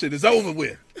 That shit is over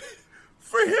with.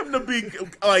 for him to be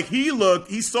like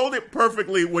he sold it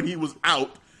perfectly when he was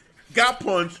out, got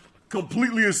punched,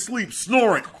 completely asleep,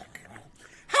 snoring.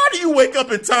 How do you wake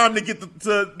up in time to get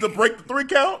to break the 3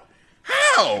 count?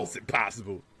 How? It's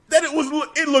impossible.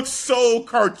 It looked so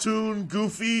cartoon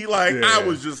goofy. Like I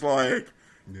was just like,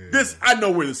 this. I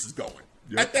know where this is going.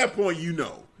 Yep. At that point, you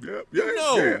know. Yep.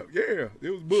 Yeah. It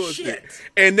was bullshit. Shit.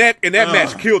 And that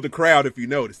match killed the crowd. If you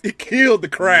noticed, it killed the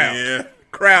crowd. Yeah.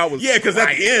 Crowd was because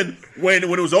at the end when it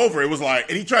was over, it was like,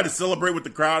 and he tried to celebrate with the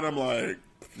crowd. I'm like,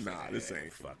 nah, this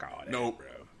ain't fuck all that. Nope,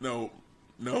 bro.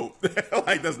 No,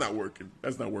 like that's not working.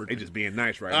 That's not working. They just being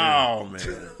nice right now. Oh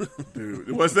man,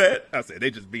 dude, what's that? I said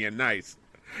they just being nice.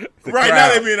 Right now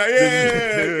they being like,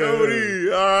 yeah,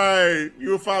 Cody, all right,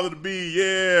 you a father to be,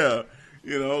 yeah,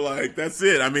 like that's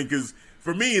it. I mean, because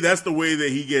for me, that's the way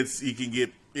that he can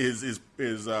get his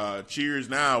cheers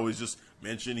now is just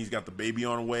mention he's got the baby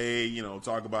on the way,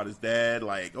 talk about his dad.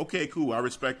 Like, okay, cool, I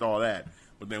respect all that.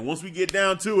 But then once we get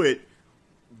down to it,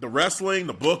 the wrestling,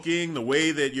 the booking, the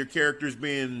way that your character's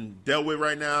being dealt with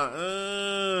right now,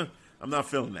 I'm not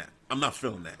feeling that.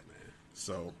 Man.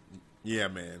 So, yeah,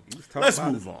 man. Let's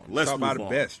move on. Let's talk about the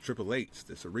best. Triple H,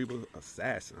 the cerebral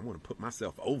assassin. I want to put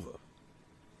myself over.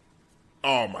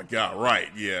 Oh my God! Right?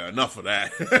 Yeah. Enough of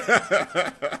that.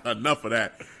 Enough of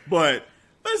that. But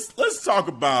let's talk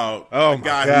about a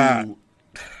guy who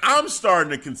I'm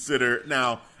starting to consider.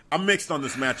 Now, I'm mixed on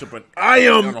this matchup, but I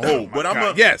am on a whole.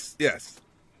 But yes.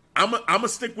 I'm gonna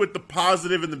stick with the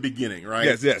positive in the beginning,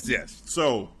 right? Yes.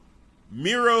 So,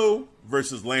 Miro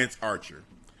versus Lance Archer.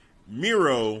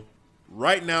 Miro,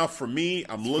 right now for me,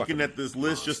 I'm looking at this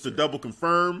list just to double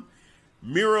confirm.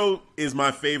 Miro is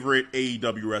my favorite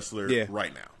AEW wrestler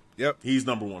right now. Yep. He's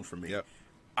number 1 for me. Yep.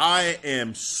 I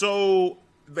am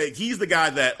he's the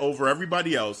guy that over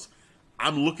everybody else,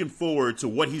 I'm looking forward to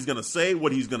what he's gonna say,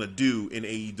 what he's gonna do in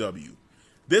AEW.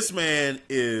 This man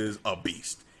is a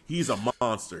beast. He's a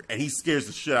monster, and he scares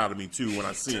the shit out of me, too, when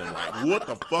I see him. Like, what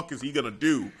the fuck is he going to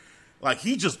do? Like,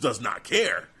 he just does not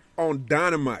care. On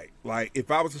Dynamite, like,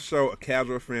 if I was to show a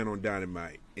casual fan on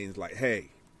Dynamite, and it's like, hey,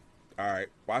 all right,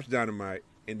 watch Dynamite,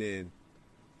 and then,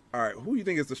 all right, who do you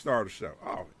think is the star of the show?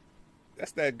 Oh,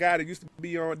 that's that guy that used to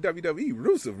be on WWE,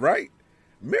 Rusev, right?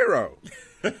 Miro.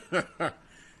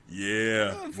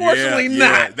 Yeah. Unfortunately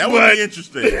not. That would be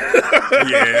interesting.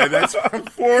 Yeah, that's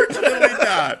unfortunately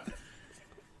not.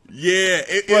 Yeah,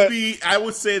 it'd be. I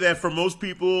would say that for most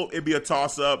people, it'd be a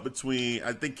toss-up between.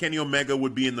 I think Kenny Omega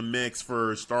would be in the mix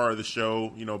for star of the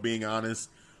show. Being honest,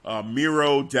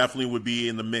 Miro definitely would be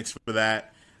in the mix for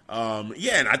that. And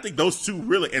I think those two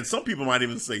really. And some people might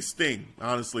even say Sting.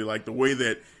 Honestly, like the way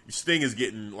that Sting is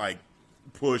getting like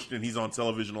pushed, and he's on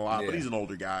television a lot, but he's an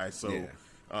older guy, so.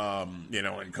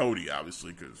 And Cody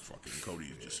obviously because fucking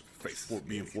Cody is just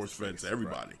being force-fed to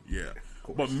everybody. Yeah,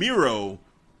 but Miro,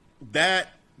 that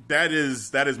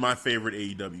is my favorite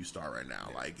AEW star right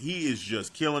now. Like, he is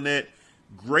just killing it.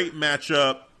 Great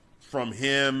matchup from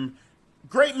him.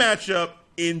 Great matchup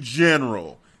in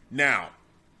general. Now,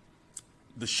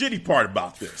 the shitty part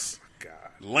about this,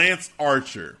 Lance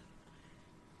Archer,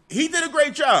 he did a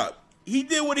great job. He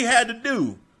did what he had to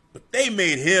do, but they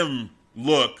made him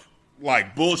look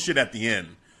like bullshit at the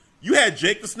end. You had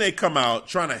Jake the Snake come out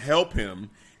trying to help him.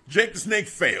 Jake the Snake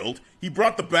failed. He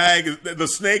brought the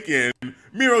snake in.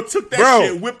 Miro took that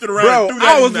shit, whipped it around, and threw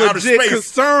that into outer space. I was legit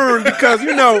concerned because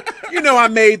you know I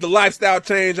made the lifestyle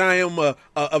change. I am a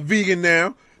vegan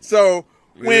now. So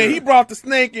when he brought the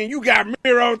snake in, you got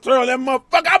Miro throwing that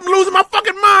motherfucker. I'm losing my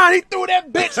fucking mind. He threw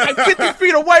that bitch like 50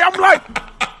 feet away. I'm like,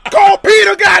 call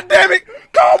Peter, goddammit.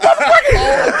 Call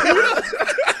motherfucking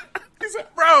He said,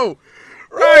 bro.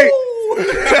 Right.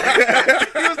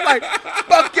 He was like,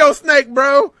 fuck your snake,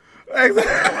 bro.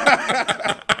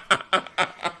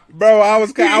 Bro, I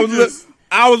was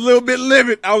a little bit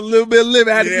livid. I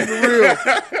had to keep it real.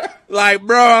 Like,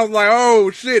 bro, I was like,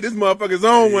 oh shit, this motherfucker's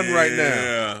on one right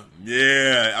now.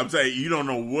 Yeah. I'm telling you don't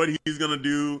know what he's gonna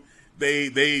do.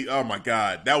 They oh my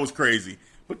God, that was crazy.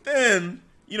 But then,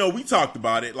 we talked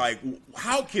about it. Like,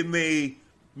 how can they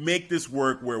make this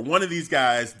work where one of these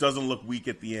guys doesn't look weak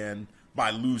at the end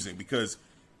by losing? Because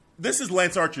this is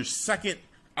Lance Archer's second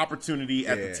opportunity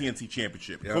at the TNT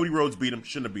Championship. Yep. Cody Rhodes beat him.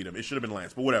 Shouldn't have beat him. It should have been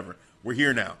Lance. But whatever. We're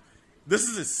here now. This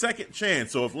is his second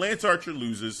chance. So if Lance Archer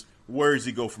loses, where does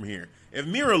he go from here? If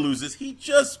Miro loses, he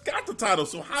just got the title.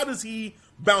 So how does he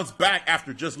bounce back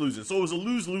after just losing? So it was a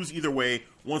lose-lose either way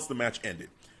once the match ended.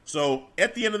 So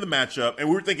at the end of the matchup, and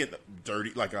we were thinking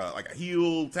dirty, like a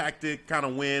heel tactic kind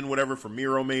of win, whatever, for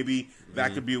Miro maybe.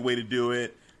 That could be a way to do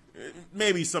it.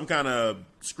 Maybe some kind of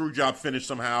screw job finish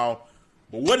somehow.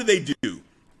 But what did they do?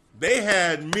 They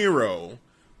had Miro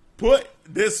put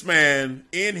this man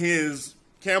in his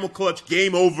camel clutch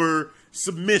game over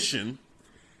submission.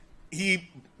 He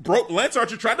broke. Lance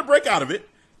Archer tried to break out of it.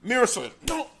 Miro said,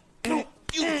 "No, you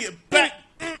get back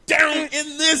down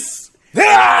in this." Reaching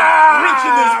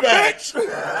this back.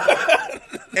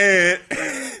 And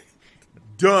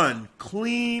done.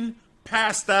 Clean,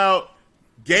 passed out,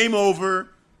 game over.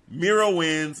 Miro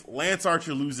wins. Lance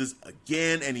Archer loses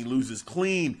again, and he loses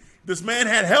clean. This man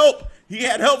had help. He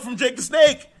had help from Jake the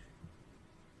Snake.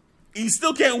 He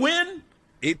still can't win.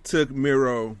 It took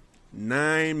Miro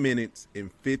 9 minutes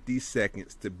and 50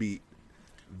 seconds to beat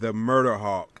the Murder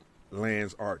Hawk,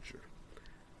 Lance Archer.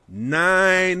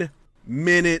 9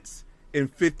 minutes and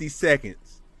 50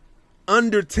 seconds.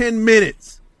 Under 10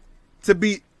 minutes to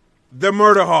beat the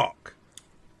Murder Hawk.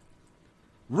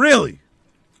 Really?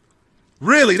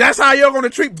 Really? That's how you're going to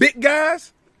treat big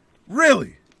guys?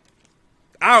 Really?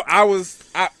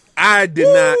 I did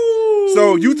not.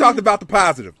 So you talked about the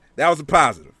positive. That was a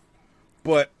positive.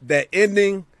 But that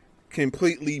ending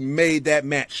completely made that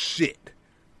match shit.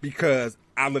 Because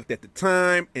I looked at the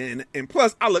time and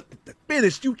plus I looked at the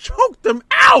finish. You choked him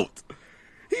out.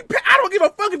 I don't give a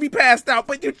fuck if he passed out,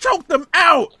 but you choked him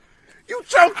out. You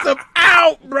choked him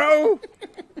out, bro.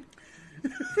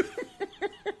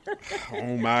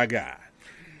 Oh my God.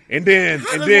 And then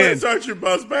Lance Archer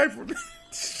bounce back from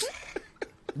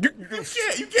You can't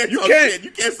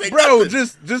say bro, nothing.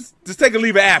 just take a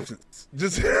leave of absence.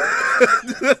 Just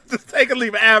take a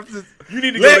leave of absence. You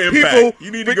need to go to Impact.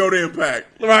 You need to go to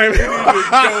Impact. Right.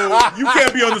 You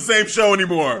can't be on the same show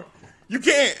anymore. You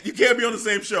can't be on the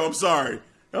same show. I'm sorry.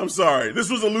 This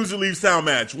was a loser leaves town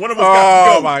match. One of us got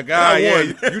to go. Oh my God! Yeah,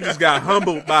 you just got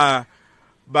humbled by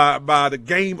the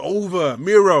game over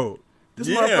Miro. This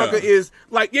motherfucker is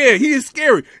like, yeah, he is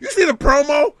scary. You see the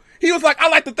promo? He was like, I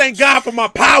like to thank God for my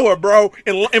power, bro,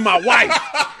 and my wife.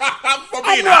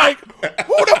 I'm like,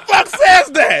 who the fuck says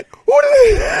that?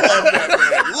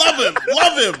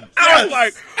 Love him. I was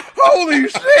like, holy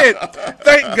shit!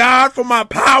 Thank God for my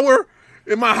power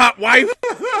and my hot wife.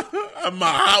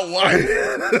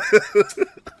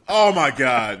 Oh my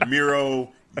God,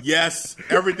 Miro. Yes,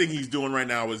 everything he's doing right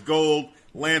now is gold.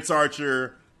 Lance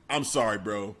Archer, I'm sorry,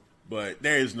 bro, but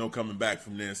there is no coming back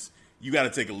from this. You got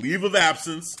to take a leave of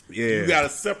absence. Yeah. You got to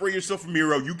separate yourself from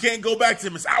Miro. You can't go back to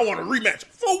him and say, I want a rematch.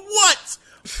 For what?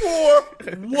 For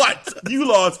what? You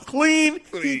lost clean.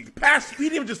 He passed. He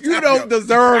didn't just. You don't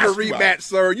deserve a rematch,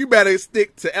 sir. You better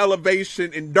stick to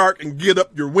Elevation and Dark and get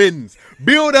up your wins.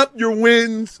 Build up your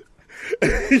wins.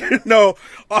 On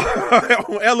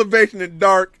Elevation and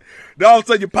Dark. Then all of a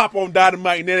sudden you pop on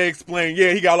Dynamite and then they explain,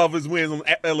 yeah, he got all of his wins on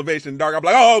Elevation and Dark. I'm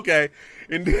like, oh, okay.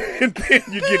 And then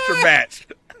you get your match.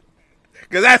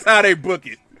 Because that's how they book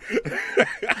it.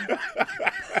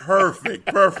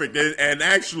 Perfect. And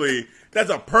actually, that's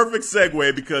a perfect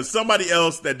segue because somebody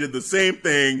else that did the same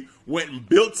thing went and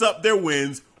built up their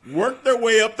wins, worked their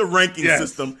way up the ranking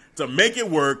system to make it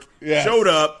work, showed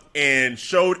up and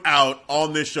showed out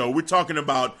on this show. We're talking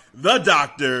about the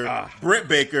Doctor, Britt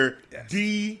Baker,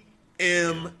 DMD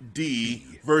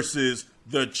versus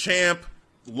the champ,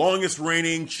 longest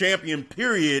reigning champion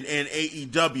period in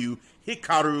AEW,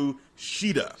 Hikaru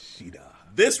Shida.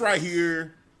 This right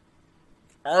here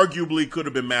arguably could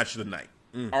have been match of the night.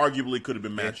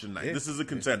 This is a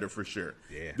contender for sure.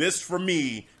 Yeah. This for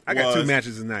me, I got 2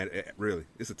 matches tonight. Really,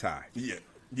 it's a tie. Yeah.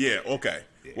 Okay.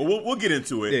 Yeah. Well, we'll get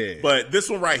into it. Yeah. But this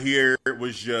one right here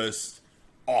was just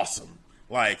awesome.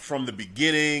 Like from the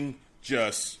beginning,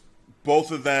 just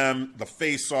both of them, the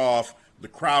face off. The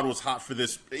crowd was hot for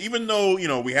this, even though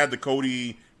we had the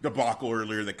Cody debacle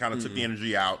earlier that kind of took the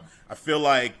energy out. I feel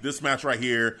like this match right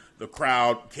here, the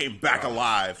crowd came back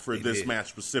alive for this match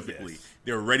specifically. Yes.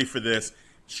 They were ready for this.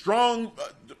 Strong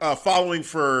following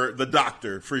for the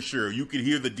Doctor, for sure. You could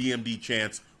hear the DMD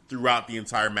chants throughout the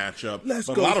entire matchup. Let's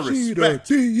but go, a lot of respect.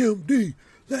 DMD.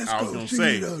 I was going to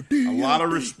say, a lot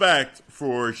of respect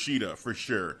for Shida, for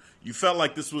sure. You felt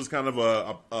like this was kind of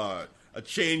a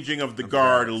changing of the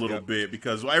guard a little bit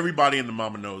because everybody in the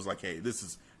Mama knows, like, hey, this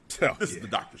is the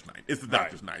Doctor's night. It's the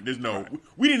Doctor's night. There's no.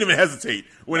 We didn't even hesitate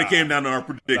when it came down to our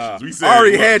predictions. We said, I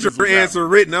already had your answer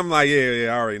written. I'm like, yeah,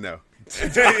 I already know.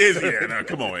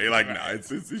 Come on. Like, no, it's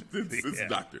the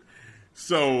Doctor.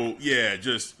 So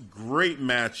just great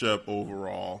matchup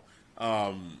overall.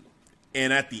 And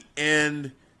at the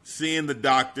end, seeing the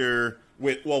Doctor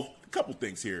with a couple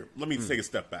things here. Let me take a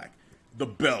step back. The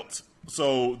belt.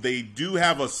 So they do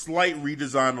have a slight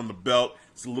redesign on the belt.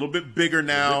 It's a little bit bigger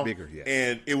now. Yes.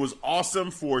 And it was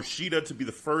awesome for Shida to be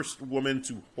the first woman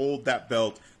to hold that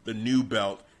belt, the new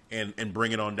belt, and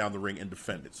bring it on down the ring and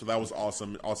defend it. So that was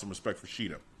awesome. Awesome respect for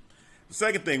Shida. The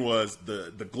second thing was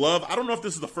the glove. I don't know if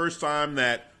this is the first time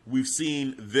that we've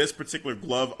seen this particular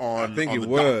glove on. I think on it the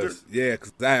was. Doctor. Yeah,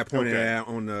 because I had pointed out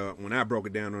when I broke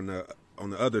it down on the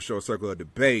other show, Circle of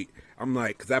Debate. I'm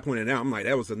like, because I pointed out, I'm like,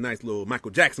 that was a nice little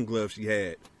Michael Jackson glove she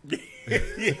had.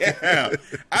 Yeah,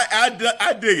 I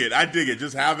dig it. I dig it.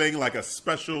 Just having like a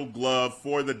special glove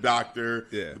for the Doctor.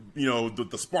 Yeah, you know,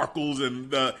 the sparkles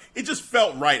and it just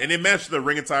felt right, and it matched the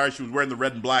ring attire. She was wearing the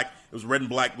red and black. It was a red and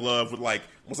black glove with like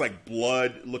almost like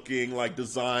blood looking like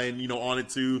design, you know, on it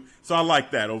too. So I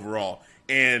like that overall.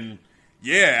 And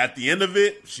yeah, at the end of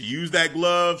it, she used that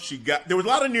glove. There was a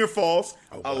lot of near falls,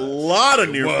 a lot of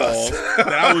near falls that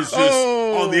I was just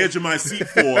on the edge of my seat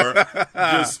for.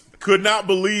 Just could not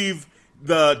believe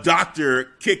the Doctor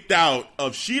kicked out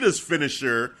of Sheeta's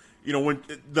finisher. You know, when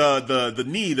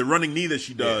the running knee that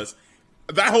she does. Yeah.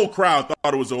 That whole crowd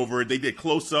thought it was over. They did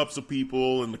close-ups of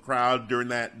people in the crowd during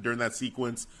that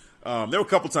sequence. There were a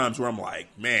couple times where I'm like,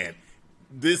 man,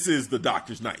 this is the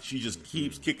Doctor's night. She just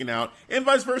keeps kicking out. And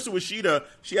vice versa with Sheeta.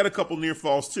 She had a couple near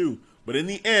falls too. But in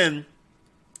the end,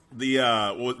 the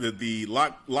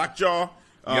lockjaw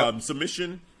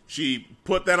submission, she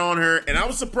put that on her. And I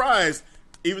was surprised,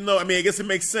 even though, I mean, I guess it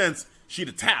makes sense,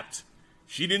 Sheeta tapped.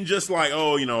 She didn't just like,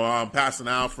 oh, you know, I'm passing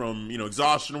out from, you know,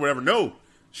 exhaustion or whatever. No,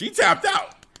 she tapped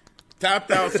out.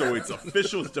 So it's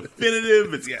official, it's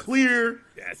definitive, it's clear.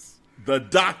 Yes. The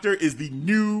Doctor is the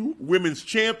new women's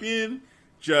champion.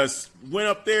 Just went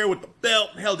up there with the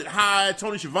belt, held it high.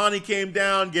 Tony Schiavone came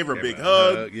down, gave her a big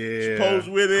hug. She posed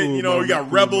with it. Cool, you know, you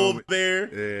got Rebel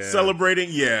there celebrating.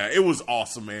 Yeah, it was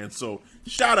awesome, man. So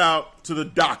shout out to the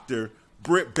Doctor,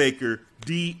 Britt Baker,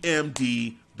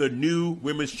 DMD, the new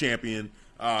women's champion.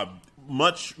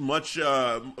 Much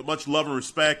love and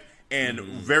respect, and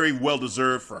very well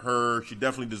deserved for her. She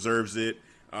definitely deserves it.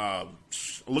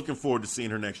 Looking forward to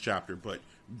seeing her next chapter, but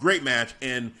great match.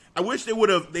 And I wish they would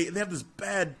have, they have this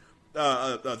bad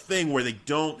thing where they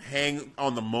don't hang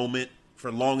on the moment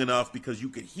for long enough, because you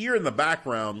could hear in the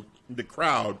background the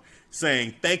crowd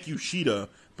saying, thank you, Sheeta,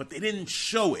 but they didn't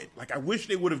show it. Like, I wish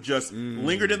they would have just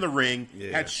lingered in the ring,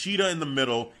 had Sheeta in the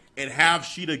middle, and have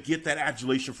Sheeta get that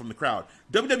adulation from the crowd.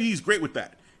 WWE is great with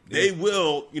that. They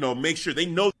will, you know, make sure they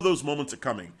know those moments are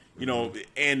coming, you know,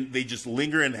 and they just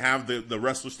linger and have the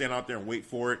wrestler stand out there and wait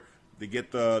for it. They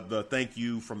get the thank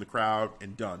you from the crowd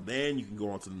and done. Then you can go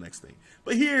on to the next thing.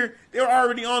 But here, they're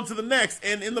already on to the next.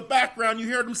 And in the background, you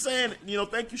hear them saying, you know,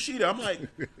 thank you, Sheeta. I'm like,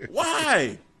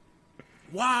 why?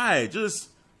 Why? Just,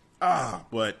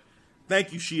 but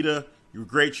thank you, Sheeta. You're a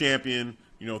great champion.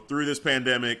 You know, through this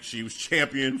pandemic, she was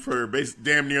champion for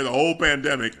damn near the whole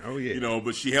pandemic. Oh, yeah. You know,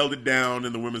 but she held it down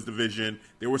in the women's division.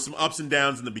 There were some ups and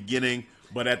downs in the beginning,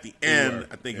 but at the end,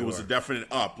 I think it was a definite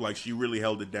up. Like, she really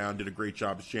held it down, did a great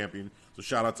job as champion. So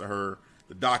shout out to her.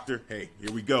 The Doctor, hey,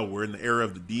 here we go. We're in the era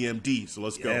of the DMD, so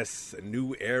let's go. Yes, a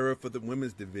new era for the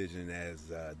women's division, as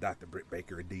Dr. Britt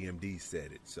Baker, DMD,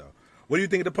 said it. So what do you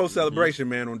think of the post-celebration,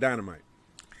 man, on Dynamite?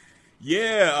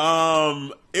 Yeah,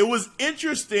 it was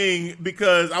interesting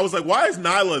because I was like, why is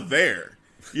Nyla there?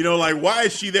 You know, like, why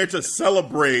is she there to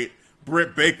celebrate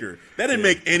Britt Baker? That didn't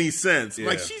make any sense.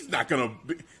 Like, she's going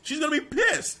to be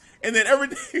pissed. And then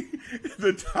everything,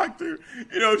 the Doctor,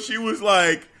 you know, she was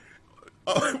like,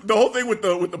 the whole thing with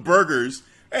the burgers.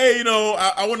 Hey, you know,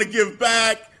 I want to give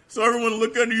back. So everyone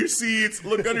look under your seats. I'm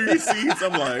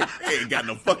like, they ain't got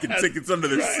no fucking tickets under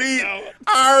their seat.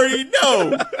 I already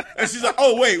know. And she's like,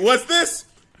 oh, wait, what's this?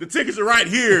 The tickets are right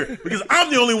here because I'm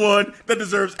the only one that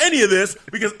deserves any of this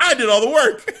because I did all the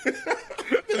work.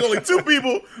 There's only two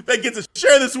people that get to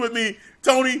share this with me.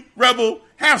 Tony, Rebel,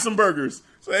 have some burgers.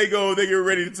 So they get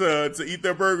ready to eat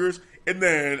their burgers. And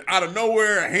then out of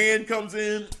nowhere, a hand comes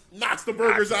in, knocks the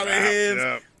burgers out of their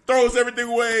hands. Throws everything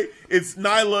away. It's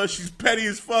Nyla. She's petty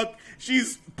as fuck.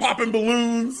 She's popping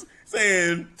balloons,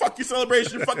 saying, fuck your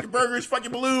celebration, fuck your burgers, fuck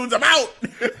your balloons, I'm out.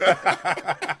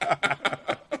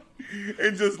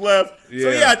 And just left. Yeah.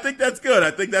 So, yeah, I think that's good.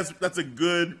 I think that's a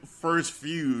good first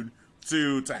feud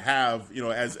to have, you know,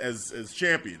 as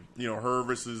champion. You know, her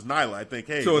versus Nyla. I think,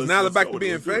 hey. So is Nyla back to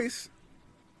being face?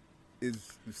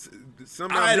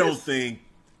 I don't think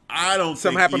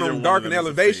something happened on Dark and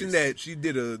Elevation that she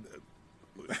did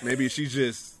maybe she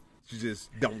just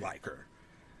don't like her.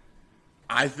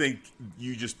 I think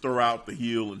you just throw out the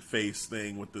heel and face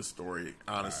thing with this story,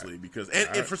 honestly, because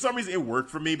and for some reason it worked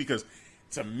for me because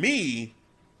to me,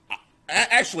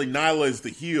 actually Nyla is the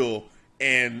heel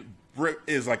and Britt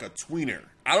is like a tweener.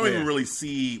 I don't even really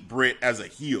see Britt as a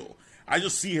heel. I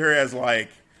just see her as like,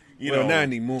 you know, not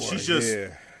anymore. She's just,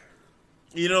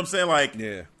 you know what I'm saying? Like,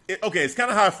 okay, it's kind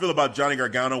of how I feel about Johnny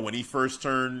Gargano when he first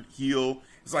turned heel.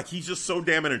 it's like he's just so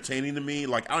damn entertaining to me.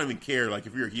 Like I don't even care. Like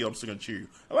if you're a heel, I'm still gonna cheer you.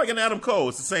 I like an Adam Cole.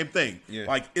 It's the same thing. Yeah.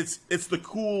 Like it's the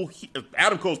cool.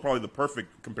 Adam Cole's probably the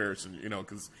perfect comparison. You know,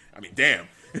 because I mean, damn.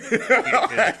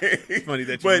 It's funny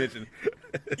that you mentioned.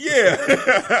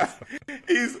 Yeah,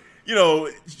 he's. You know,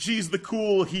 she's the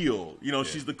cool heel. You know,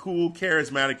 she's the cool,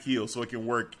 charismatic heel, so it can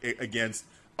work against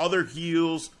other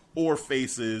heels or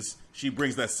faces. She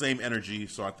brings that same energy,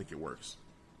 so I think it works.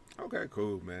 Okay,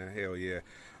 cool, man. Hell yeah.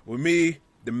 With me,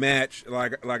 the match,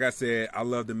 like I said, I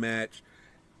love the match.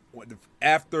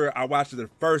 After I watched it the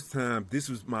first time, this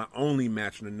was my only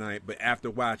match of the night. But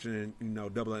after watching,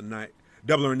 Double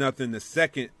or Nothing, the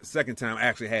second time, I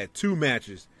actually had two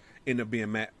matches end up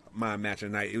being my match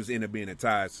of the night. It was end up being a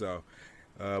tie, so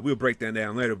we'll break that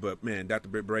down later. But man, Dr.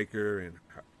 Britt Baker and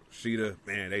Shida,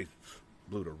 man, they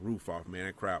blew the roof off, man.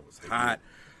 That crowd was hot.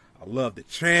 I love the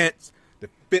chants, the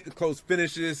close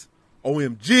finishes,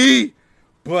 OMG.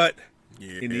 But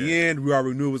in the end, we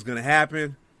already knew it was going to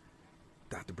happen.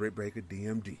 Dr. Britt Baker,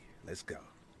 DMD. Let's go.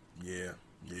 Yeah.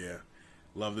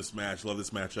 Love this match. Love this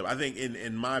matchup. I think,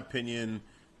 in my opinion,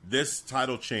 this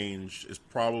title change is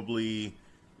probably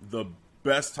the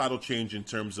best title change in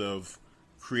terms of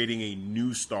creating a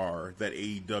new star that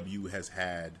AEW has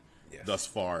had thus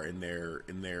far in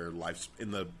their life, in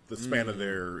the span of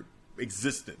their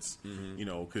existence. You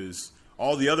know, because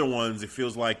all the other ones, it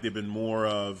feels like they've been more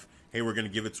of, hey, we're going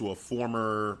to give it to a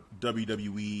former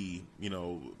WWE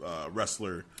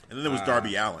wrestler, and then there was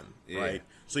Darby Allin, right?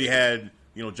 So you had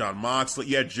John Moxley,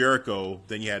 you had Jericho,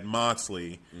 then you had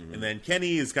Moxley, and then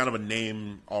Kenny is kind of a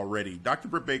name already. Dr.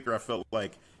 Britt Baker, I felt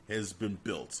like, has been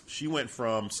built. She went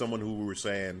from someone who we were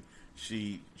saying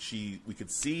we could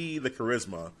see the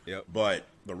charisma, but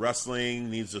the wrestling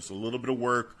needs just a little bit of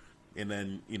work, and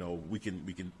then we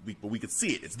could see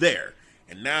it. It's there.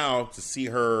 And now to see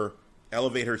her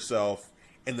elevate herself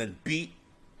and then beat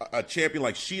a champion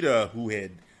like Shida, who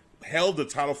had held the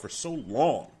title for so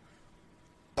long.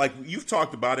 Like you've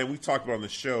talked about it, and we've talked about on the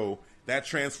show, that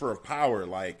transfer of power,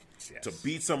 to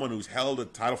beat someone who's held a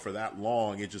title for that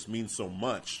long, it just means so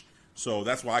much. So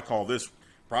that's why I call this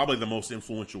probably the most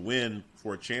influential win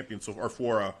for a champion, or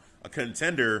for a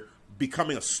contender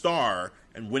becoming a star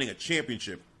and winning a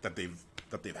championship that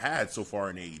they've had so far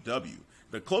in AEW.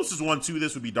 The closest one to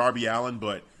this would be Darby Allin,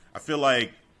 but I feel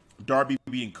like Darby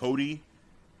beating Cody,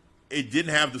 it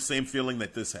didn't have the same feeling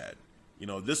that this had.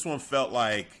 This one felt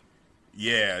like,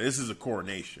 this is a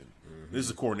coronation. This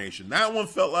is a coronation. That one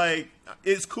felt like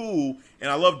it's cool, and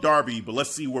I love Darby, but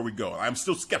let's see where we go. I'm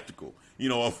still skeptical,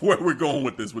 of where we're going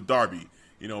with this with Darby.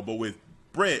 But with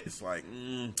Britt, it's like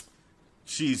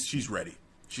she's ready.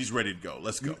 She's ready to go.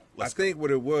 Let's go. I think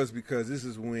what it was, because this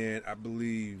is when I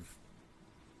believe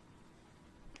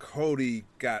Cody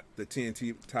got the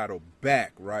TNT title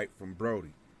back, right, from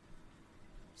Brody.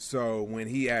 So when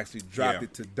he actually dropped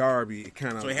it to Darby, it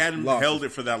kind of, so he hadn't held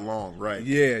it for that long, right?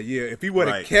 Yeah. If he would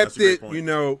have kept it,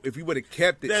 if he would have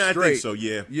kept it then straight, I think so.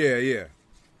 Yeah,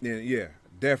 definitely.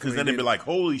 Because then they'd be like,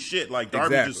 "Holy shit!" Like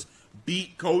Darby just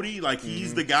beat Cody. Like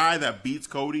he's the guy that beats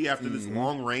Cody after this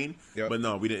long reign. Yep. But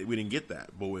no, we didn't get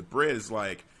that. But with Britt, it's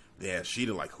like,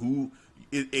 Shida. Like who?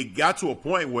 It got to a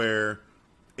point where,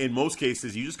 in most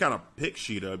cases, you just kind of pick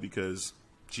Shida because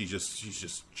she's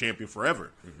just champion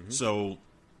forever. So.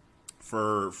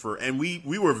 And we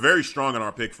were very strong on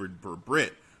our pick for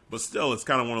Britt, but still, it's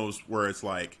kind of one of those where it's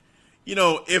like,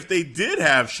 if they did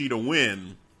have Shida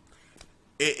win,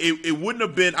 it wouldn't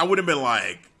have been. I would have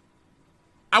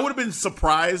been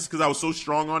surprised because I was so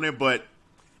strong on it, but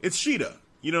it's Shida.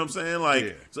 You know what I'm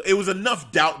saying? So it was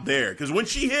enough doubt there because when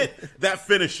she hit that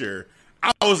finisher,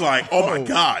 I was like, oh my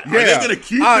God, are they going to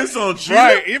keep this on Shida?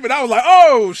 Right. Even I was like,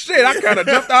 oh shit, I kind of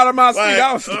jumped out of my seat.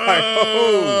 I was like,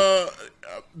 oh.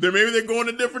 Then maybe they're going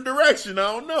a different direction. I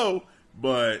don't know,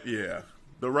 but yeah,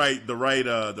 the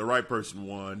right person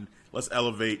won. Let's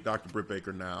elevate Dr. Britt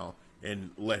Baker now and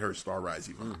let her star rise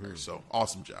even higher. So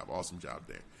awesome job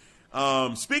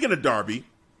there. Speaking of Darby,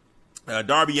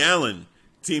 Darby Allin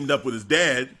teamed up with his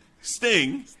dad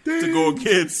Sting to go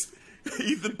against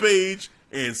Ethan Page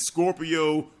and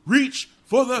Scorpio. Reach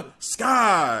for the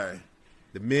sky.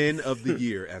 The men of the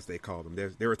year, as they call them.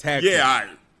 They're a tag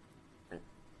team.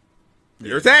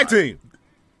 They're a tag team.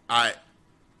 I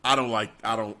don't like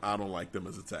them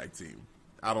as a tag team.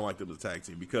 I don't like them as a tag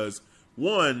team because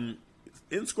one,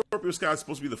 isn't Scorpio Sky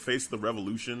supposed to be the face of the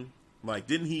Revolution? Like,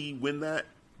 didn't he win that?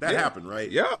 That happened,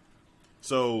 right? Yeah.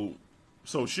 So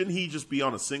shouldn't he just be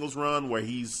on a singles run where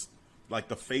he's like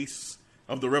the face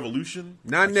of the Revolution?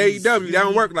 Not in AEW. That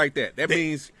don't work like that. That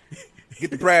means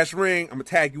get the brass ring. I'm gonna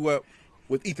tag you up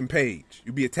with Ethan Page.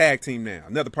 You'll be a tag team now.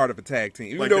 Another part of a tag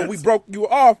team. Even though we broke you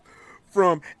off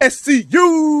from SCU,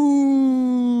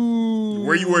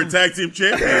 where you were a tag team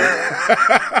champion.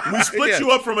 We split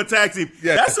you up from a tag team.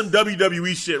 Yes. That's some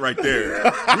WWE shit right there.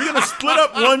 We're going to split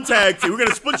up one tag team. We're going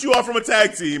to split you off from a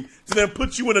tag team to then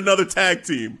put you in another tag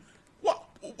team. What?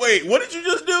 Wait, what did you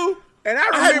just do? And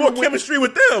I had more chemistry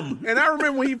with them. And I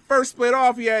remember when he first split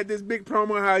off, he had this big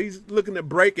promo how he's looking to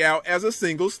break out as a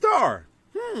single star.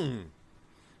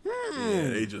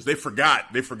 Yeah, they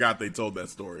forgot. They forgot they told that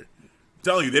story. I'm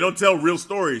telling you, they don't tell real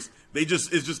stories. It's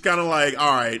just kind of like,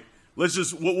 all right, let's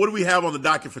just, what do we have on the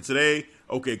docket for today?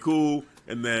 Okay, cool.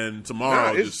 And then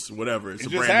tomorrow, just whatever. It's a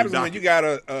just brand happens new docket. when you got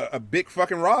a big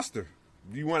fucking roster.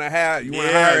 You want to hire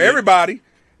everybody,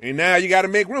 and now you got to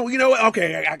make room. You know what?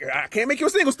 Okay, I can't make you a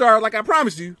single star like I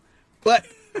promised you, but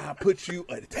I'll put you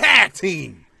a tag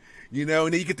team. You know,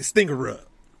 and then you get the stinger rub.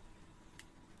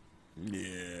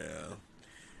 Yeah.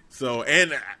 So,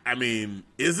 and I mean,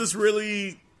 is this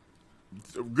really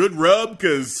a good rub?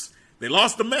 Because they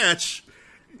lost the match,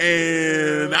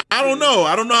 and I don't know.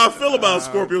 I don't know how I feel about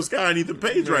Scorpio Sky and Ethan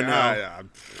Page right now.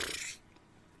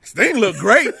 Sting looked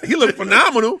great. He looked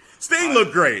phenomenal. Sting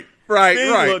looked great. Right,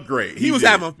 Sting right. looked great. He was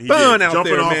having fun out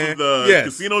Jumping there, off man. of the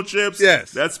casino chips.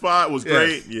 Yes. That spot was Yes.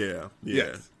 great. Yeah.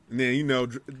 Yes. And then, you know,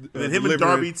 And then him and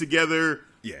Darby together.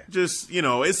 Yeah. Just, you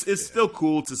know, it's still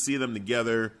cool to see them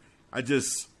together. I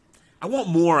want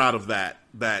more out of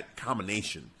that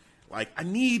combination. Like, I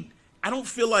don't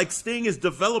feel like Sting is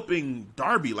developing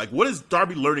Darby. Like, what is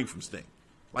Darby learning from Sting?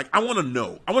 Like, I want to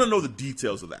know. I want to know the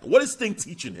details of that. What is Sting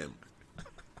teaching him?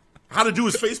 How to do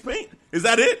his face paint? Is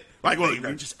that it? Like, well,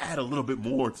 just add a little bit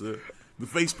more to the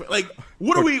face paint. Like,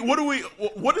 what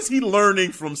is he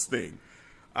learning from Sting?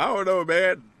 I don't know,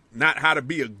 man. Not how to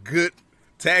be a good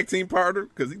tag team partner,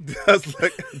 because he does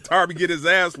let Darby get his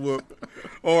ass whooped.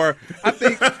 Or I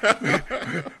think,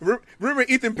 remember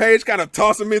Ethan Page kind of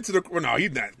tossed him into the, well, no, he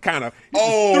not kind of,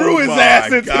 threw his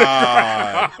ass into the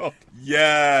crowd.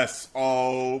 Yes.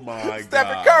 Oh my God.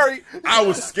 Stephen Curry. I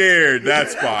was scared that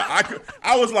spot.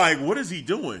 I was like, what is he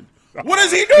doing? What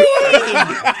is he doing?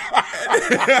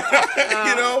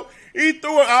 You know, he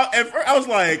threw it out. At first, I was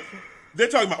like, they're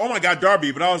talking about, oh my God,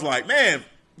 Darby. But I was like, man,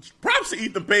 props to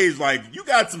Ethan Page. Like, you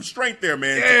got some strength there,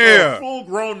 man. Yeah. To throw a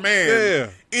full-grown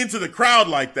man into the crowd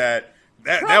like that.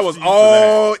 That was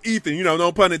all Ethan, you know,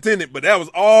 no pun intended, but that was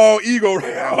all ego,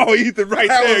 all Ethan right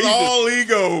that there. Was all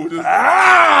ego.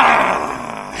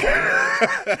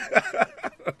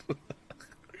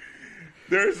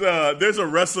 Just, There's a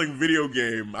wrestling video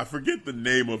game. I forget the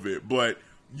name of it, but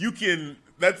you can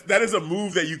that is a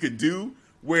move that you can do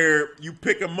where you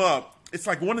pick them up. It's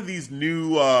like one of these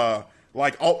new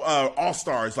like all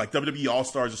stars, like WWE All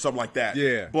Stars or something like that.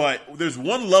 Yeah. But there's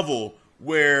one level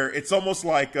where it's almost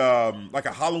like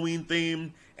a Halloween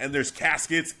theme, and there's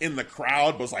caskets in the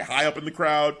crowd, but it's like high up in the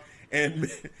crowd.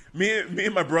 And me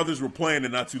and my brothers were playing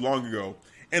it not too long ago.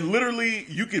 And literally,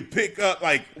 you could pick up,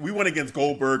 like, we went against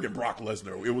Goldberg and Brock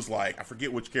Lesnar. It was like, I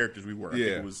forget which characters we were. I think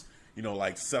it was, you know,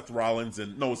 like Seth Rollins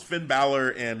it was Finn Balor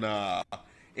and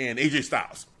AJ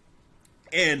Styles.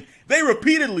 And they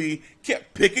repeatedly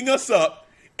kept picking us up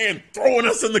and throwing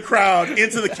us in the crowd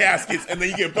into the caskets, and then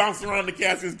you get bounced around the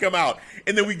caskets and come out.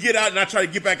 And then we get out, and I try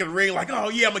to get back in the ring like, oh,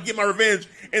 yeah, I'm going to get my revenge.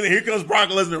 And then here comes Brock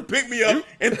Lesnar, pick me up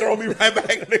and throw me right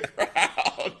back in the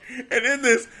crowd. And in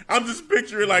this, I'm just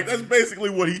picturing, like, that's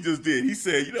basically what he just did. He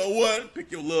said, you know what?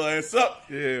 Pick your little ass up.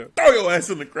 Yeah. Throw your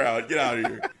ass in the crowd. Get out of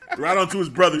here. Right onto his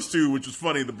brothers, too, which was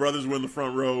funny. The brothers were in the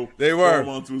front row. They were. Throw him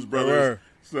onto his brothers.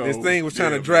 So, his thing was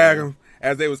trying to drag him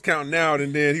as they was counting out,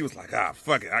 and then he was like,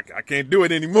 fuck it, I can't do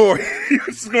it anymore. He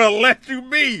was just going to let you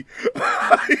be.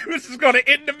 He was just going to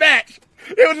end the match.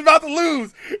 He was about to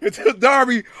lose until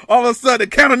Darby, all of a sudden,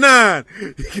 count of 9,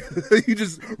 he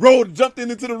just jumped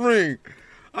into the ring.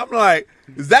 I'm like,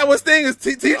 is that what Sting is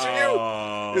teaching you?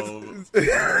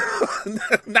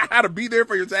 Not how to be there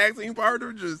for your tag team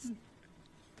partner? Just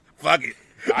fuck it.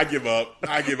 I give up.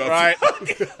 Right? Fuck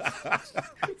it.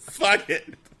 Fuck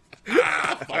it.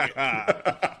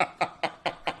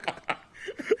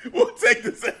 We'll take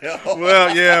this L.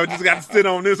 Well, yeah, we just got to sit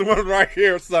on this one right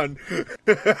here, son.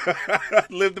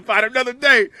 Live to fight another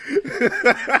day.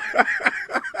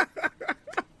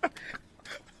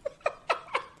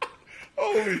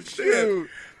 Holy shit.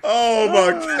 Oh,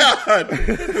 my God.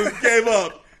 Just gave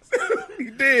up.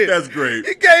 He did. That's great.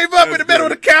 He gave up in the middle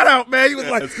of the count out, man. He was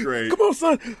like, that's great. Come on,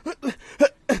 son.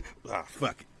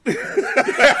 Fuck it.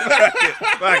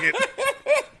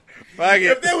 Fuck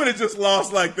it. If they would have just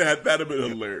lost like that, that'd have been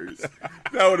hilarious.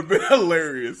 That would have been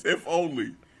hilarious. If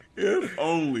only.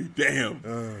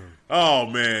 Damn. Oh,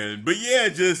 man. But yeah,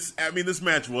 this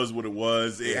match was what it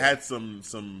was. It had some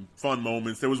fun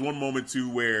moments. There was one moment, too,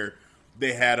 where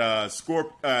they had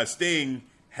Sting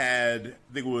had,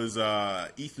 I think it was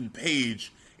Ethan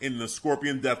Page in the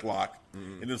Scorpion Deathlock,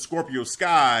 and then Scorpio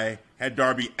Sky had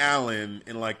Darby Allin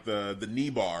in like the knee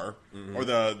bar or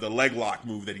the leg lock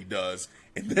move that he does,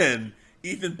 and then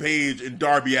Ethan Page and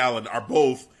Darby Allin are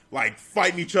both like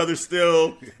fighting each other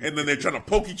still, and then they're trying to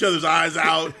poke each other's eyes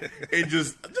out, and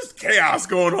just chaos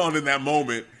going on in that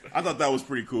moment. I thought that was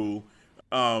pretty cool.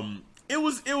 It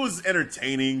was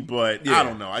entertaining, but I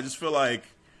don't know. I just feel like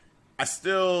I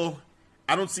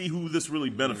don't see who this really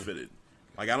benefited.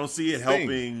 Like, I don't see it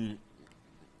helping.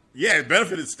 Yeah, it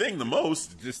benefited Sting the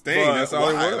most. Just Sting, that's all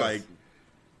it was. Like,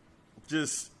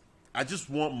 I just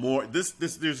want more.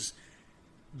 There's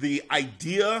the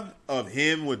idea of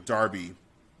him with Darby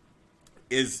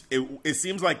it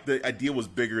seems like the idea was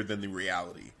bigger than the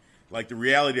reality. Like, the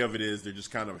reality of it is they're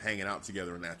just kind of hanging out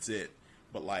together and that's it.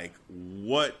 But like,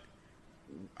 what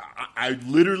I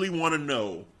literally want to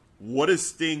know, what is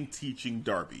Sting teaching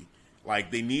Darby?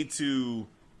 Like, they need to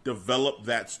develop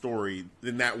that story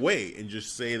in that way and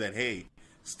just say that, hey,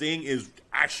 Sting is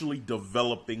actually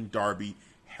developing Darby,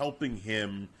 helping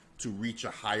him to reach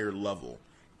a higher level.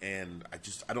 And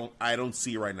I don't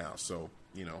see it right now. So,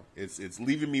 you know, it's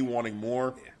leaving me wanting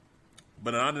more,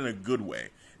 but not in a good way,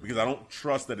 because I don't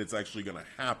trust that it's actually going to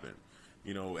happen.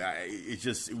 You know,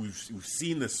 we've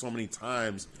seen this so many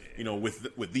times. You know,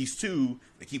 with these two,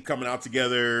 they keep coming out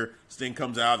together. Sting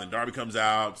comes out, then Darby comes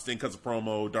out. Sting cuts a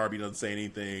promo. Darby doesn't say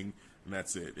anything, and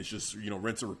that's it. It's just, you know,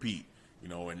 rinse and repeat. You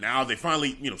know, and now they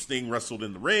finally, you know, Sting wrestled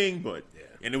in the ring,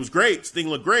 and it was great. Sting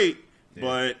looked great,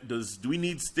 but do we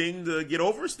need Sting to get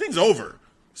over? Sting's over.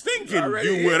 Sting can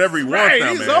do whatever he wants now,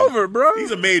 man. He's over, bro.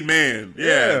 He's a made man.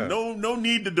 Yeah. No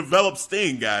need to develop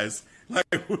Sting, guys.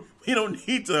 Like, we don't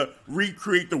need to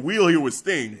recreate the wheel here with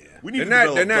Sting. Yeah. We need to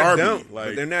develop Darby. Done,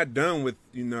 but they're not done with,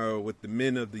 you know, with the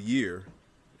men of the year,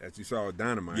 as you saw with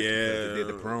Dynamite. Yeah. They did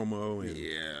the promo. And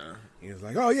he was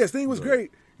like, oh, yeah, Sting was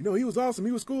great. You know, he was awesome.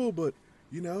 He was cool. But,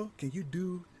 you know, can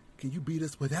you beat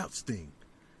us without Sting?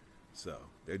 So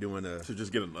they're doing to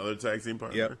just get another tag team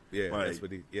partner. Yep. Yeah. Like, that's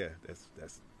what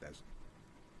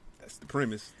that's the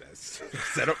premise. That's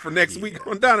set up for next week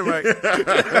on Dynamite.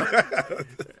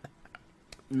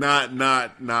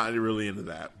 Not really into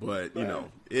that, but you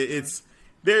know, it's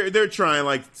they're trying.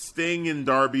 Like, Sting and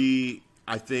Darby,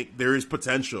 I think there is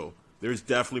potential. There's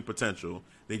definitely potential.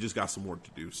 They just got some work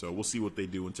to do. So we'll see what they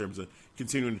do in terms of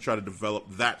continuing to try to develop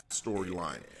that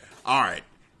storyline. All right.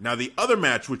 Now, the other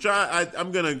match, which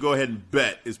I'm going to go ahead and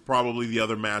bet is probably the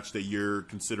other match that you're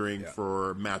considering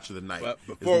for match of the night. But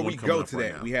before we go to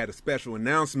that, we had a special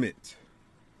announcement.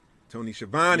 Tony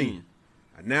Schiavone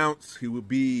announced he will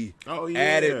be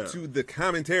added to the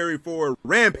commentary for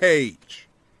Rampage.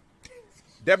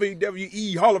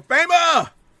 WWE Hall of Famer,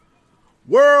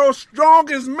 World's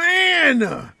Strongest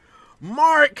Man,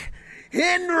 Mark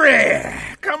Henry.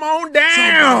 Come on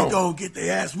down. Somebody's going to get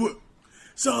their ass whooped.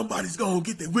 Somebody's going to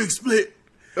get their wig split.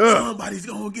 Somebody's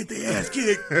going to get their ass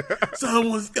kicked.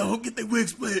 Someone's going to get their wig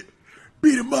split.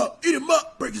 Beat him up,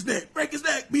 break his neck,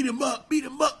 beat him up, break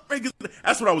his neck.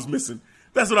 That's what I was missing.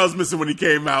 That's what I was missing when he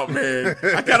came out, man.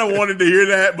 I kind of wanted to hear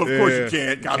that, but of course you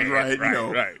can't. Copyright, you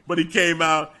know. Right. But he came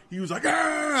out. He was like,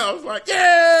 ah! I was like,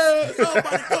 yeah!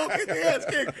 Somebody's going to get their ass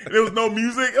kicked. And there was no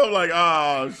music. I was like,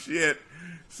 oh, shit.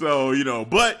 So, you know,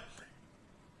 but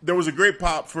there was a great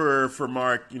pop for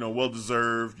Mark, you know,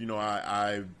 well-deserved. You know,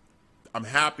 I'm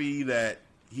happy that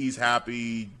he's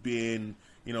happy being,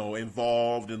 you know,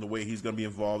 involved in the way he's going to be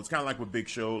involved. It's kind of like with Big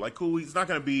Show. Like, cool, he's not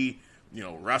going to be, you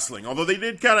know, wrestling. Although they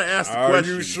did kind of ask the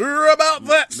question. Are you sure about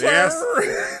that,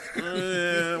 sir?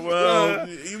 Well,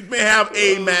 you may have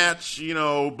a match, you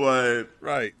know, but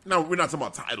no, we're not talking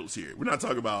about titles here. We're not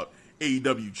talking about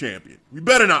AEW champion. We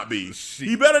better not be.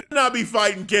 He better not be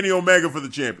fighting Kenny Omega for the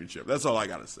championship. That's all I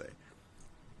gotta say.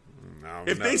 No,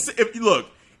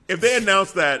 if they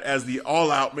announce that as the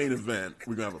all-out main event,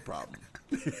 we're gonna have a problem.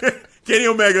 Kenny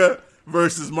Omega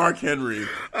versus Mark Henry for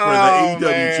the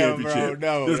AEW championship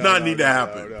does not need to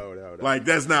happen. No. Like,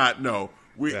 that's not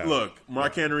Look,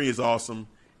 Mark Henry is awesome,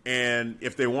 and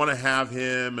if they want to have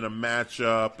him in a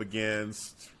matchup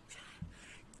against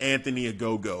Anthony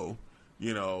Ogogo,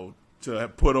 you know, to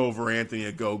put over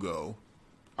Anthony Ogogo,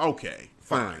 okay,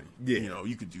 fine. Yeah. You know,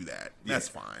 you could do that. That's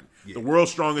fine. Yeah. The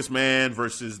world's strongest man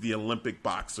versus the Olympic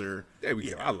boxer. There we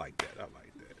go. I like that.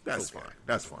 That's fine.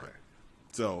 That's fine.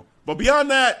 So, but beyond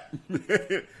that,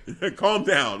 calm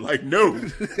down. Like, no.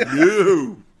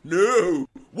 Whoa.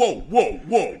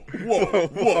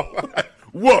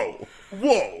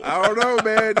 I don't know,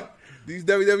 man. These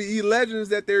WWE legends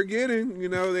that they're getting, you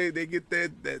know, they get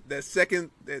that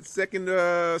second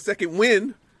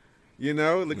win, You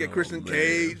know, look at Christian man.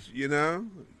 Cage. You know.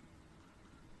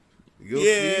 You'll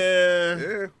Yeah. see.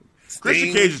 Yeah.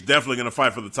 Christian Sting. Cage is definitely going to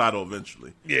fight for the title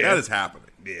eventually. Yeah. That is happening.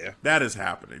 Yeah. That is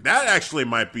happening. That actually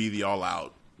might be the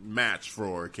all-out match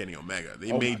for Kenny Omega.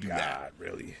 They may do that.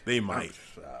 Really? They might.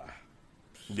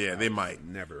 Yeah, they might.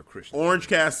 Never a Christian. Orange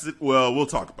Cassidy. Well, we'll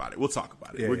talk about it.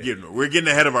 Yeah, We're getting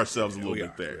ahead of ourselves a little we bit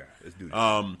are. there. Let's do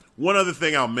this. One other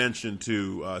thing I'll mention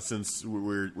too, since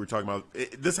we're talking about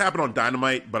this happened on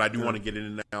Dynamite, but I do want to get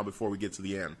in it now before we get to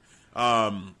the end.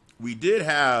 We did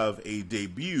have a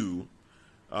debut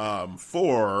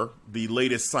for the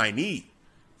latest signee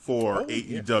for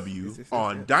AEW Yes,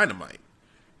 on Dynamite.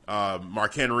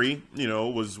 Mark Henry,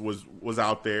 was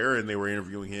out there, and they were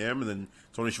interviewing him, and then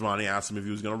Tony Schiavone asked him if he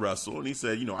was going to wrestle, and he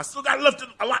said, I still got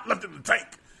a lot left in the tank.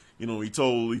 He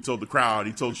told the crowd,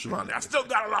 he told Schiavone, I still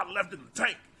got a lot left in the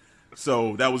tank.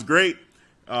 So that was great.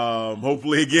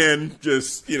 Hopefully, again,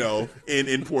 just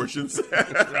in portions,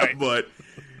 Right. But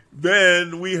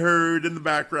then we heard in the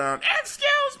background,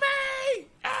 excuse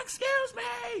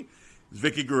me,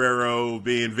 Vicky Guerrero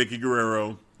being Vicky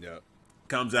Guerrero. Yep.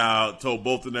 Comes out, told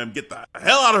both of them, get the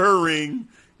hell out of her ring,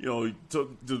 to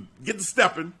get the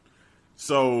stepping.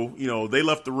 So, they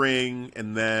left the ring,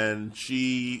 and then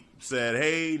she said,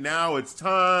 hey, now it's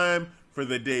time for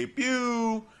the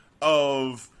debut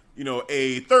of,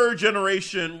 a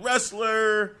third-generation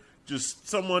wrestler, just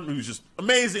someone who's just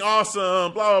amazing,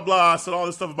 awesome, blah, blah, blah, said all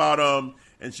this stuff about him.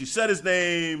 And she said his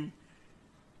name,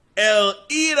 El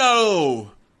Idolo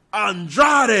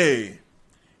Andrade.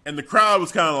 And the crowd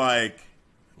was kind of like,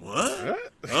 what?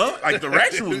 Huh? Like, the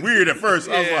reaction was weird at first.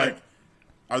 I was like,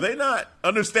 are they not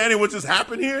understanding what just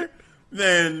happened here?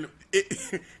 Then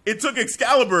it took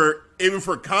Excalibur, even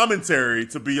for commentary,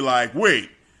 to be like, wait,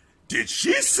 did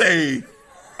she say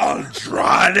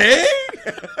Andrade?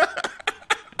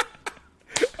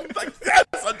 Like,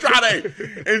 that's Andrade.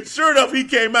 And sure enough, he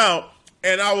came out,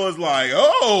 and I was like,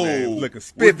 oh, Man, looking we're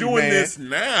spiffy, doing man. this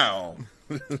now.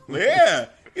 Yeah.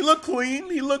 He looked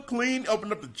clean.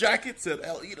 Opened up the jacket, said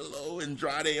El Idolo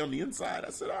Andrade on the inside. I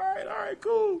said, all right,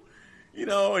 cool.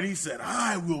 And he said,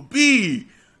 I will be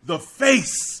the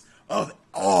face of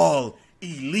all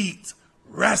elite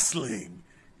wrestling.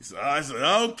 I said,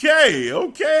 okay,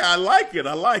 I like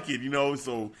it.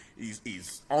 So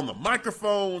he's on the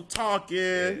microphone talking,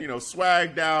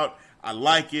 swagged out. I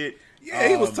like it. Yeah,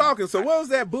 he was talking. So what was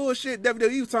that bullshit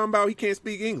WWE was talking about? He can't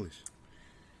speak English.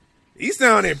 He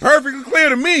sounded perfectly clear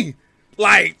to me.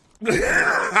 Like,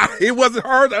 it wasn't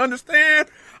hard to understand.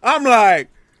 I'm like,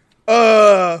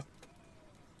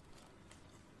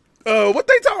 what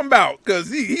they talking about? Because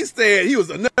he said he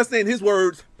was enunciating his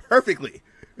words perfectly.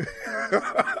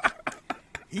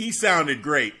 He sounded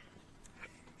great.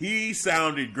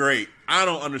 I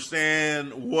don't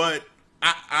understand what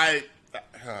I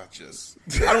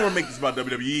don't want to make this about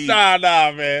WWE.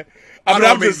 Nah, man. don't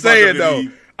I'm make just this about saying, though.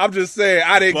 WWE. I'm just saying,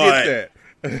 I didn't get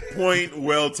that. Point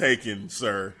well taken,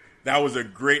 sir. That was a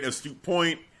great, astute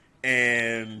point,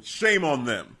 and shame on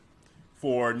them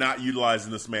for not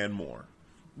utilizing this man more.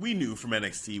 We knew from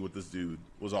NXT what this dude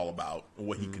was all about and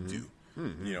what he could do.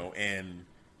 And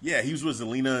yeah, he was with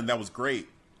Zelina, and that was great.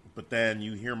 But then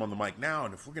you hear him on the mic now,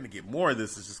 and if we're going to get more of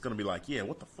this, it's just going to be like, yeah,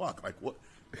 what the fuck? Like, what?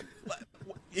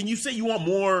 And you say you want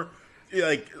more,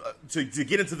 like, to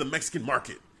get into the Mexican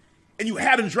market. And you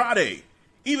had Andrade.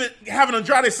 Even having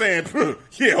Andrade saying,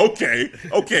 yeah, okay,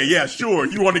 yeah, sure,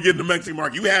 you want to get in the Mexican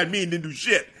market. You had me and didn't do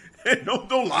shit. Don't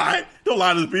lie. Don't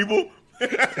lie to the people.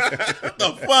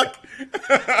 The fuck?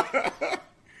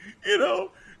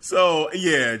 So,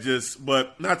 yeah,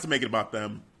 but not to make it about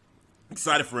them.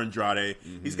 Excited for Andrade.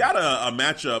 Mm-hmm. He's got a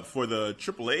matchup for the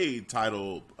AAA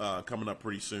title coming up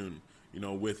pretty soon,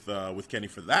 with Kenny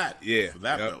for that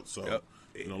belt. So,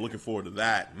 looking forward to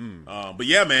that. But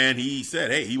yeah, man, he said,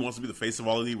 hey, he wants to be the face of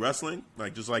all elite wrestling.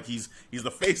 Like, just like he's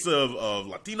the face of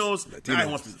Latinos. Now he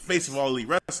wants to be the face of all elite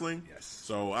wrestling. Yes.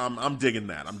 So I'm digging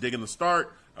that. I'm digging the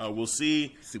start. We'll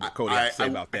see. See what Cody has to say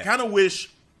about that. I kind of wish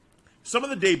some of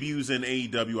the debuts in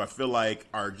AEW, I feel like,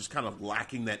 are just kind of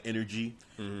lacking that energy.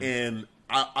 Mm-hmm. And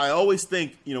I always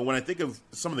think, when I think of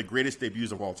some of the greatest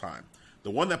debuts of all time, the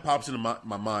one that pops into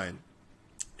my mind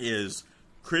is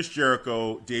Chris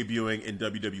Jericho debuting in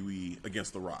WWE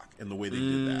against The Rock and the way they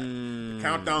did that. The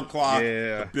countdown clock,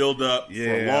 the build-up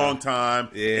for a long time,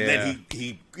 and then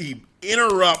he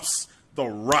interrupts The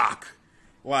Rock.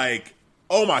 Like,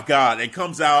 oh my God, and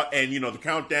comes out, and, the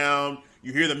countdown,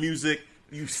 you hear the music,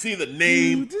 you see the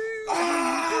name,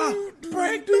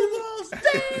 break the walls down.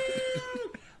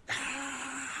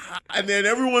 And then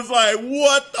everyone's like,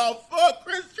 what the fuck?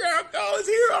 Chris Jericho is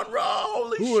here on Raw.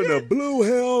 Holy shit. Who in the blue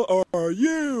hell are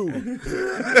you?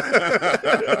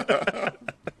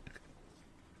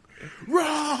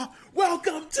 Raw,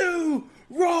 welcome to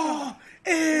Raw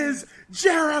is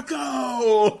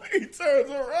Jericho. He turns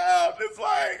around. It's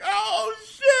like, oh,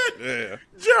 shit. Yeah.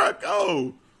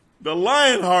 Jericho. The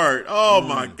Lionheart. Oh,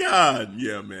 my God.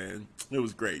 Yeah, man. It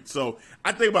was great. So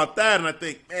I think about that, and I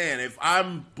think, man, if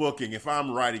I'm booking, if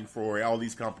I'm writing for all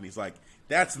these companies, like,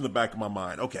 that's in the back of my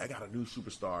mind. Okay, I got a new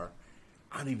superstar.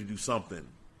 I need to do something,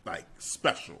 like,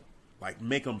 special. Like,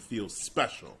 make them feel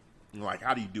special. You know, like,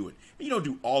 how do you do it? And you don't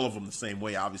do all of them the same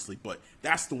way, obviously, but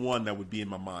that's the one that would be in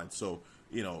my mind. So,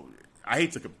 you know, I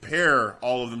hate to compare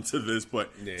all of them to this,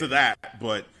 but to that,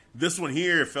 but this one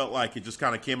here, it felt like it just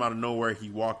kind of came out of nowhere. He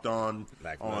walked on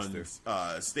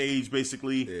stage,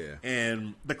 basically,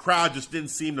 and the crowd just didn't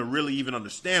seem to really even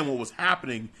understand what was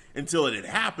happening until it had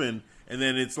happened. And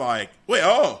then it's like, wait,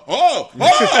 Andrade,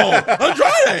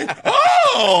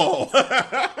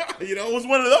 you know, it was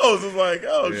one of those. It's like,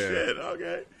 shit,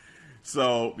 okay.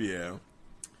 So, yeah.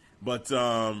 But,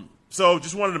 so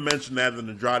just wanted to mention that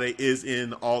Andrade is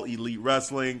in All Elite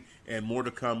Wrestling, and more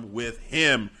to come with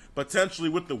him. Potentially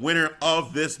with the winner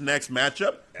of this next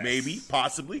matchup, maybe,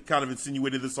 possibly, kind of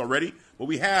insinuated this already, but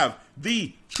we have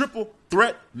the triple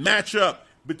threat matchup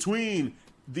between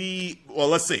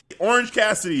let's say Orange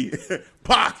Cassidy,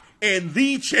 Pac, and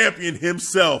the champion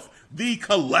himself, the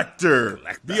Collector.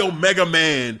 The Omega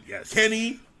Man,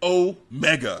 Kenny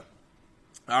Omega.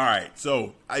 All right,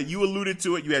 so you alluded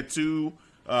to it. You had two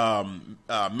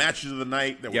matches of the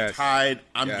night that were tied.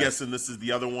 I'm guessing this is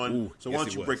the other one. Ooh, so why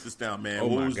don't you break this down, man?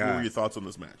 What were your thoughts on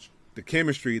this match? The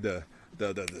chemistry, the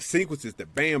sequences, the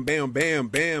bam, bam, bam,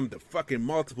 bam, the fucking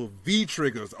multiple V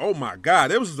triggers. Oh my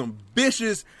God, there was some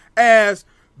vicious ass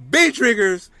V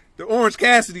triggers. The Orange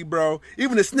Cassidy, bro.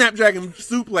 Even the Snapdragon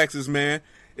suplexes, man.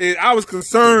 I was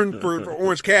concerned for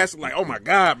Orange Cassidy. Like, oh my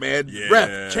God, man.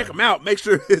 Ref, check him out. Make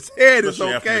sure his head is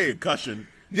okay. After the concussion.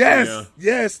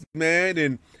 Yes, man.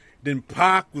 And then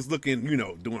Pac was looking,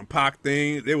 doing Pac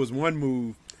things. There was one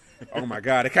move. Oh my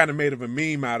God, it kind of made a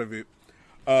meme out of it.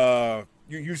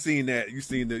 You seen that? You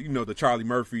seen the Charlie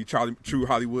Murphy, True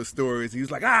Hollywood Stories. He was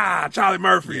like, Charlie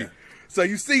Murphy. Yeah. So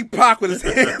you see Pac with his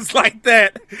hands like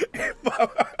that,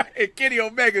 and Kenny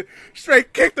Omega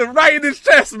straight kicked him right in his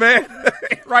chest, man,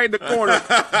 right in the corner,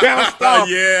 bounced off.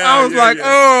 I was like,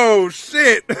 oh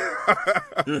shit.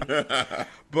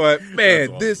 But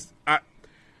man,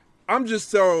 I'm just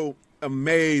so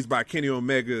amazed by Kenny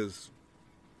Omega's,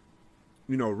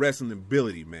 wrestling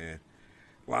ability, man.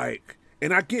 Like,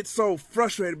 and I get so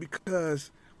frustrated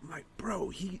because I'm like,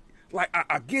 bro,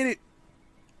 I get it.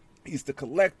 He's the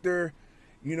Collector,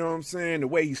 you know what I'm saying? The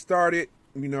way he started,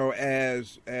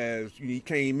 as he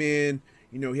came in,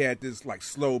 he had this like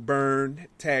slow burn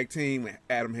tag team with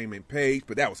Adam Heyman Page,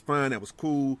 but that was fine, that was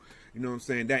cool, you know what I'm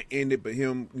saying? That ended, but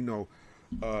him,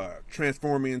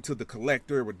 transforming into the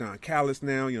Collector with Don Callis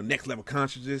now, next level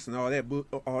consciousness and all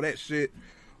that shit.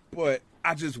 But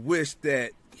I just wish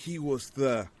that he was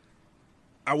the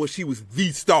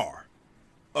star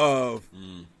of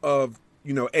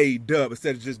AEW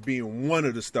instead of just being one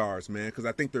of the stars, man. Because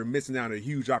I think they're missing out on a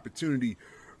huge opportunity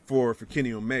for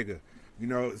Kenny Omega,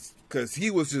 because he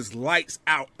was just lights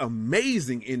out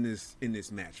amazing in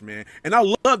this match, man. And I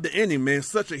love the ending, man.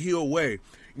 Such a heel way,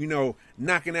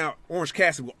 knocking out Orange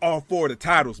Cassidy with all four of the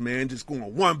titles, man. Just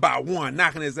going one by one,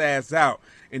 knocking his ass out,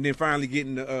 and then finally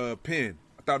getting the pin.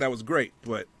 I thought that was great,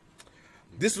 but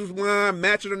this was my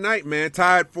match of the night, man.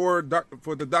 Tied for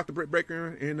the Dr. Britt Baker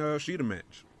and Shida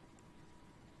match.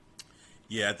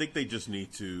 Yeah, I think they just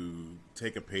need to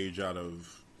take a page out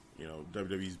of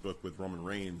WWE's book with Roman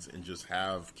Reigns and just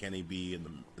have Kenny be in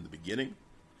the beginning,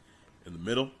 in the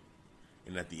middle,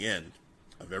 and at the end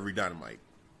of every Dynamite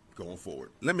going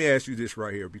forward. Let me ask you this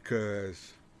right here,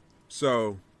 because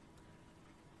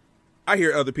I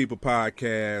hear other people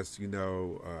podcasts,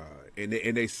 and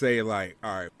they say like,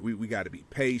 all right, we got to be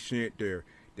patient. They're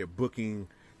booking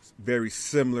very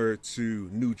similar to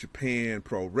New Japan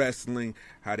Pro Wrestling,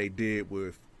 how they did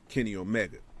with Kenny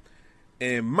Omega.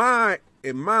 And my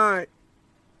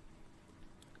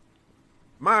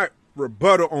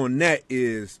rebuttal on that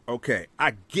is, okay,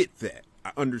 I get that.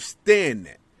 I understand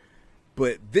that.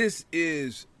 But this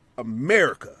is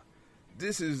America.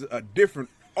 This is a different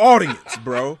audience,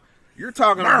 bro. You're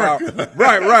talking about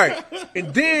right.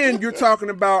 And then you're talking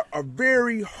about a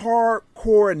very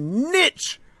hardcore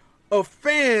niche of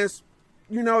fans,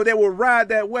 that will ride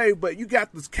that way, but you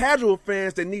got these casual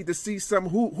fans that need to see some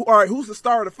who's the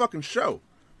star of the fucking show,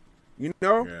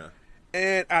 Yeah.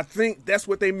 And I think that's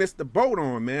what they missed the boat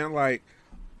on, man. Like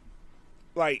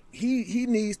he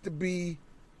needs to be,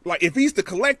 like, if he's the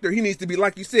collector, he needs to be,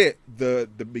 like you said, the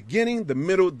beginning, the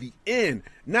middle, the end.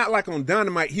 Not like on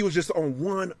Dynamite, he was just on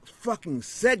one fucking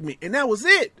segment, and that was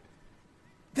it.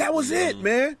 That was it,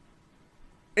 man.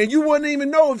 And you wouldn't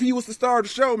even know if he was the star of the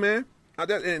show, man.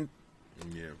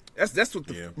 That's what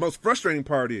the most frustrating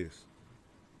part is.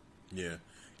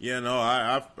 Yeah, no,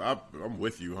 I'm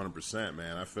with you 100%,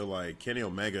 man. I feel like Kenny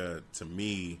Omega, to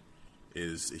me,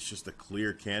 it's just a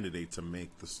clear candidate to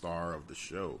make the star of the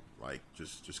show, like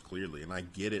just clearly. And I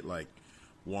get it, like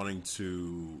wanting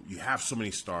to. You have so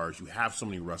many stars, you have so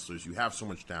many wrestlers, you have so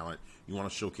much talent. You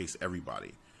want to showcase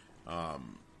everybody,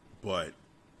 but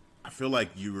I feel like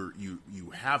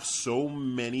you have so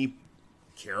many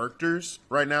characters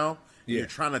right now. Yeah. You're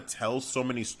trying to tell so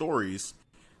many stories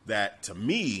that, to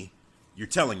me, you're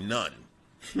telling none.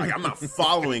 Like, I'm not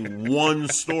following one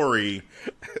story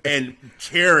and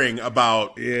caring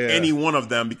about any one of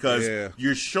them because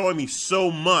you're showing me so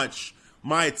much.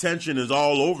 My attention is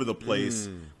all over the place.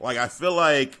 Like, I feel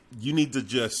like you need to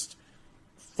just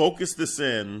focus this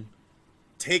in,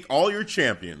 take all your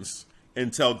champions,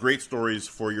 and tell great stories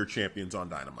for your champions on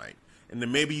Dynamite. And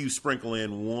then maybe you sprinkle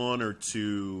in one or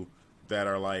two that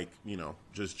are like, you know,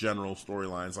 just general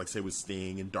storylines, like say with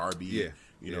Sting and Darby,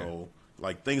 you know,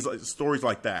 like things like stories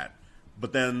like that.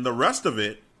 But then the rest of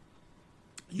it,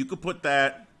 you could put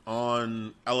that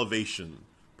on Elevation,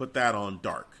 put that on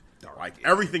Dark. Like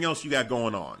everything else you got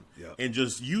going on, and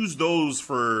just use those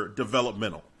for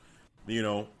developmental, you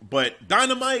know. But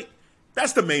Dynamite,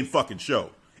 that's the main fucking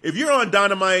show. If you're on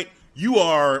Dynamite, you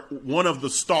are one of the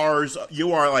stars.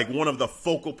 You are like one of the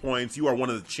focal points. You are one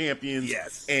of the champions.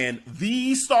 Yes. And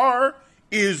the star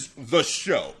is the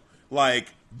show. Like,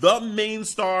 the main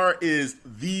star is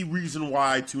the reason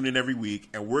why I tune in every week.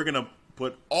 And we're going to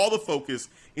put all the focus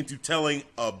into telling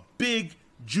a big,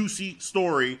 juicy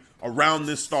story around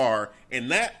this star.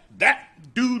 And that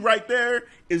dude right there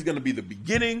is going to be the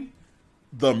beginning,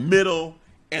 the middle,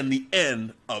 and the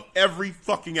end of every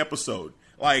fucking episode.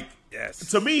 Like,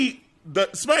 to me, the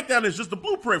SmackDown is just the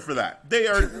blueprint for that. They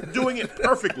are doing it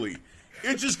perfectly.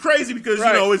 It's just crazy because, you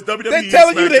know, it's WWE. They're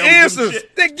telling you the answers.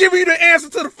 They're giving you the answer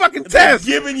to the fucking test.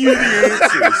 They're giving you the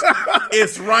answers.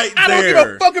 It's right there. I don't give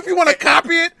a fuck if you want to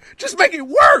copy it. Just make it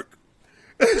work.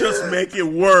 Just make it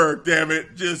work, damn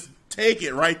it. Just take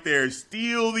it right there.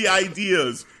 Steal the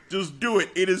ideas. Just do it.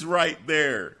 It is right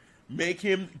there. Make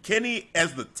him, Kenny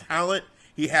has the talent.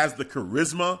 He has the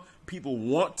charisma. People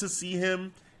want to see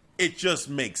him. It just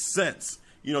makes sense.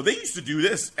 You know, they used to do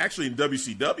this actually in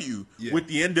WCW with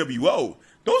the NWO.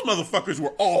 Those motherfuckers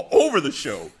were all over the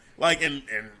show. Like, and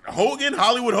Hogan,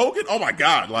 Hollywood Hogan, oh my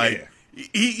God. Like,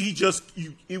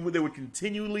 they would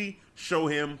continually show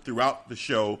him throughout the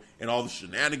show and all the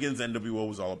shenanigans NWO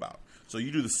was all about. So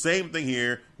you do the same thing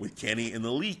here with Kenny and the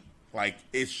Elite. Like,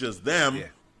 it's just them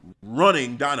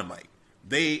running Dynamite.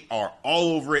 They are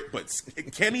all over it, but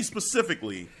Kenny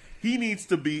specifically, he needs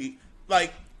to be,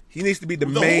 like... He needs to be the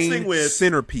main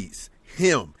centerpiece.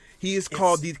 Him. He is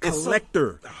called the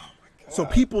collector. So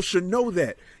people should know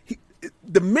that.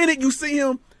 The minute you see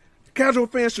him, casual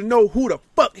fans should know who the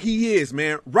fuck he is,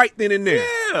 man. Right then and there.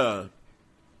 Yeah.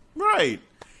 Right.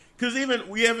 Because even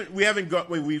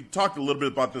we've talked a little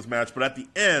bit about this match, but at the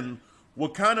end,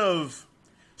 what kind of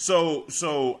so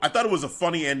I thought it was a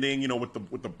funny ending, you know, with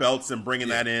the belts and bringing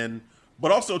that in,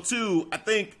 but also too, I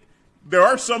think there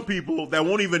are some people that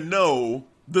won't even know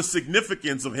the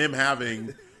significance of him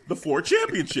having the 4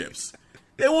 championships.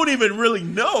 They won't even really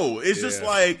know. It's just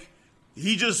like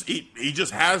he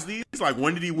just has these. Like,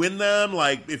 when did he win them?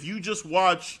 Like, if you just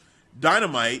watch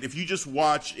Dynamite, if you just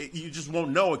watch it, you just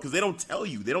won't know it because they don't tell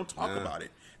you. They don't talk about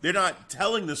it. They're not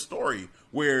telling the story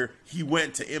where he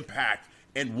went to Impact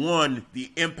and won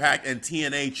the Impact and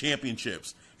TNA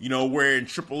championships. You know, where in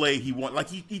AAA he won. Like,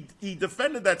 he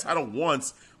defended that title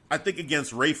once, I think,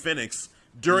 against Ray Phoenix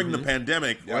during the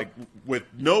pandemic, like with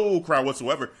no crowd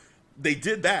whatsoever. They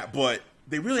did that, but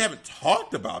they really haven't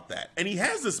talked about that. And he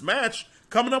has this match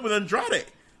coming up with Andrade.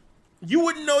 You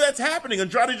wouldn't know that's happening.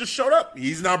 Andrade just showed up.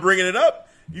 He's not bringing it up.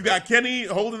 You got Kenny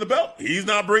holding the belt. He's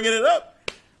not bringing it up.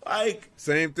 Like,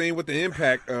 same thing with the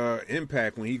Impact.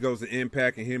 Impact, when he goes to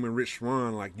Impact and him and Rich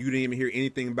Swann, like, you didn't even hear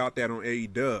anything about that on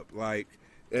AEW. Like,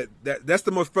 that's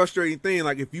the most frustrating thing.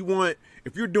 Like, if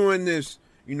you're doing this,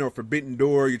 you know, Forbidden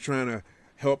Door, you're trying to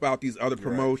help out these other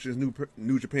promotions,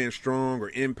 New Japan Strong or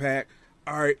Impact.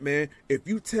 All right, man. If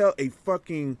you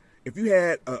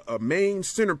had a main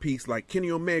centerpiece like Kenny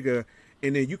Omega,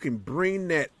 and then you can bring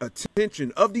that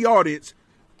attention of the audience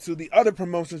to the other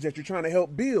promotions that you're trying to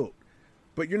help build,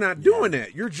 but you're not doing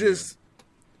that. You're just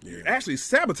You're actually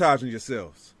sabotaging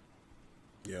yourselves.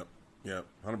 Yep.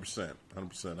 100%.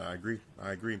 I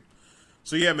agree.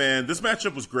 So yeah, man, this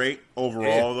matchup was great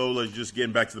overall. Though, let's just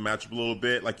getting back to the matchup a little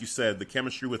bit. Like you said, the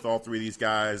chemistry with all three of these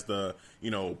guys, the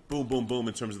boom, boom, boom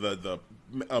in terms of the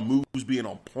moves being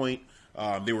on point.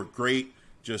 They were great.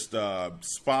 Just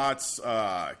spots,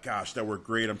 that were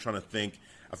great. I'm trying to think.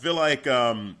 I feel like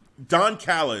Don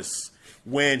Callis,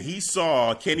 when he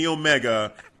saw Kenny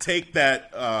Omega take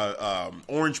that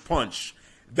orange punch,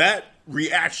 that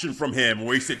reaction from him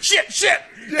where he said shit,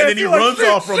 and then he runs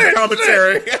off from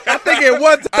commentary. I think at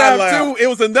one time too, it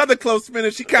was another close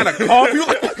finish. He kind of coughed.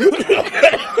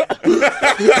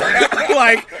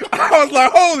 Like I was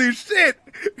like, holy shit.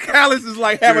 Callis is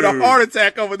like having a heart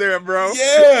attack over there, bro.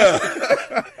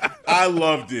 Yeah. I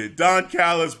loved it. Don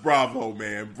Callis, bravo,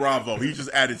 man. Bravo. He just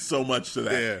added so much to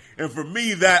that. Yeah. And for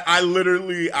me,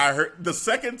 I heard the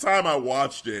second time I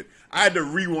watched it, I had to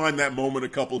rewind that moment a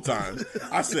couple times.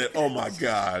 I said, oh my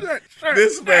God.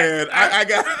 This man, I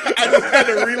just had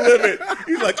to relive it.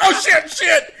 He's like, oh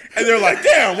shit. And they're like,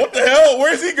 damn, what the hell?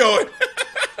 Where's he going?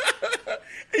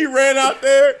 He ran out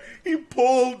there. He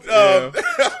pulled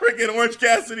freaking Orange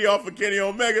Cassidy off of Kenny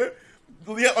Omega.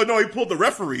 Oh, no, he pulled the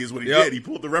referee is what he did. He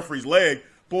pulled the refere's leg,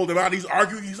 pulled him out. He's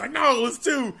arguing. He's like, no, it's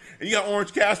two. And you got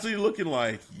Orange Cassidy looking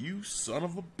like, you son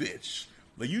of a bitch.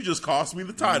 Like, you just cost me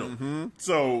the title. Mm-hmm.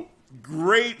 So,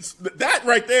 great. That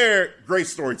right there, great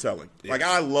storytelling. Yes. Like,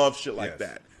 I love shit like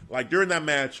that. Like, during that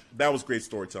match, that was great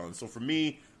storytelling. So, for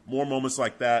me, more moments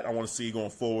like that I want to see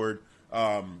going forward.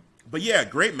 But, yeah,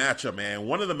 great matchup, man.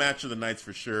 One of the match of the nights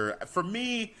for sure. For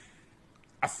me,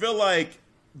 I feel like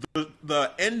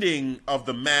the ending of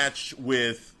the match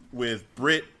with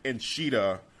Britt and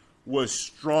Shida was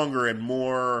stronger and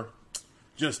more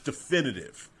just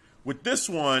definitive. With this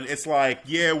one, it's like,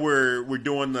 yeah, we're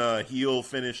doing the heel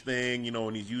finish thing,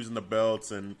 and he's using the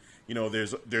belts, and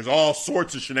there's all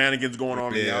sorts of shenanigans going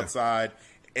on the outside.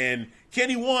 And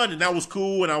Kenny won, and that was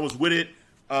cool, and I was with it.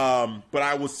 But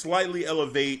I would slightly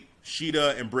elevate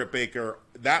Shida and Britt Baker,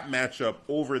 that matchup,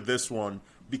 over this one,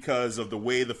 because of the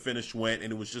way the finish went,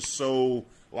 and it was just so,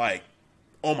 like,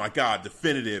 oh my God,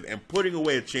 definitive, and putting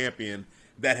away a champion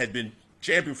that had been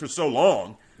champion for so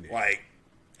long, like,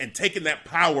 and taking that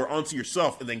power onto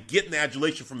yourself and then getting the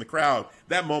adulation from the crowd,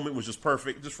 that moment was just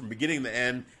perfect, just from beginning to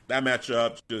end. That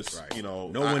matchup, just, no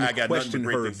one I got questioned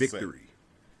her victory.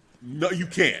 No, you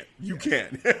can't. You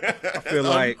can't. I feel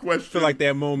like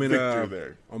that moment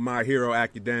on My Hero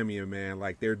Academia, man.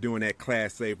 Like they're doing that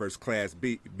Class A versus Class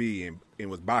B, and it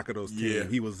was Bakudo's team. Yeah.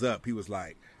 He was up. He was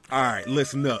like, "All right,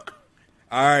 listen up.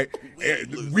 All right,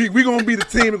 we gonna be the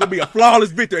team. It's gonna be a flawless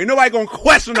victory. Ain't nobody gonna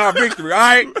question our victory. All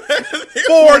right,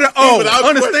 4-0.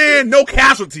 Understand? No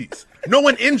casualties. No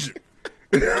one injured."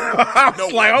 I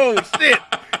was like, "Oh shit."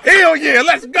 Hell yeah,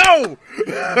 let's go.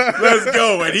 Let's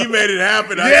go. And he made it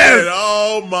happen. I said,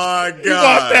 oh my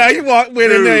God. He walked in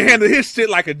there and handled his shit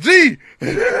like a G.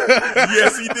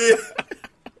 Yes, he did.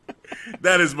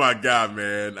 That is my guy,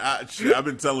 man. I've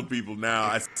been telling people now.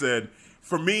 I said,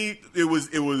 for me, there was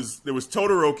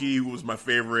Todoroki, who was my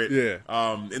favorite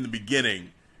in the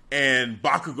beginning. And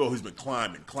Bakugo, who's been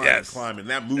climbing.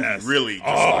 That movie really just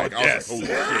I was like, holy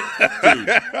shit, dude.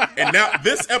 And now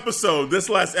this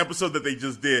last episode that they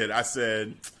just did, I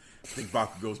said, I think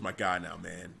Bakugo's my guy now,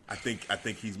 man. I think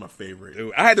he's my favorite.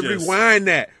 Dude, I had to rewind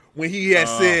that when he had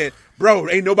said, bro,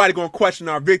 ain't nobody going to question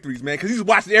our victories, man. Because he's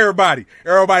watching everybody.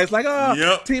 Everybody's like,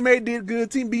 Team A did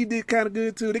good. Team B did kind of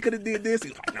good, too. They could have did this.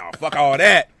 He's like, no, fuck all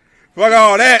that. Fuck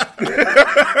all that.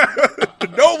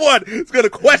 No one is going to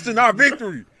question our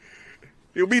victory.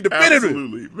 It'll be definitive.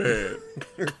 Absolutely, man.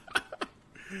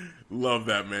 Love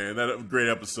that, man. That was a great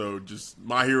episode. Just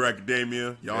My Hero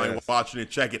Academia. Y'all ain't watching it.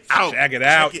 Check it out. Check it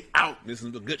out.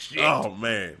 Listen to the good shit. Oh,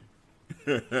 man.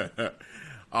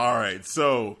 All right.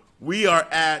 So we are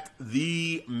at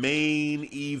the main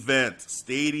event,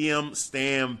 Stadium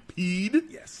Stampede.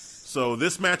 Yes. So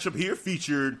this matchup here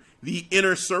featured the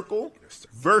Inner Circle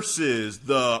versus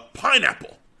the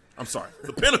Pineapple. I'm sorry.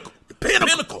 The Pinnacle. The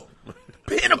Pinnacle.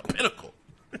 Pinnacle.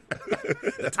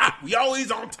 The top. We always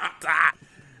on top.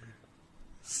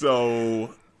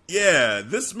 So, yeah,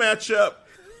 this matchup.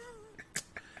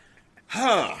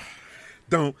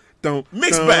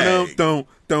 Mixed bag. Yeah.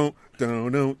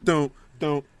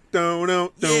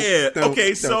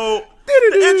 Okay, so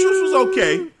the entrance was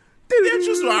okay. The entrance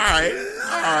was all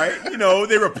right.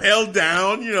 They rappelled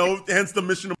down, hence the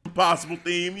Mission Impossible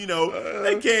theme,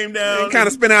 they came down. It kind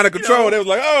of spin out of control. They was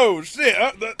like, oh, shit.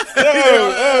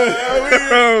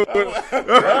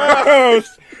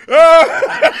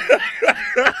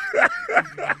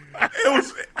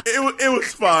 It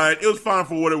was fine. It was fine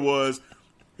for what it was.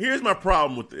 here's my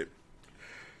problem with it.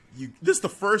 This is the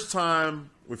first time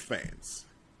with fans.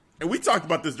 And we talked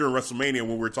about this during WrestleMania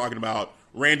when we were talking about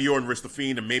Randy Orton versus The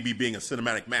Fiend and maybe being a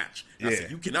cinematic match. And I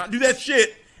said, you cannot do that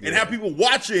shit and have people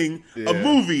watching a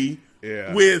movie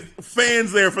with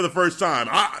fans there for the first time.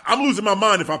 I'm losing my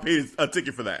mind if I paid a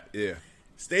ticket for that. Yeah.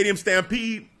 Stadium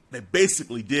Stampede, they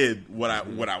basically did what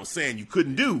I was saying you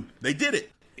couldn't do. They did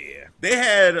it. Yeah. They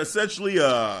had essentially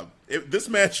this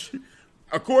match,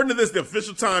 according to this, the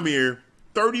official time here,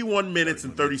 31 minutes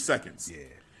and 30 seconds. Yeah.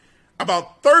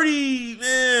 About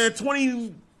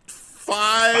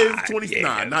 25,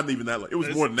 29, not even that long. It was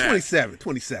more than that.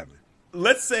 27.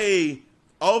 Let's say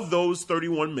of those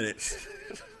 31 minutes,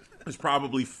 there's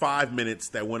probably 5 minutes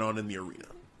that went on in the arena.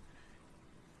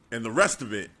 And the rest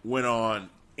of it went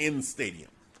on in the stadium.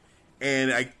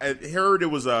 And I heard it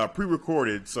was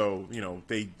pre-recorded, so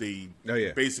they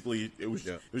basically it was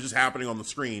just happening on the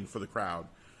screen for the crowd.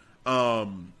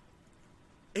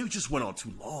 It just went on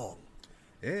too long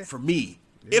for me.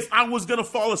 Yeah. If I was gonna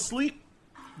fall asleep,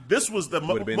 this was the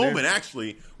moment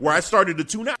actually where I started to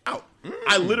tune out.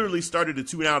 I literally started to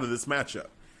tune out of this matchup.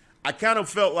 I kind of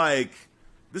felt like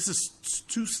this is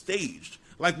too staged.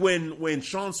 Like when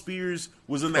Shawn Spears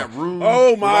was in that room.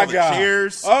 Oh my with all God! the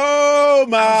chairs. Oh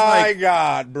my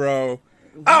God, bro!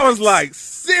 What? I was like,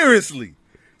 seriously,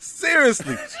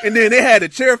 and then they had a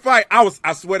chair fight.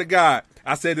 I swear to God,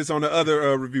 I said this on the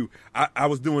other review. I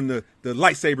was doing the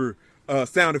lightsaber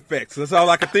sound effects. That's all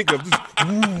I could think of.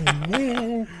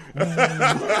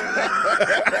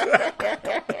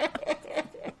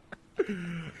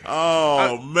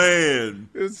 Man,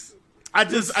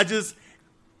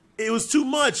 it was too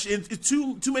much.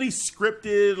 Too many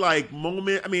scripted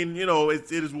moment. I mean,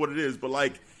 it is what it is.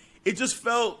 But it just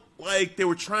felt like they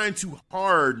were trying too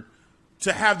hard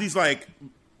to have these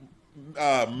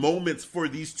moments for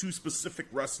these two specific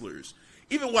wrestlers.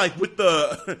 Even with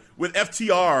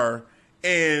FTR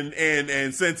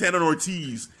and Santana and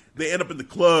Ortiz, they end up in the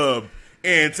club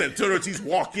and Santana and Ortiz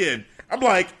walk in. I'm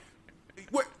like,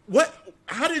 what?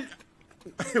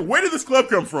 Where did this club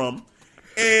come from?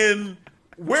 And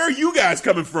where are you guys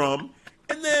coming from?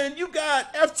 And then you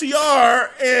got FTR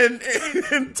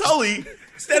and Tully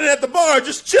standing at the bar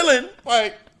just chilling,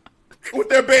 with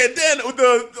their bandana, with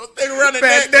the thing around their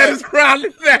neck. Bandana's around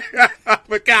their neck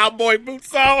with cowboy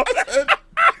boots on. I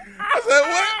said,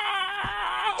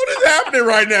 what is happening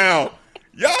right now?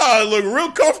 Y'all look real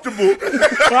comfortable.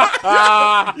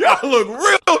 Y'all look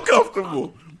real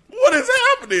comfortable. What is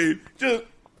happening? Just,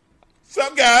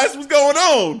 some guys, what's going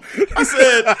on? I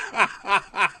said,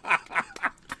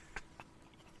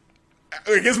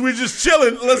 I guess we're just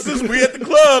chilling. We at the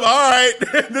club. All right.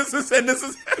 This is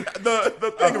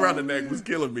the thing around the neck was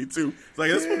killing me too. It's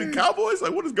like, this supposed to be Cowboys?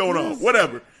 What is going on?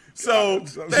 Whatever. So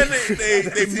then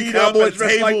they meet up at the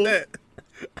table. Like that.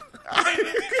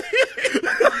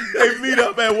 They meet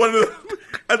up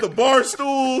at the bar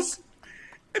stools,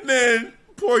 and then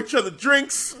pour each other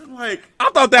drinks. I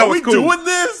thought that was cool. Are we doing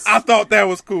this? I thought that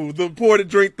was cool. The pour the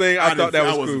drink thing. I thought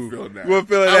that was cool. Feeling that. You weren't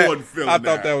feeling that? I wasn't feeling that. I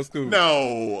thought that was cool.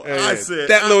 No, I said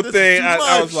that little thing.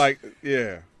 I was like,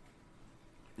 yeah.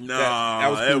 No, that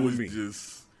was cool with me.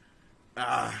 Just.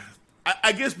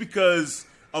 I guess because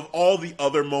of all the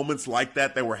other moments like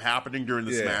that were happening during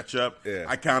this matchup,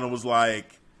 I kind of was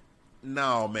like,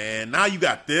 no, man. Now you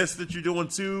got this that you're doing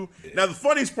too. Yeah. Now the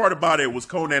funniest part about it was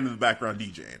Conan in the background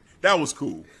DJing. That was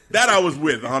cool. That I was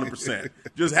with 100%.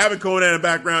 Just having Conan in the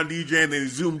background DJing, then he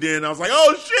zoomed in. I was like,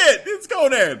 oh shit, it's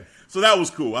Conan. So that was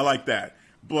cool. I like that.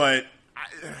 But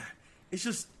it's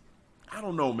just, I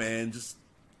don't know, man.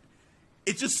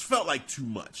 It just felt like too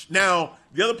much. Now,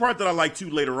 the other part that I like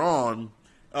too later on,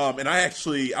 and I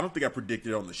don't think I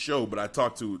predicted it on the show, but I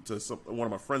talked to one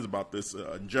of my friends about this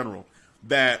in general,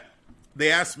 that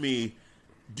they asked me,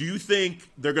 do you think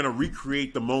they're going to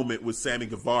recreate the moment with Sammy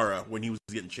Guevara when he was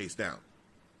getting chased down?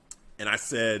 And I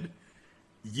said,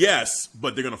 yes,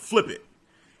 but they're going to flip it.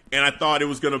 And I thought it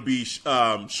was going to be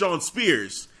Shawn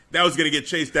Spears that was going to get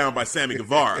chased down by Sammy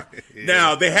Guevara. Yeah.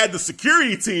 Now, they had the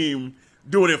security team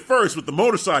doing it first with the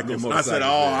motorcycles. And I said,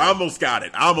 I almost got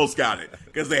it.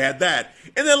 Because they had that.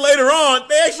 And then later on,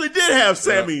 they actually did have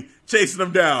Sammy chasing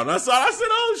them down. I said,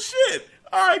 oh, shit.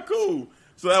 All right, cool.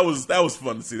 So that was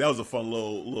fun to see. That was a fun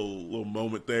little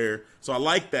moment there. So I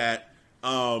like that.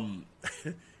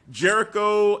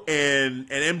 Jericho and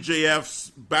MJF's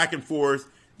back and forth.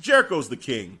 Jericho's the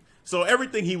king. So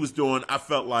everything he was doing, I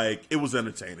felt like it was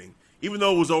entertaining. Even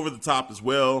though it was over the top as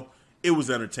well, it was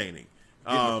entertaining.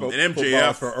 And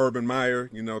MJF for Urban Meyer,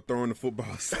 throwing the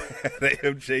footballs at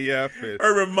MJF. And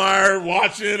Urban Meyer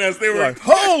watching as they were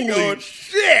holy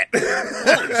shit.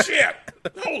 Holy shit.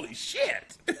 Holy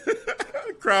shit!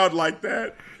 Crowd like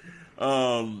that.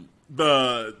 The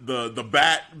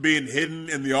bat being hidden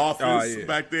in the office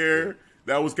back there,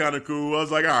 that was kind of cool. I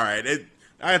was like, all right,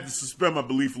 I have to suspend my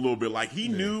belief a little bit. Like, he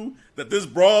knew that this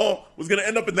brawl was going to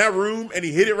end up in that room, and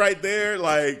he hit it right there.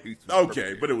 Like,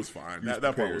 okay, but it was fine.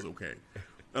 That part was okay.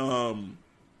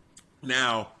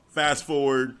 Now, fast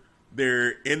forward,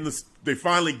 they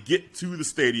finally get to the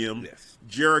stadium. Yes.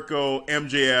 Jericho,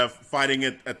 MJF fighting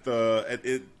in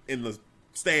the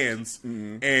stands,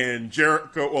 and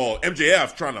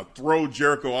MJF trying to throw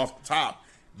Jericho off the top.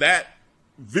 That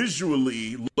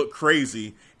visually looked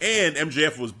crazy, and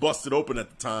MJF was busted open at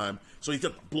the time, so he's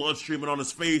got the blood streaming on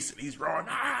his face, and he's roaring,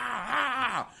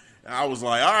 ah! I was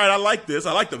like, all right, I like this.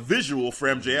 I like the visual for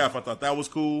MJF. I thought that was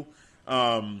cool.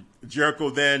 Jericho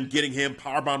then getting him,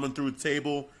 powerbombing through the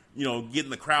table, getting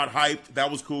the crowd hyped.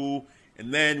 That was cool.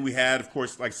 And then we had, of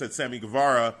course, like I said, Sammy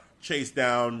Guevara chase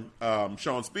down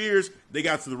Shawn Spears. They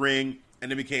got to the ring,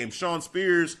 and it became Shawn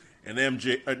Spears and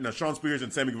Shawn Spears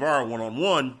and Sammy Guevara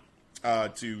one-on-one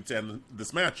to end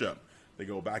this matchup. They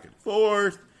go back and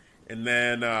forth, and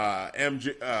then I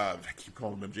keep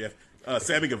calling him MJF.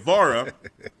 Sammy Guevara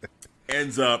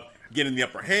ends up getting the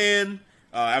upper hand.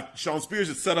 After Shawn Spears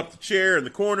had set up the chair in the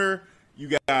corner,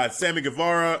 you got Sammy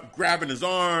Guevara grabbing his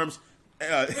arms.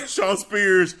 Shawn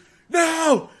Spears,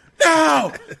 no,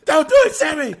 don't do it,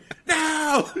 Sammy,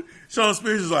 no. Shawn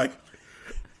Spears is like,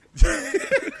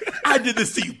 I did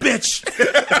this to you, bitch.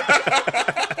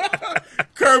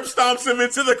 Curb stomps him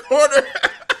into the corner.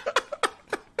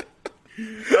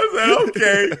 I said,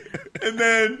 okay. And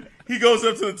then he goes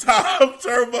up to the top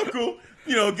turnbuckle,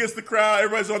 gets the crowd.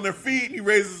 Everybody's on their feet. He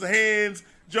raises his hands,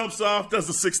 jumps off, does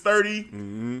the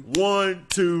 630. 1,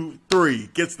 2, 3.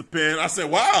 Gets the pin. I said,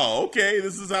 wow, okay,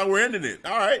 this is how we're ending it.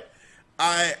 All right.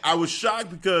 I was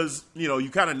shocked because, you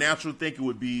kind of naturally think it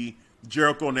would be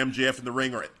Jericho and MJF in the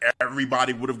ring, or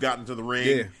everybody would have gotten to the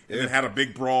ring and then had a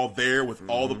big brawl there with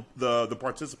all the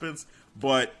participants.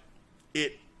 But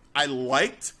I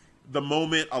liked the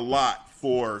moment a lot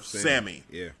for Sammy.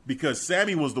 Yeah. Because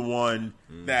Sammy was the one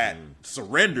that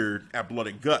surrendered at Blood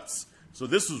and Guts. So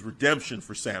this was redemption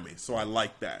for Sammy. So I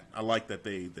like that. I like that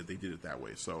they did it that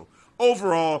way. So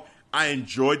overall, I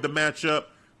enjoyed the matchup,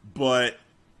 but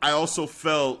I also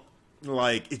felt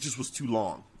like it just was too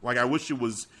long. Like, I wish it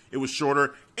was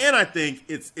shorter. And I think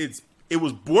it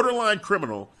was borderline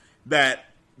criminal that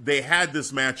they had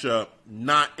this matchup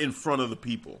not in front of the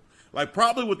people. Like,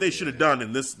 probably what they should have done,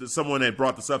 and someone had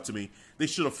brought this up to me, they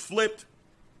should have flipped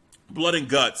Blood and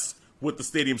Guts with the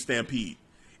Stadium Stampede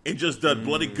and just done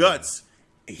Blood and Guts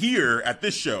here at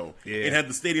this show and had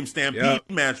the Stadium Stampede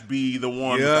match be the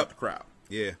one without the crowd.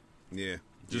 Yeah.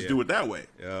 Just do it that way.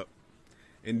 Yep.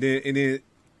 And then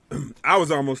I was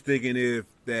almost thinking if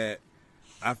that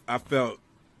I felt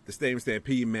the Stadium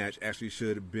Stampede match actually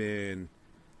should have been,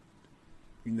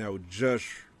 just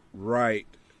right.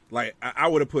 Like, I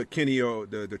would have put Kenny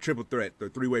the triple threat, the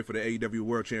three-way for the AEW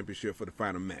World Championship for the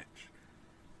final match.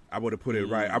 I would have put it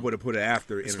right. I would have put it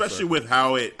after. Especially with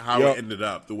how it ended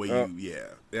up, the way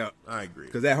I agree.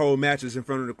 Because that whole match is in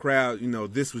front of the crowd.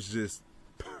 This was just,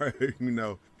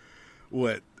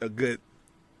 what, a good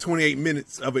 28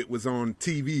 minutes of it was on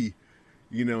TV.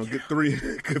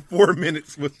 Good 4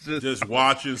 minutes was just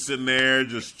watching, sitting there,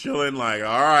 just chilling. Like,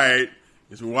 all right,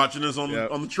 guess we're watching this on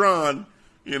the Tron.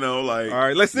 All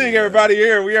right, let's sing, everybody.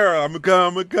 Here we are. I'm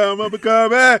coming. So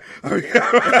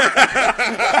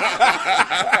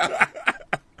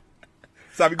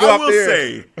I will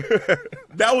say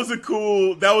that was a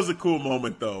cool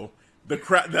moment though.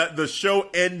 The show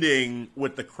ending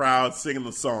with the crowd singing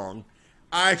the song.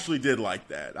 I actually did like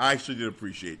that. I actually did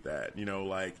appreciate that.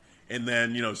 And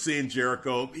then seeing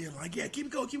Jericho being like, yeah,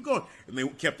 keep going, and they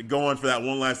kept it going for that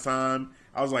one last time.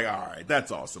 I was like, all right, that's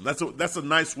awesome. That's a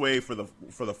nice way for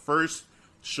the first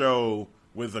show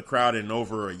with the crowd in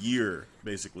over a year,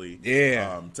 basically.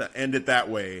 Yeah. To end it that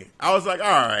way, I was like, all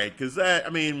right, because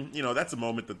that's a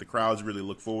moment that the crowds really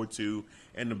look forward to,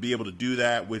 and to be able to do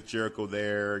that with Jericho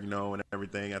there, and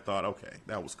everything, I thought, okay,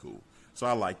 that was cool. So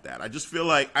I like that. I just feel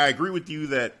like I agree with you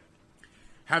that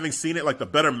having seen it, like the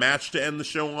better match to end the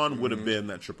show on would have been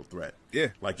that triple threat. Yeah.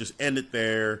 Like just end it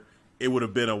there. It would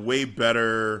have been a way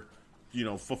better,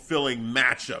 fulfilling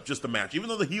matchup, just a match. Even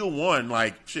though the heel won,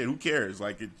 like, shit, who cares?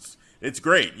 Like, it's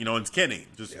great, it's Kenny.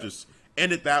 Just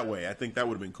end it that way. I think that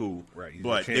would have been cool. Right.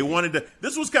 But they wanted to,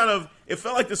 this was kind of, it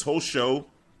felt like this whole show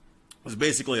was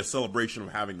basically a celebration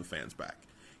of having the fans back.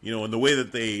 And the way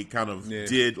that they kind of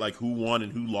did, like, who won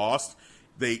and who lost,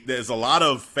 there's a lot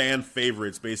of fan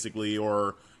favorites, basically,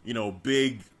 or,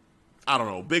 big I don't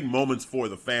know, big moments for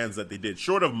the fans that they did.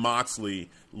 Short of Moxley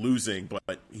losing,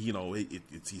 but you know,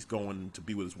 he's going to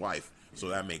be with his wife, so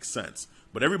that makes sense.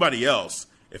 But everybody else,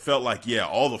 it felt like, yeah,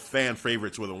 all the fan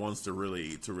favorites were the ones to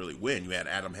really win. You had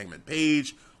Adam Hangman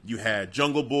Page, you had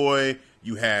Jungle Boy,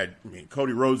 you had, I mean,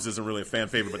 Cody Rhodes isn't really a fan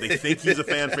favorite, but they think he's a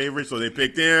fan favorite, so they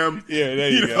picked him. Yeah, there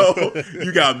you go.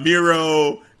 You got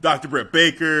Miro, Dr. Britt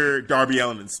Baker, Darby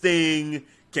Allin and Sting,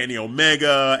 Kenny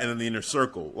Omega, and then the Inner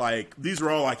Circle. Like, these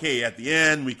were all like, hey, at the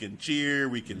end, we can cheer,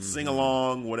 we can sing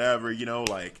along, whatever, you know,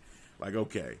 like,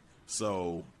 okay.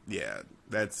 So, yeah,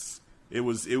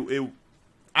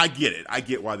 I get it. I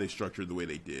get why they structured the way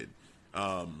they did.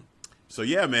 So,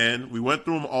 yeah, man, we went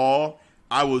through them all.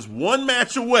 I was one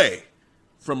match away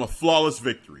from a flawless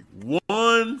victory.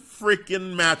 One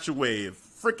freaking match away. If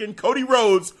freaking Cody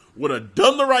Rhodes would have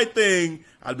done the right thing,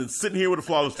 I'd been sitting here with a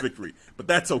flawless victory. But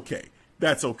that's okay.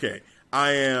 That's okay.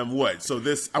 I am what? So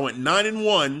I went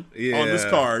 9-1 on this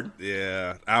card.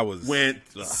 Yeah, went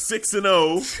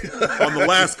 6-0 on the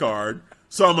last card.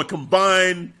 So I'm a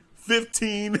combined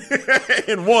 15-1 for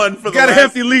the last. You got a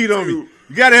hefty lead on me.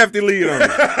 You got a hefty lead on me.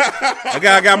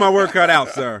 I got my work cut out,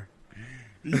 sir.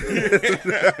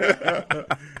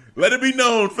 Let it be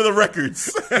known for the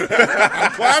records.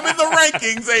 I'm climbing the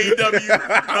rankings,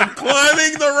 AEW. I'm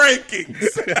climbing the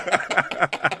rankings.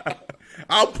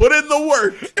 I'll put in the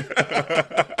work.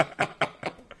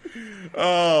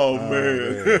 Oh,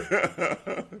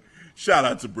 man. Shout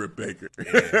out to Britt Baker.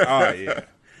 Oh, yeah.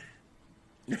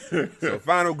 So,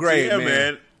 final grade,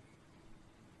 man.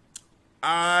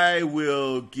 I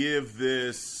will give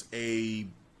this a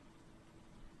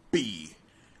B.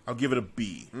 I'll give it a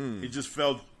B. It just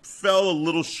fell a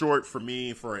little short for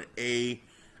me for an A.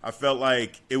 I felt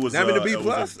like it was a B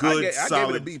plus. Good, solid. I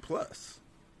gave it a B plus.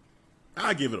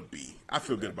 I give it a B. I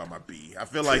feel good about my B. I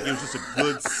feel like it was just a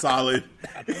good, solid,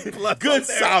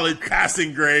 solid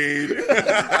passing grade.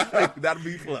 That'll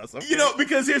be plus. Okay. You know,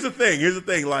 because here's the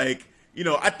thing. Like, you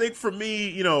know, I think for me,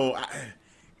 you know,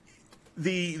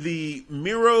 the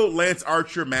Miro Lance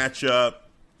Archer matchup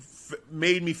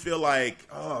made me feel like,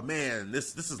 oh man,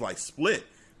 this is like split.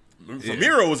 For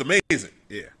Miro, it was amazing.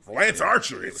 Yeah. For Lance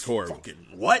Archer, it's horrible. Fucking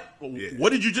what? Yeah.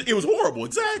 What did you just? It was horrible.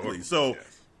 Exactly. Horrible. So. Yes.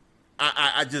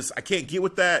 I can't get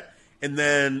with that. And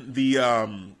then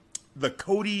the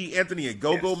Cody Anthony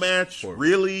Ogogo match, horrible.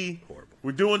 Really? Horrible.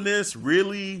 We're doing this,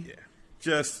 really? Yeah.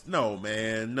 Just no,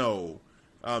 man, no.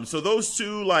 So those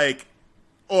two, like,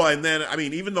 and then I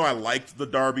mean, even though I liked the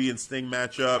Darby and Sting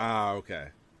matchup, okay.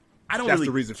 I don't That's really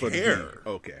the reason care. for the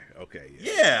okay.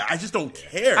 Yeah. Yeah, I just don't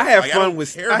care. I had Like, fun don't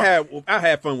with care I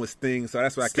had fun with Sting, so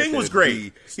that's why I kept Sting it was at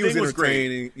great. B. Sting He was was great.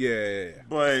 entertaining. Yeah.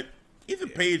 But Ethan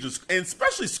Page was, and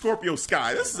especially Scorpio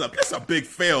Sky. This is a big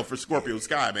fail for Scorpio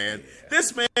Sky, man. Yeah.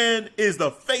 This man is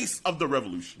the face of the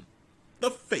revolution.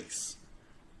 The face.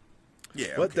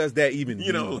 Yeah. What does that even mean?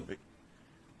 You know,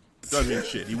 doesn't mean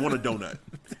shit. He won a donut.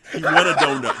 He won a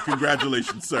donut.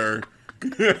 Congratulations, sir.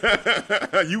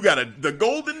 You got the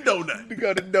golden donut. You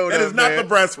got a donut. That is not the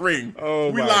brass ring.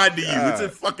 Oh, we my lied to God. you. It's a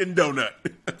fucking donut.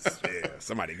 Yeah,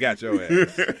 somebody got your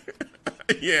ass.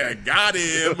 Yeah, got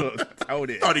him.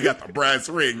 Thought he got the brass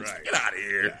rings. Right. Get out of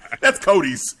here. That's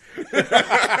Cody's.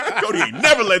 Cody ain't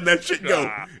never letting that shit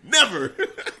go. Never.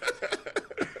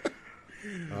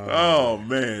 Oh,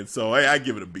 man. So I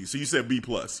give it a B. So you said B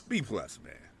plus. B plus,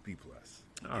 man. B plus.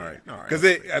 All right. Because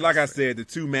like I said, the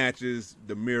two matches,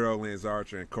 the Miro, Lance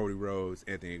Archer, and Cody Rhodes,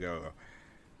 Anthony Ogogo,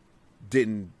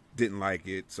 didn't like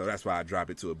it. So that's why I dropped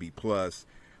it to a B plus.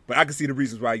 But I can see the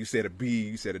reasons why you said a B.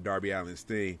 You said a Darby Allin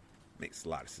Sting. Makes a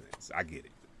lot of sense. I get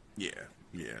it. Yeah.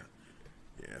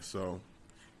 So,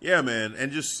 yeah, man.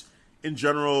 And just in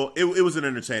general, it was an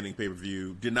entertaining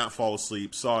pay-per-view. Did not fall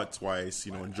asleep. Saw it twice.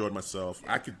 You know, enjoyed myself.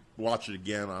 I could watch it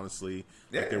again, honestly.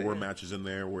 Like, there were matches in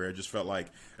there where I just felt like,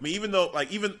 I mean, even though,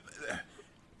 like, even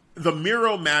the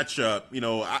Miro matchup, you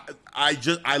know,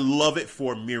 I love it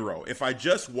for Miro. If I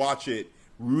just watch it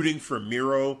rooting for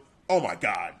Miro, oh my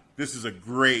God. This is a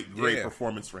great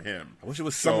performance for him. I wish it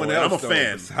was someone else. I'm a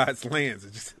fan. Besides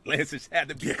Lance. Lance just had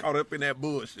to be caught up in that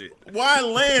bullshit. Why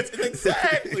Lance?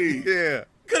 Exactly. Yeah.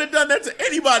 Could have done that to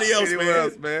anybody else,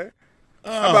 man.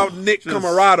 How about Nick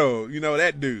Camarado? You know,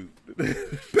 that dude.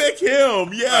 Pick him.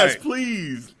 Yes, right.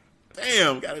 Please.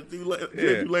 Damn. Got to do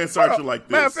Lance Archer like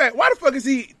this. Matter of fact, why the fuck is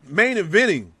he main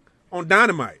eventing on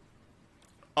Dynamite?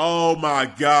 Oh, my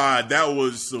God. That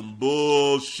was some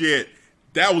bullshit.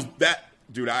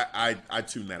 Dude, I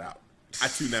tuned that out. I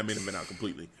tuned that main event out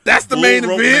completely. That's the main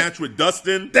event match with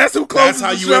Dustin. That's who closes That's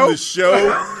how the you show? end the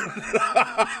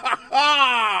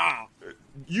show.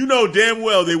 You know damn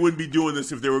well they wouldn't be doing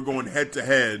this if they were going head to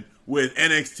head with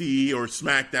NXT or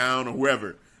SmackDown or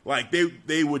whoever. Like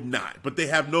they would not, but they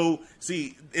have no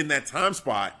in that time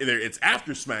spot. It's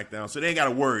after SmackDown, so they ain't got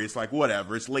to worry. It's like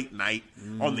whatever. It's late night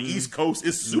on the East Coast.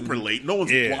 It's super late. No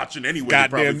one's watching anyway.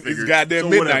 It's goddamn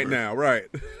midnight now, right?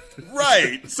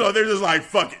 Right. So they're just like,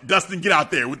 fuck it, Dustin, get out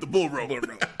there with the bull rope.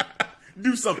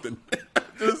 Do something.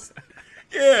 Just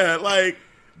like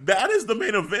that is the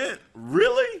main event.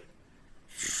 Really?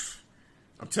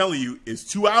 I'm telling you, is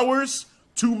 2 hours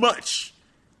too much?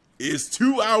 Is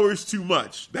 2 hours too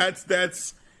much?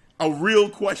 That's a real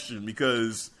question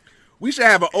because we should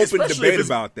have an open debate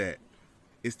about that.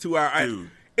 It's 2 hours. Dude.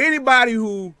 Anybody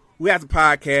who has a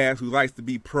podcast who likes to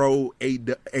be pro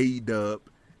AEW,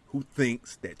 who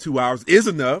thinks that 2 hours is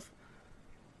enough,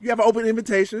 you have an open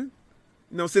invitation.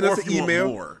 Send us an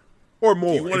email. Or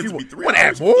more. You want it to be 3 hours. Want to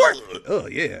add more? Oh,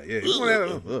 yeah.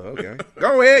 Okay.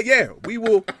 Go ahead, yeah. We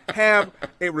will have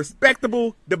a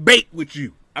respectable debate with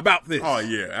you about this. Oh,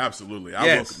 yeah, absolutely. I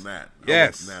welcome that.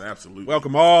 Welcome that, absolutely.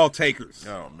 Welcome all takers.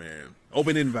 Oh, man.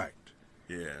 Open invite.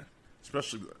 Yeah.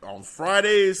 Especially on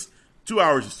Fridays, 2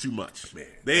 hours is too much. Man,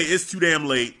 it's too damn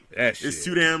late. It's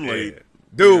too damn late. Yeah.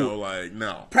 Dude.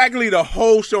 No. Practically the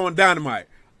whole show on Dynamite,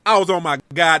 I was on my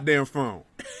goddamn phone.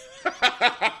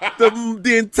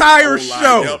 The entire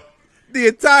show. Yep. The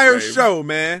entire show,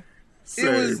 man. Same.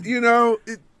 It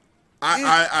was,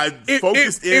 I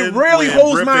focused in. It rarely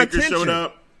holds Britt my Baker attention. Showed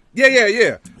up.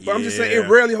 Yeah. But I'm just saying, it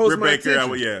rarely holds my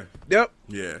attention. Yep.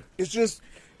 Yeah. It's just.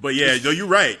 But yeah, you're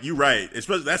right. You're right.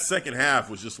 Especially that second half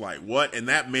was just like, what? And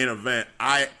that main event,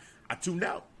 I tuned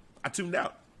out. I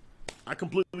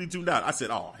completely tuned out. I said,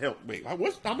 oh, hell, wait, how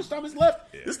much time is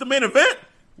left? Yeah. This is the main event?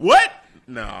 What?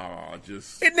 No,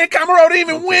 just. And Nick Camaro didn't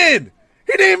even win.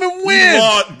 He didn't even win.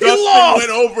 He lost.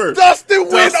 Went over. Dustin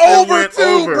went over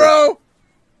too, bro.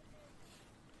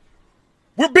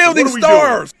 We're building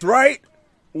stars, right?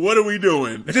 What are we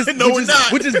doing? We're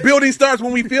not. We're just building stars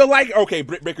when we feel like, okay,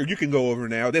 Britt Baker, you can go over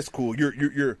now. That's cool.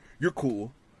 You're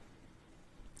cool.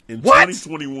 In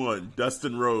 2021,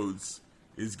 Dustin Rhodes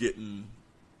is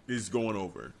going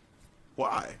over.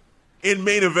 Why? In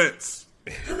main events.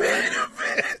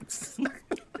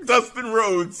 Dustin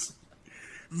Rhodes.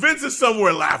 Vince is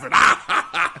somewhere laughing.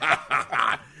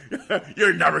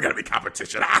 You're never going to be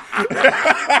competition.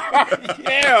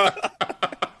 Yeah.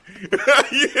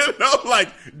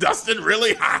 Like, Dustin,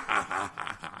 really?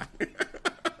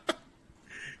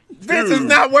 Vince is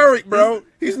not worried, bro.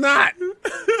 He's not.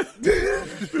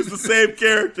 It's the same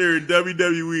character in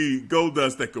WWE,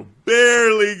 Goldust, that could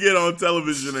barely get on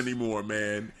television anymore,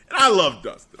 man. And I love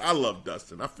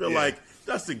Dustin. I feel like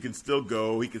Dustin can still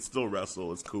go. He can still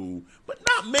wrestle. It's cool. But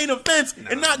not main events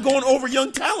and not going over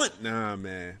young talent. Nah,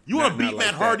 man. You want to beat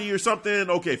Matt Hardy or something?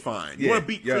 Okay, fine. You want to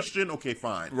beat Christian? Okay,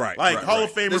 fine. Right. Like Hall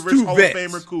of Famer versus Hall of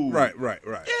Famer, cool. Right.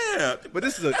 Yeah. But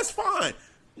that's fine.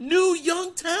 New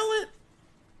young talent?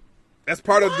 That's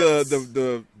part of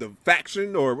the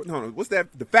faction, or what's that?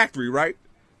 The factory, right?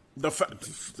 That's a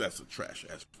trash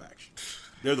ass faction.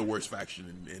 They're the worst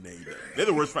faction in AEW. They're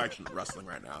the worst faction in wrestling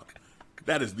right now.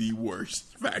 That is the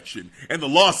worst faction, and the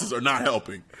losses are not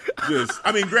helping.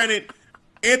 Granted,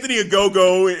 Anthony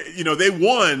Ogogo, they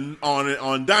won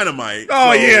on Dynamite.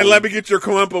 Oh yeah, let me get your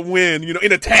clump win.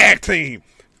 In a tag team.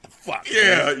 Fuck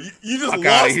yeah, man. You just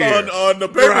lost on the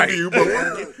pay per view, but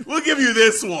we'll give you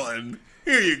this one.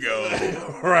 Here you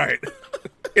go. Right.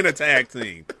 In a tag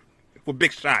team. With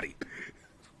Big Shotty.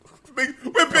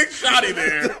 With Big Shotty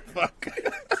there. Fuck.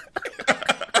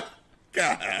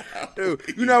 God. Dude,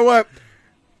 you know what?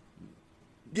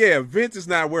 Yeah, Vince is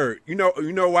not worried. You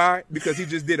know why? Because he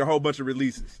just did a whole bunch of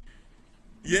releases.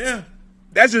 Yeah.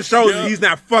 That just shows that he's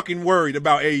not fucking worried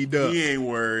about AEW. He ain't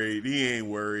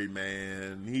worried,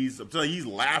 man. I'm telling you, he's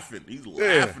laughing. He's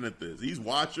laughing at this. He's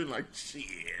watching like, shit.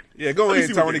 Yeah, go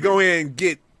ahead, Tony. Go ahead and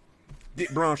get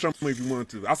Braun Strowman if you want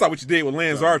to. I saw what you did with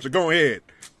Lance Archer. Go ahead.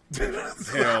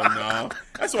 Hell no.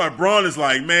 That's why Braun is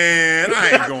like, man,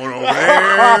 I ain't going over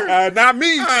there. Not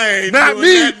me. I ain't not doing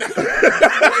me.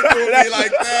 That. Doing me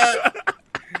like that.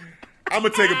 I'm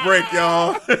going to take a break,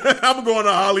 y'all. I'm going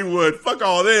to Hollywood. Fuck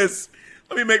all this.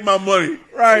 Let me make my money.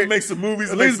 Right. Let me make some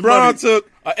movies. At least Braun took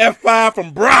a F5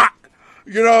 from Brock.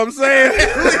 You know what I'm saying?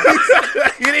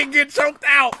 He didn't get choked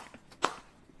out.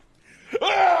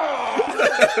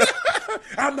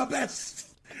 I'm the best.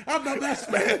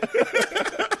 Man.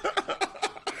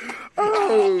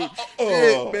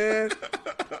 Shit, man.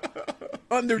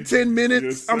 Under 10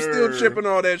 minutes, Yes, I'm still chipping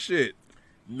all that shit.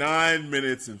 9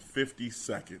 minutes and 50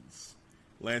 seconds.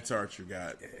 Lance Archer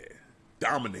got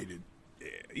dominated. Yeah,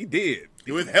 he did.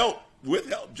 With help.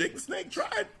 Jake the Snake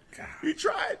tried. God. He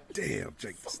tried. Damn,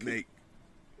 Jake the Snake.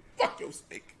 Fuck your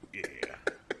snake. Yeah.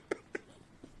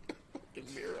 Fucking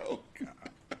Miro.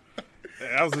 God.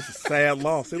 That was just a sad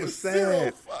loss. It was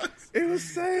sad. It was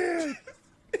sad.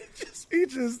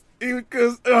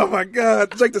 Because oh my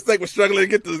God, Jake the Snake was struggling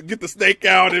to get the snake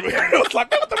out, and it was like,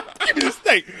 what the fuck? Give me the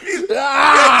snake.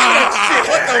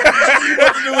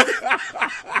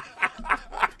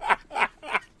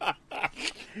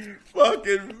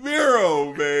 Fucking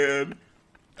Miro, man.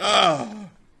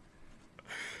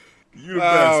 You the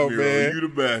best, Miro. Man. You the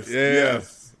best. Yeah.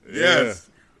 Yes.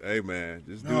 Hey man,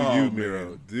 just do you, Miro.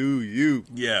 Man. Do you.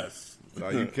 Yes. That's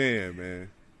all you can, man.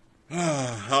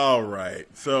 All right.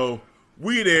 So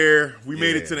we there. We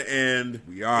made it to the end.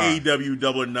 We are. AEW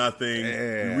Double or Nothing.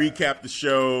 Yeah. We recapped the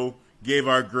show, gave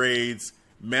our grades,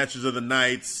 matches of the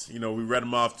nights. We read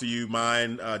them off to you.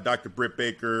 Mine, Dr. Britt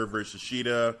Baker versus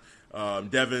Shida.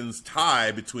 Devin's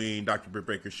tie between Dr. Britt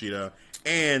Baker, Shida,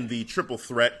 and the triple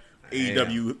threat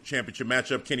AEW championship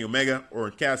matchup, Kenny Omega,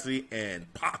 Orange Cassidy,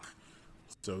 and Pac.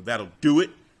 So that'll do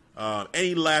it.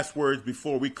 Any last words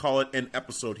before we call it an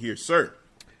episode here, sir?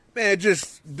 Man,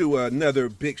 just do another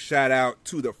big shout out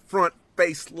to the Front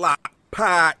Face Lock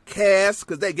podcast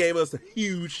because they gave us a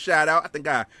huge shout out. I think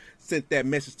I sent that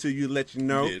message to you to let you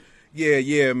know. You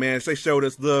Yeah, man. They showed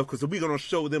us love because we're going to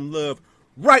show them love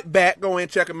right back. Go and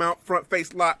check them out. Front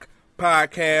Face Lock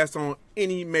podcast on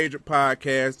any major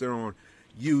podcast. They're on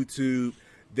YouTube.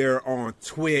 They're on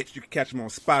Twitch. You can catch them on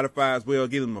Spotify as well.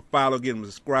 Give them a follow. Give them a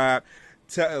subscribe.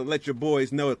 Let your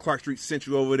boys know that Clark Street sent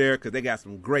you over there because they got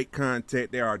some great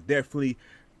content. They are definitely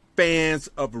fans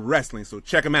of wrestling, so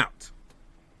check them out.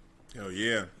 Hell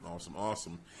yeah.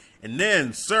 Awesome. And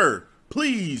then, sir,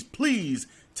 please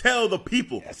tell the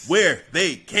people where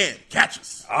they can catch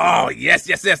us. Oh,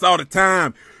 yes, all the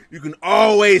time. You can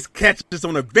always catch us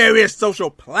on the various social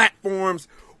platforms.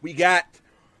 We got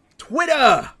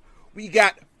Twitter. We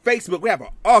got Facebook. We have an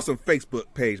awesome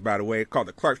Facebook page, by the way, called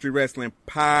the Clark Street Wrestling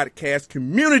Podcast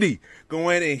Community. Go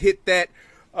in and hit that.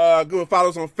 Go and follow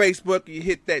us on Facebook. You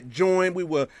hit that join. We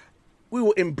will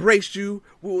embrace you.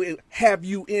 We will have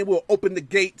you in. We'll open the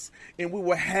gates, and we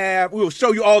will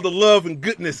show you all the love and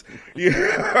goodness,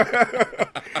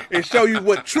 and show you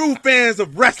what true fans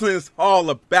of wrestling is all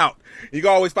about. You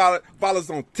can always follow us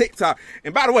on TikTok.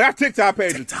 And by the way, our TikTok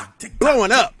page is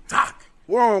blowing up.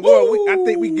 We're on. I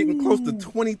think we're getting close to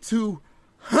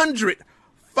 2,200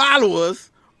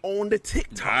 followers on the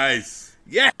TikTok. Nice.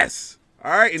 Yes.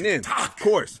 All right, and then of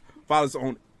course follow us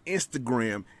on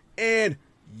Instagram and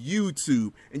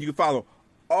YouTube, and you can follow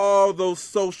all those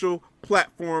social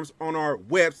platforms on our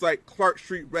website,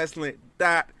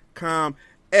 ClarkStreetWrestling.com.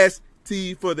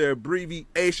 ST for the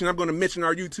abbreviation. I'm going to mention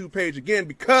our YouTube page again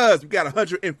because we got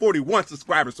 141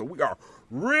 subscribers, so we are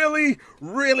really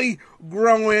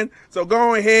growing. So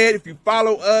go ahead, if you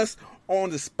follow us on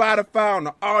the Spotify, on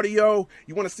the audio,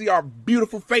 you want to see our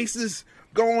beautiful faces,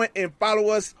 go and follow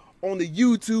us on the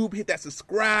YouTube. Hit that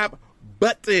subscribe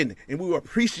button, and we will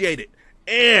appreciate it.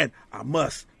 And I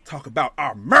must talk about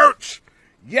our merch.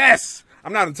 Yes,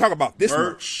 I'm not going to talk about this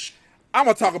merch. I'm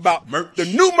going to talk about the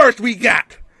new merch we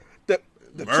got.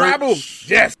 The tribal,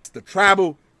 the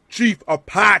tribal chief of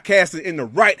podcasting in the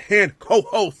right-hand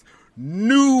co-host.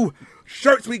 New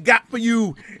shirts we got for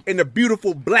you in the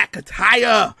beautiful black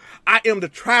attire. I am the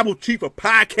tribal chief of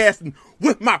podcasting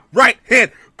with my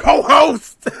right-hand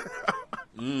co-host.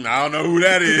 I don't know who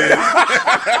that is.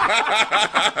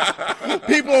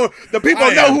 The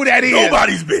people know who that is.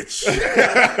 Nobody's bitch.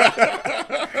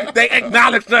 They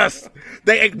acknowledged us.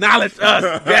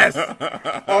 Yes.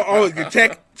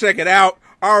 Check it out.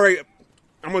 All right.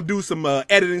 I'm gonna do some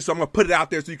editing, so I'm gonna put it out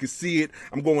there so you can see it.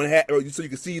 So you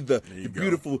can see the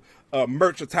beautiful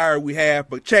merch attire we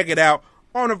have. But check it out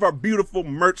on our beautiful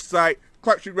merch site,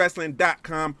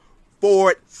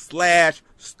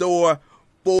 ClarkStreetWrestling.com/store.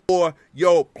 For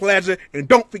your pleasure. And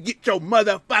don't forget your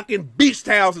motherfucking beach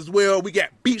towels as well. We got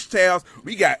beach towels.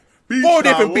 We got 4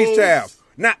 different beach towels.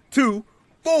 Not 2,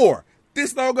 4.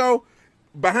 This logo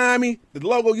behind me, the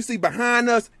logo you see behind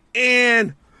us,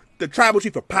 and the tribal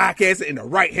chief of podcasting in the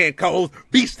right-hand co-host,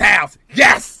 beach towels.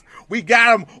 Yes! We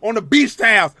got them on the beach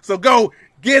towels. So go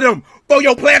get them for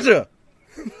your pleasure.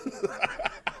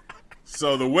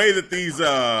 So the way that these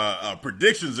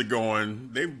predictions are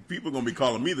going, people are going to be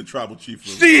calling me the tribble chief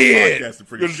of podcasting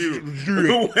pretty soon.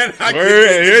 When I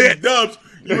get these dubs,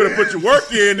 you better put your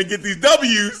work in to get these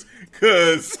W's,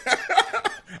 because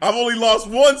I've only lost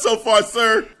one so far,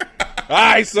 sir. All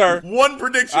right, sir. One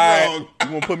prediction right. wrong.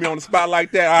 You want to put me on the spot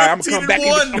like that? All right, I'm going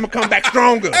to come back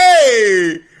stronger.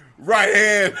 Hey! right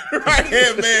hand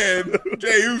man,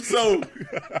 Jey Uso.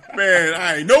 Man,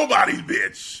 I ain't nobody's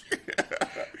bitch.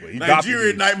 Well,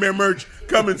 Nigerian Nightmare merch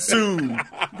coming soon.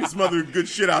 Get some other good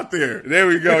shit out there. There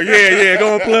we go. Yeah.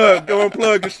 Go and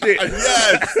plug the shit.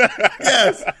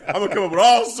 Yes. I'm gonna come up with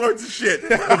all sorts of shit.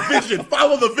 The vision.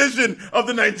 Follow the vision of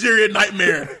the Nigerian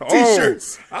Nightmare.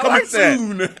 T-shirts. I coming like that.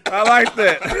 soon. I like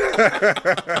that.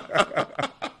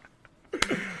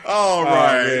 All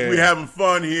right. man. We're having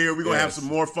fun here. We're going to have Yes. some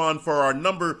more fun for our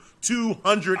number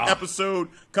 200 episode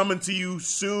coming to you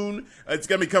soon. It's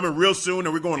going to be coming real soon,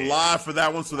 and we're going live for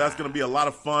that one, so that's going to be a lot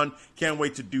of fun. Can't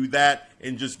wait to do that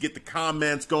and just get the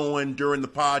comments going during the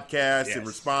podcast and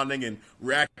responding and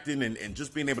reacting and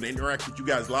just being able to interact with you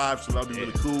guys live, so that'll be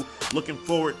really cool. Looking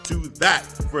forward to that.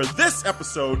 For this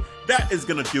episode, that is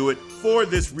going to do it for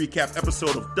this recap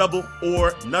episode of Double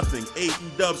or Nothing,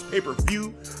 AEW's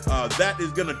pay-per-view. That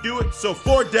is going to do it. So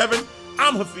for Devin,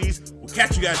 I'm Hafiz. We'll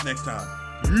catch you guys next time.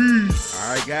 Peace.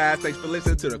 All right, guys. Thanks for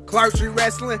listening to the Clark Street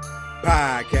Wrestling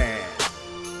Podcast.